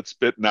Kaplan that's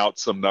spitting out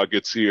some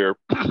nuggets here.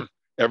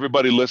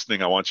 Everybody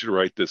listening, I want you to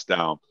write this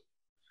down.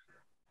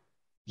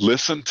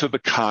 Listen to the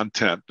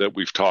content that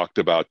we've talked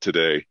about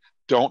today.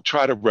 Don't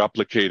try to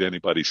replicate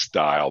anybody's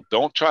style.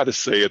 Don't try to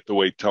say it the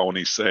way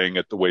Tony's saying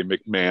it, the way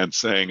McMahon's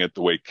saying it,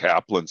 the way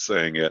Kaplan's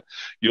saying it.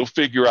 You'll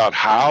figure out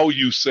how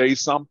you say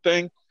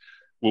something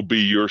will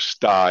be your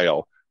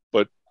style,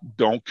 but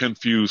don't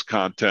confuse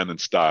content and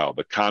style.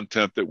 The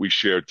content that we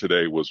shared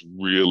today was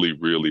really,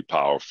 really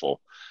powerful,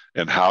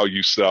 and how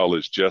you sell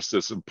is just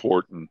as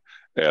important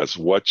as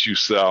what you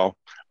sell.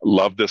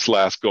 Love this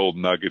last gold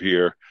nugget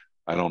here.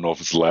 I don't know if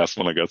it's the last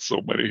one. I got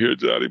so many here,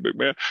 Johnny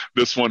McMahon.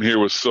 This one here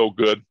was so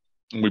good.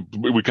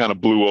 We kind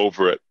of blew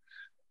over it.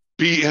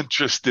 Be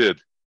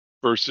interested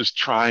versus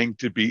trying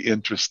to be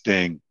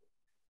interesting.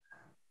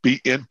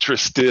 Be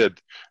interested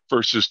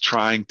versus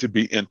trying to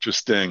be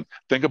interesting.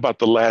 Think about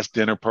the last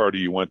dinner party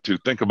you went to.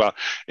 Think about,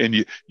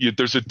 and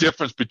there's a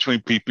difference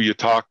between people you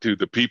talk to,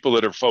 the people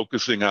that are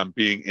focusing on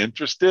being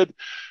interested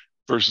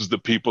versus the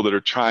people that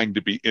are trying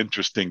to be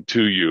interesting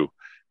to you.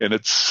 And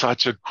it's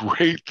such a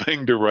great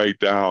thing to write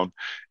down.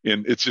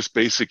 And it's just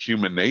basic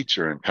human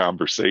nature in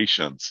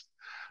conversations.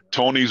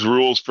 Tony's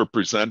rules for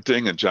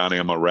presenting, and Johnny,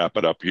 I'm going to wrap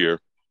it up here.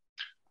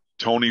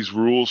 Tony's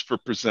rules for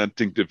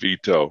presenting to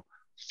VITO: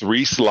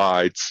 3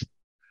 slides.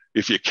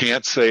 If you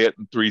can't say it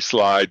in 3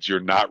 slides, you're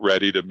not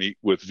ready to meet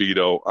with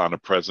VITO on a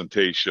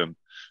presentation.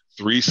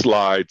 3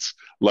 slides,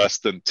 less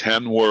than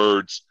 10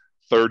 words,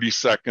 30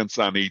 seconds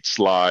on each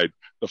slide.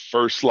 The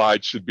first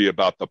slide should be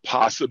about the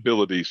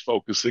possibilities,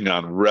 focusing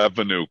on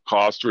revenue,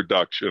 cost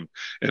reduction,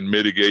 and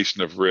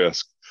mitigation of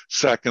risk.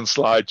 Second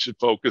slide should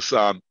focus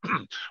on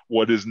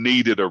what is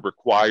needed or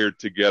required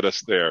to get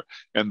us there.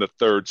 And the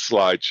third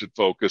slide should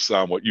focus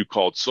on what you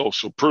called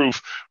social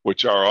proof,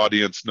 which our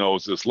audience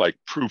knows is like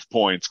proof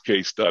points,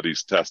 case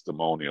studies,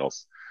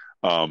 testimonials.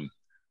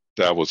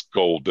 That was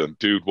golden.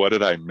 Dude, what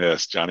did I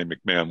miss? Johnny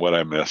McMahon, what did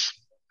I miss?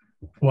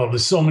 Well,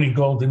 there's so many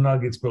golden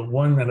nuggets, but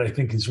one that I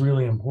think is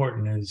really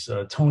important is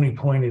Tony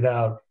pointed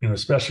out,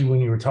 especially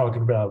when you were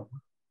talking about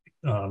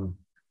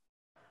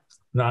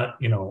not,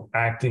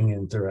 acting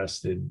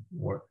interested,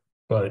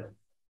 but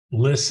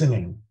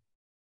listening.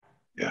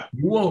 Yeah.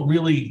 You won't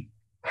really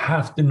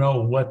have to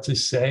know what to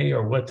say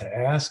or what to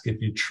ask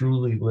if you're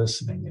truly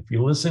listening. If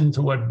you listen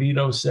to what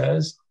VITO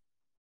says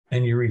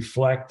and you're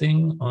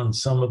reflecting on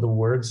some of the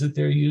words that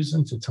they're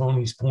using, to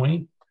Tony's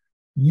point,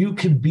 you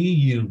could be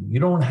you. You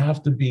don't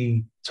have to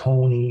be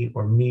Tony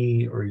or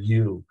me or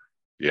you.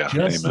 Yeah.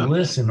 Just Amen.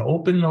 listen,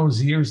 open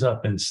those ears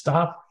up and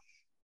stop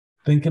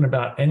thinking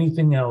about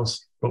anything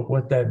else but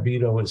what that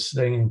VITO is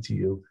saying to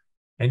you.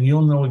 And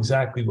you'll know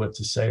exactly what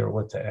to say or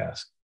what to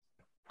ask.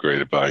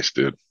 Great advice,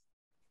 dude.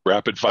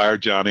 Rapid fire,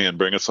 Johnny, and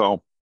bring us home.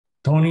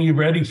 Tony, you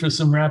ready for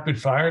some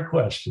rapid fire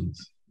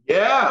questions?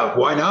 Yeah,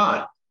 why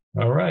not?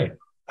 All right.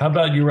 How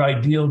about your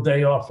ideal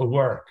day off of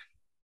work?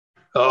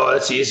 Oh,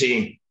 that's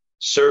easy.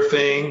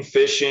 Surfing,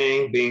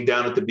 fishing, being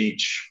down at the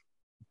beach.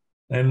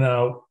 And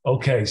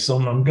okay, so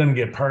I'm going to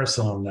get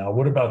personal now.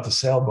 What about the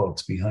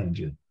sailboats behind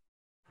you?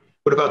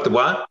 What about the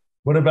what?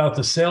 What about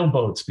the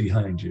sailboats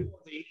behind you?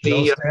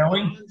 The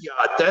sailing?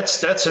 yacht.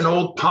 That's an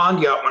old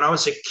pond yacht. When I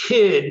was a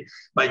kid,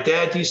 my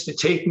dad used to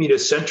take me to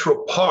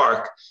Central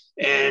Park,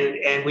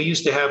 and we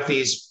used to have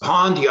these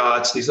pond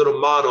yachts, these little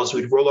models.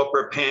 We'd roll up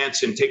our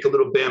pants and take a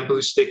little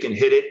bamboo stick and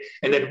hit it,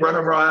 and then run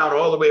around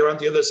all the way around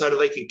the other side of the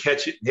lake and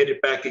catch it and hit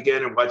it back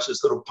again and watch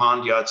this little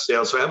pond yacht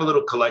sail. So I have a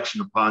little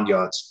collection of pond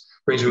yachts.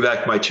 Brings me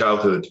back to my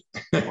childhood.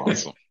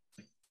 Awesome.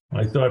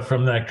 I thought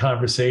from that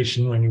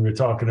conversation when you were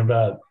talking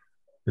about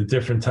the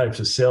different types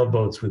of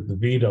sailboats with the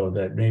VITO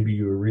that maybe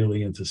you were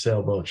really into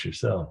sailboats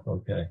yourself.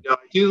 Okay.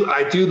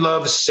 I do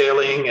love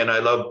sailing and I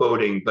love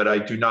boating, but I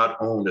do not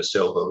own a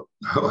sailboat.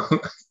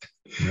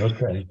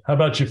 Okay. How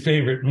about your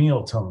favorite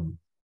meal, Tony?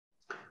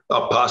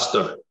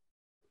 Pasta.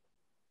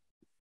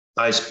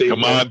 Nice big.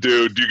 Come on,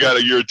 dude.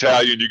 You're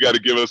Italian. You got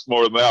to give us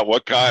more than that.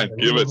 What kind?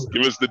 Give us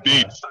the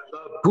deets.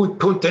 I love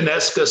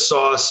puttanesca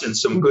sauce and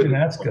some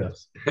puttanesca.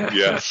 Good.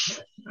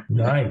 Yes.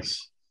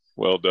 Nice.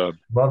 Well done.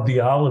 Love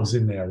the olives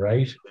in there,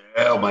 right?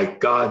 Oh my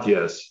God,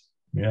 yes.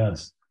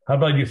 Yes. How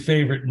about your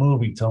favorite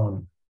movie,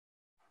 Tony?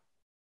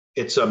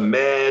 It's a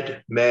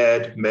mad,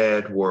 mad,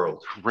 mad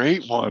world.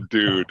 Great one,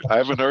 dude. I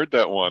haven't heard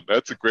that one.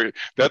 That's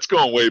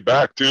going way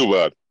back too,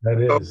 bud.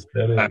 That is.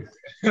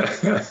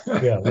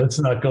 Yeah, let's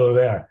not go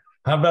there.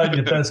 How about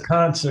your best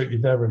concert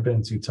you've ever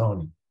been to,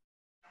 Tony?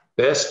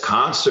 Best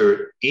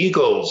concert,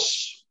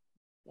 Eagles.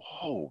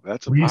 Whoa,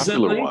 that's a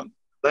Recently? popular one.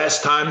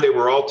 Last time they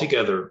were all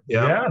together.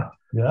 Yeah.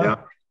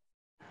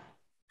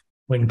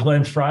 When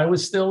Glenn Fry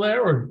was still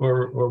there,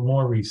 or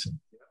more recent?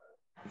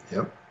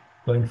 Yep.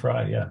 Glenn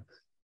Fry, yeah.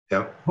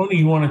 Yep. Tony,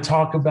 you want to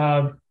talk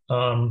about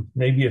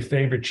maybe a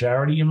favorite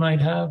charity you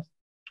might have?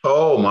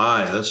 Oh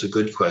my, that's a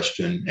good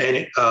question.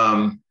 And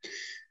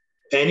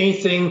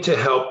anything to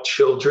help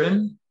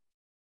children,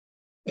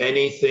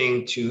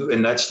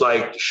 and that's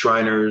like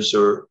Shriners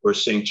or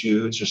St.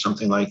 Jude's or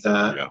something like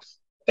that. Yeah.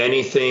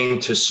 Anything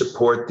to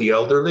support the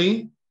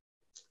elderly,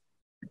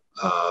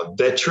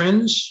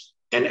 veterans,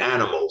 and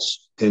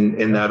animals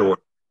in that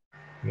order.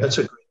 Yeah. That's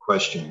a great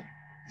question.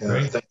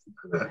 Yeah, thank you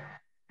for that.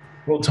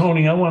 Well,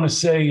 Tony, I want to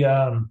say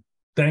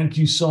thank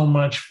you so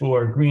much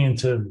for agreeing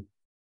to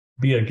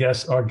be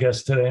our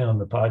guest today on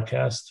the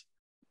podcast.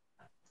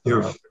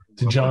 To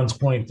John's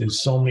point,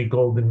 there's so many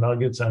golden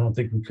nuggets. I don't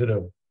think we could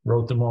have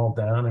wrote them all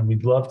down, and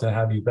we'd love to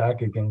have you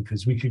back again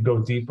because we could go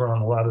deeper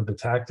on a lot of the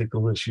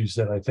tactical issues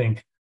that I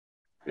think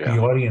the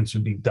audience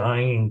would be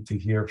dying to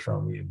hear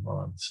from you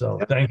on. So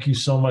thank you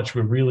so much.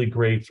 We're really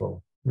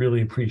grateful.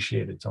 Really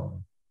appreciate it, Tony.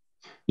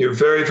 You're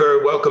very,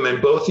 very welcome.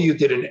 And both of you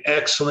did an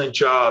excellent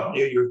job.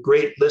 You're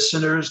great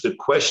listeners. The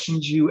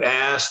questions you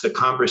asked, the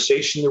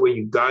conversation, the way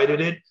you guided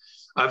it.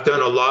 I've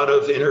done a lot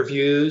of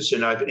interviews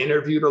and I've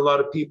interviewed a lot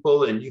of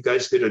people, and you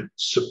guys did a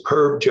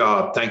superb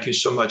job. Thank you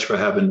so much for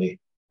having me.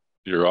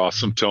 You're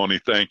awesome,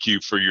 Tony. Thank you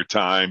for your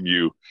time.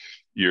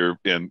 Your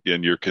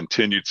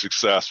continued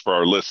success for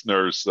our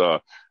listeners.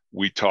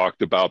 We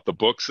talked about the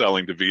book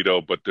Selling to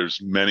VITO, but there's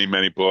many,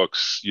 many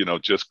books.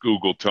 Just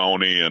Google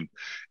Tony,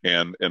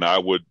 and I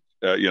would.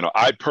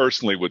 I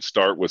personally would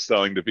start with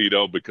Selling to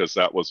VITO because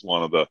that was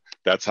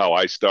that's how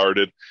I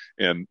started.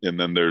 And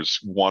then there's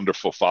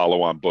wonderful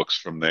follow-on books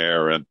from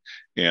there. And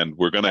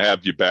we're going to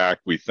have you back.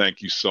 We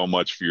thank you so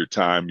much for your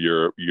time.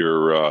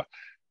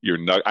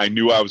 I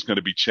knew I was going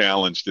to be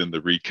challenged in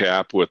the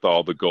recap with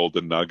all the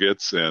golden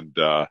nuggets. And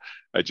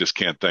I just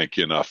can't thank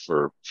you enough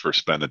for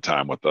spending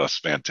time with us.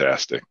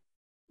 Fantastic.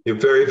 You're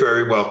very,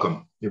 very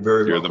welcome. You're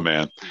welcome. The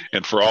man.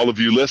 And for all of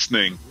you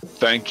listening,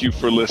 thank you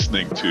for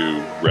listening to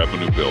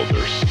Revenue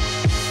Builders.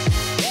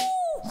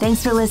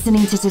 Thanks for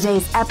listening to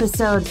today's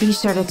episode. Be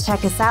sure to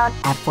check us out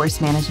at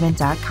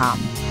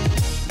forcemanagement.com.